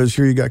guard because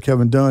here you got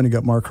Kevin Dunn, you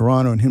got Mark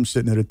Carano, and him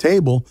sitting at a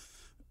table,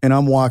 and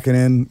I'm walking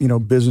in,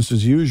 business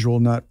as usual,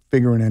 not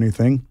figuring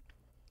anything.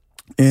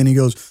 And he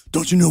goes,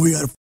 don't you know we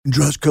got a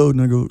dress code?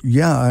 And I go,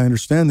 yeah, I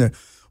understand that.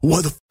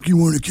 Why the you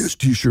wearing a Kiss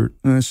t-shirt?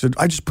 And I said,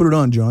 I just put it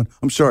on, John.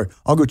 I'm sorry.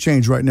 I'll go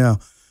change right now.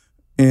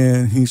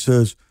 And he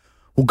says,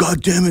 well,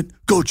 God damn it,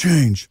 go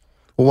change.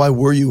 Well, why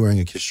were you wearing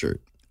a Kiss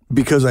shirt?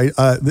 Because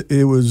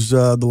it was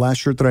the last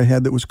shirt that I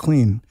had that was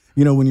clean.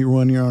 When you're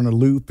on a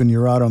loop and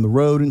you're out on the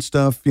road and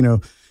stuff,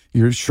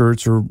 your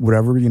shirts or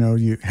whatever,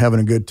 you having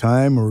a good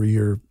time or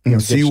you're,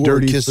 so you wore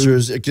a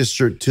Kiss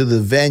shirt to the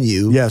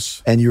venue.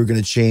 Yes. And you were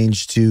going to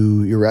change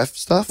to your ref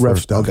stuff? Ref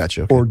stuff. Oh,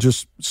 gotcha. Okay. Or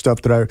just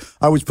stuff that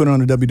I always put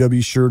on a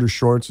WWE shirt or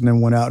shorts and then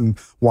went out and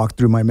walked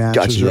through my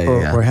matches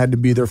gotcha, or had to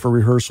be there for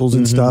rehearsals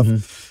and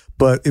stuff.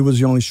 But it was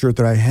the only shirt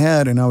that I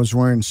had, and I was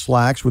wearing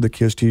slacks with a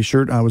Kiss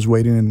t-shirt. I was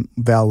waiting in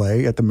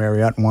valet at the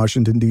Marriott in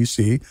Washington,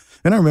 D.C.,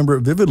 and I remember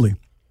it vividly.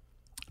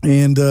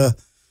 And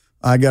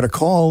I got a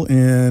call,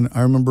 and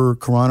I remember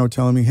Carano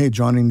telling me, hey,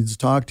 Johnny needs to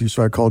talk to you.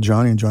 So I called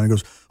Johnny, and Johnny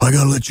goes, I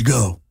got to let you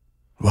go.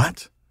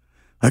 What?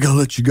 I got to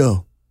let you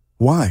go.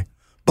 Why?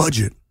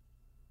 Budget.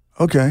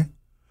 Okay.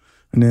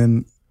 And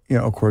then,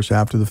 of course,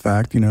 after the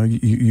fact,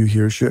 you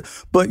hear shit.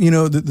 But,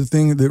 the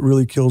thing that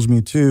really kills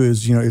me, too,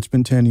 is, it's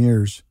been 10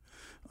 years.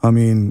 I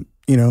mean,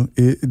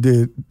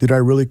 did I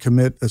really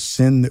commit a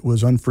sin that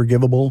was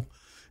unforgivable?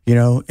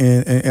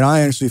 And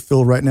I actually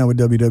feel right now with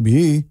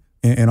WWE,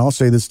 and I'll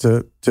say this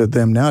to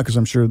them now because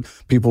I'm sure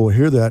people will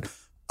hear that,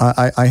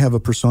 I have a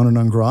persona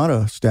non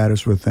grata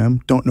status with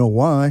them. Don't know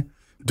why.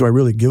 Do I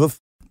really give a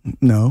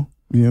no?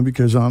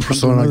 Because I'm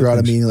persona non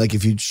grata meaning like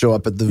if you show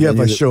up at the venue. If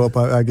I show up,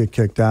 I get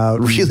kicked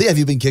out. Really? Have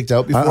you been kicked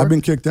out before? I've been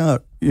kicked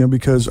out.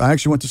 Because I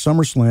actually went to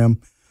SummerSlam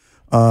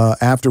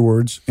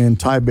afterwards, and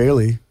Ty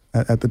Bailey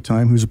at the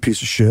time, who's a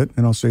piece of shit,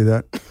 and I'll say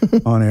that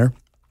on air,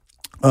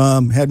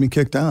 had me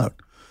kicked out.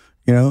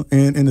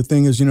 And the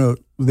thing is,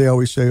 they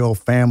always say, oh,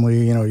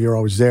 family, you're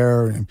always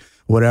there and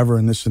whatever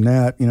and this and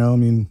that.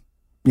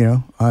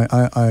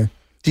 I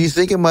do you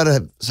think it might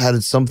have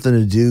had something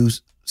to do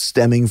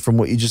stemming from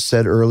what you just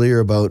said earlier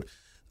about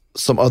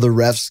some other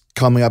refs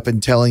coming up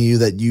and telling you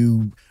that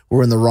you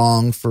were in the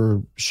wrong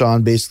for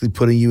Sean basically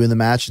putting you in the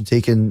match and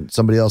taking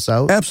somebody else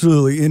out?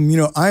 Absolutely. And,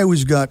 I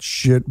always got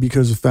shit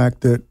because of the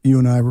fact that you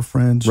and I were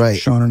friends. Right.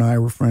 Sean and I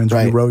were friends.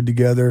 Right. We rode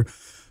together.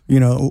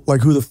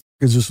 Like who the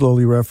is this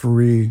lowly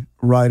referee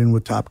riding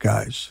with top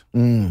guys?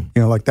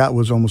 Like that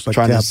was almost like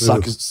trying to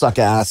suck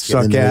ass.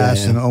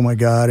 And oh my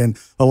God. And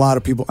a lot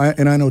of people,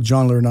 I know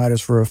John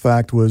Laurinaitis for a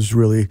fact was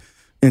really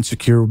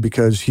insecure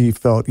because he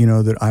felt,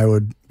 that I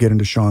would get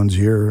into Sean's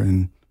ear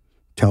and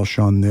tell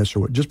Sean this or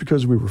what, just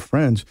because we were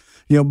friends,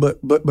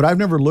 but I've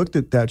never looked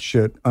at that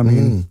shit. I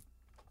mean,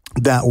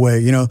 that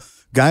way,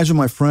 guys are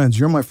my friends.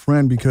 You're my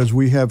friend because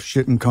we have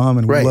shit in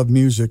common. We love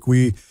music.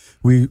 We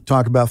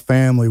talk about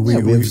family. We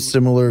have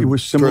similar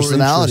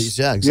personalities. Interests.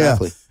 Yeah,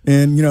 exactly. Yeah.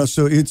 And,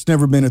 so it's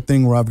never been a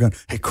thing where I've gone,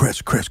 hey,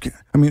 Chris.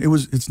 I mean,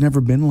 it's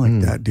never been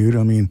like that, dude.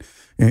 I mean,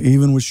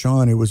 even with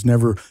Sean, it was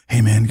never,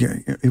 hey, man,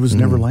 it was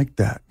never like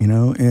that,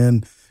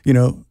 And,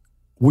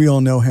 we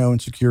all know how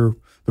insecure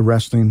the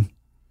wrestling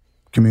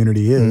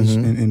community is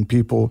and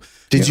people.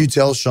 Did you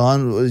tell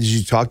Sean, did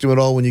you talk to him at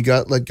all when you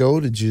got let go?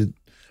 Did you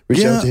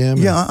reach out to him?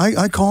 Yeah,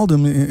 I called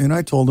him and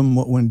I told him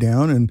what went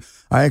down, and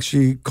I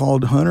actually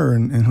called Hunter,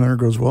 and Hunter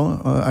goes,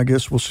 well, I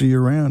guess we'll see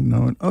you around. And I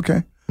went,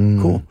 okay,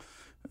 cool.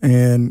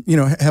 And,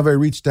 have I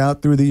reached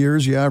out through the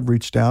years? Yeah, I've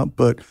reached out,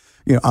 but,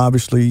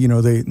 obviously,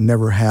 they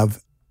never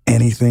have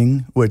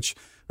anything, which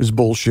is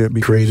bullshit.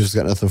 Because Creative's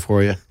got nothing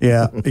for you.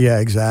 Yeah,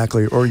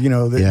 exactly. Or,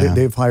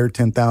 they've hired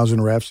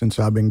 10,000 reps since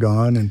I've been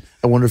gone. And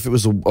I wonder if it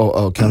was a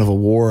kind of a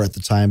war at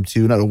the time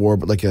too. Not a war,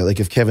 but like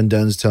if Kevin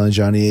Dunn's telling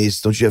Johnny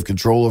Ace, don't you have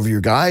control over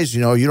your guys?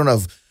 You don't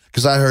have,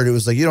 because I heard it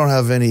was like, you don't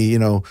have any,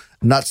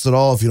 nuts at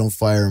all if you don't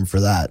fire him for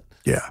that.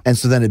 Yeah. And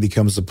so then it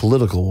becomes a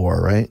political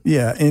war, right?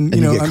 Yeah. And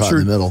you get caught in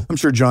the middle. I'm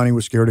sure Johnny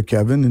was scared of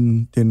Kevin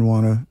and didn't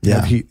want to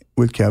have heat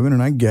with Kevin,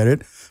 and I get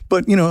it.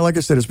 But, like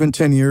I said, it's been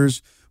 10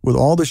 years. With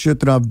all the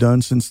shit that I've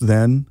done since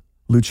then,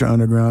 Lucha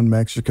Underground,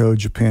 Mexico,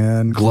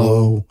 Japan,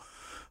 Glow.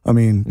 I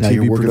mean, now TV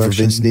you're working production,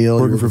 for Vince Neil,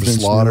 you're working for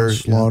Slaughter.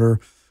 Slaughter.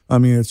 I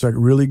mean, it's like,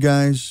 really,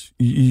 guys?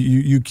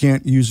 You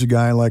can't use a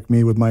guy like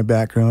me with my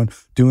background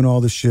doing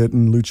all the shit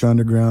in Lucha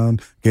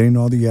Underground, getting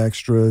all the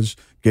extras,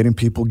 getting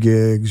people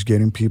gigs,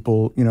 getting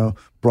people,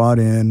 brought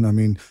in. I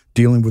mean,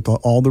 dealing with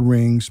all the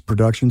rings,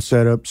 production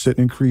setup,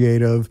 sitting in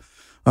creative.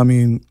 I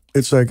mean,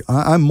 it's like,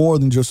 I'm more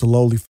than just a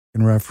lowly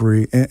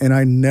referee, and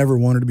I never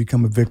wanted to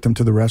become a victim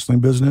to the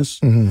wrestling business.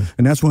 And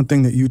that's one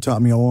thing that you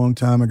taught me a long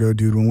time ago,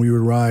 dude. When we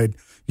would ride,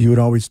 you would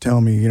always tell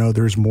me,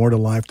 there's more to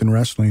life than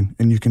wrestling,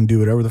 and you can do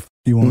whatever the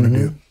you want to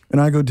do. And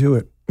I go do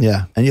it.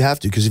 Yeah, and you have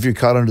to, because if you're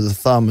caught under the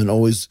thumb and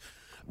always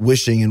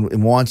wishing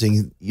and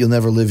wanting, you'll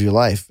never live your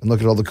life. And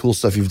look at all the cool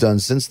stuff you've done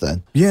since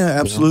then. Yeah,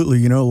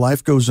 absolutely.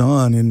 Life goes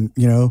on, and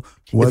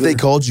if they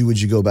called you, would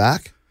you go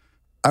back?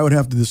 I would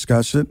have to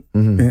discuss it,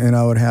 and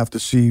I would have to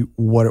see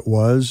what it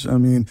was. I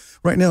mean,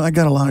 right now I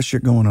got a lot of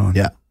shit going on.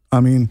 Yeah. I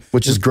mean,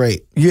 which is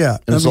great. Yeah,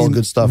 and it's all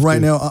good stuff. Right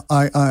too. now,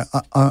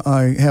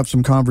 I have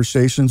some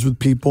conversations with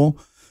people.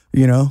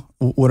 You know,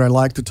 would I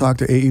like to talk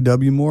to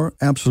AEW more?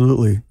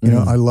 Absolutely. You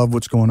know, I love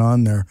what's going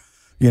on there.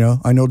 You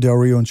know, I know Del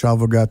Rio and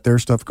Chavo got their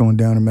stuff going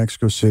down in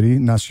Mexico City,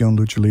 Nacion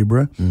Lucha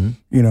Libre.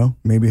 You know,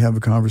 maybe have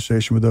a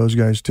conversation with those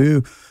guys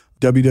too.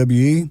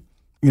 WWE,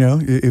 you know,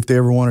 if they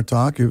ever want to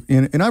talk.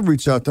 And I've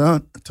reached out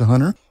to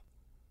Hunter,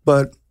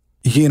 but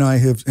he and I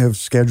have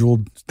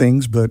scheduled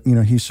things, but, you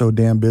know, he's so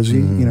damn busy.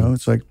 You know,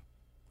 it's like,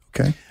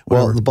 okay.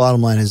 Whatever. Well, the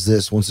bottom line is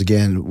this. Once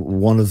again,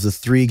 one of the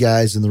 3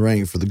 guys in the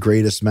ring for the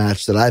greatest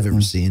match that I've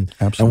ever seen.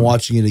 Absolutely. And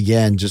watching it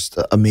again, just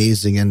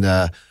amazing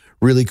and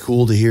really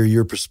cool to hear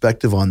your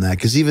perspective on that.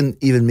 Because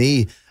even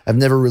me, I've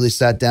never really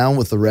sat down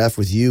with the ref,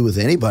 with you, with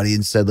anybody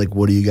and said, like,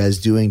 what are you guys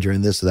doing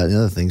during this or that and the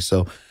other thing?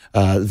 So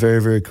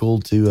very, very cool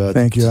to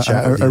thank you. To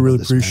chat with I really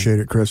this, appreciate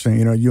it, Chris. And,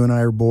 you know, you and I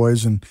are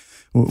boys. And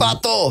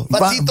Vatito.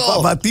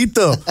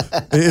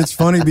 It's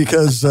funny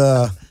because...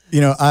 you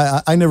know,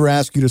 I never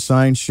ask you to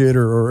sign shit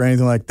or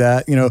anything like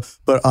that, you know,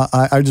 but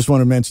I just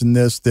want to mention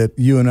this, that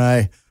you and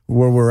I,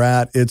 where we're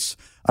at,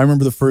 I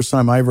remember the first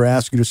time I ever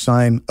asked you to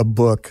sign a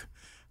book,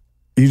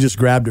 you just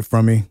grabbed it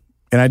from me,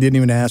 and I didn't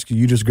even ask you.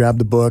 You just grabbed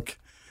the book,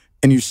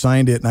 and you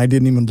signed it, and I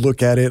didn't even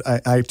look at it.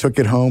 I took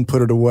it home,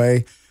 put it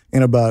away,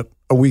 and about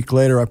a week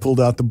later, I pulled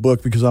out the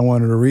book because I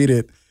wanted to read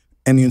it,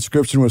 and the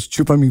inscription was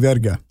 "Chupa mi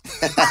verga."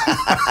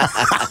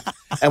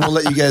 And we'll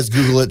let you guys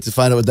Google it to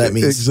find out what that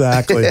means.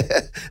 Exactly.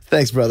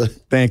 Thanks, brother.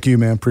 Thank you,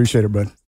 man. Appreciate it, bud.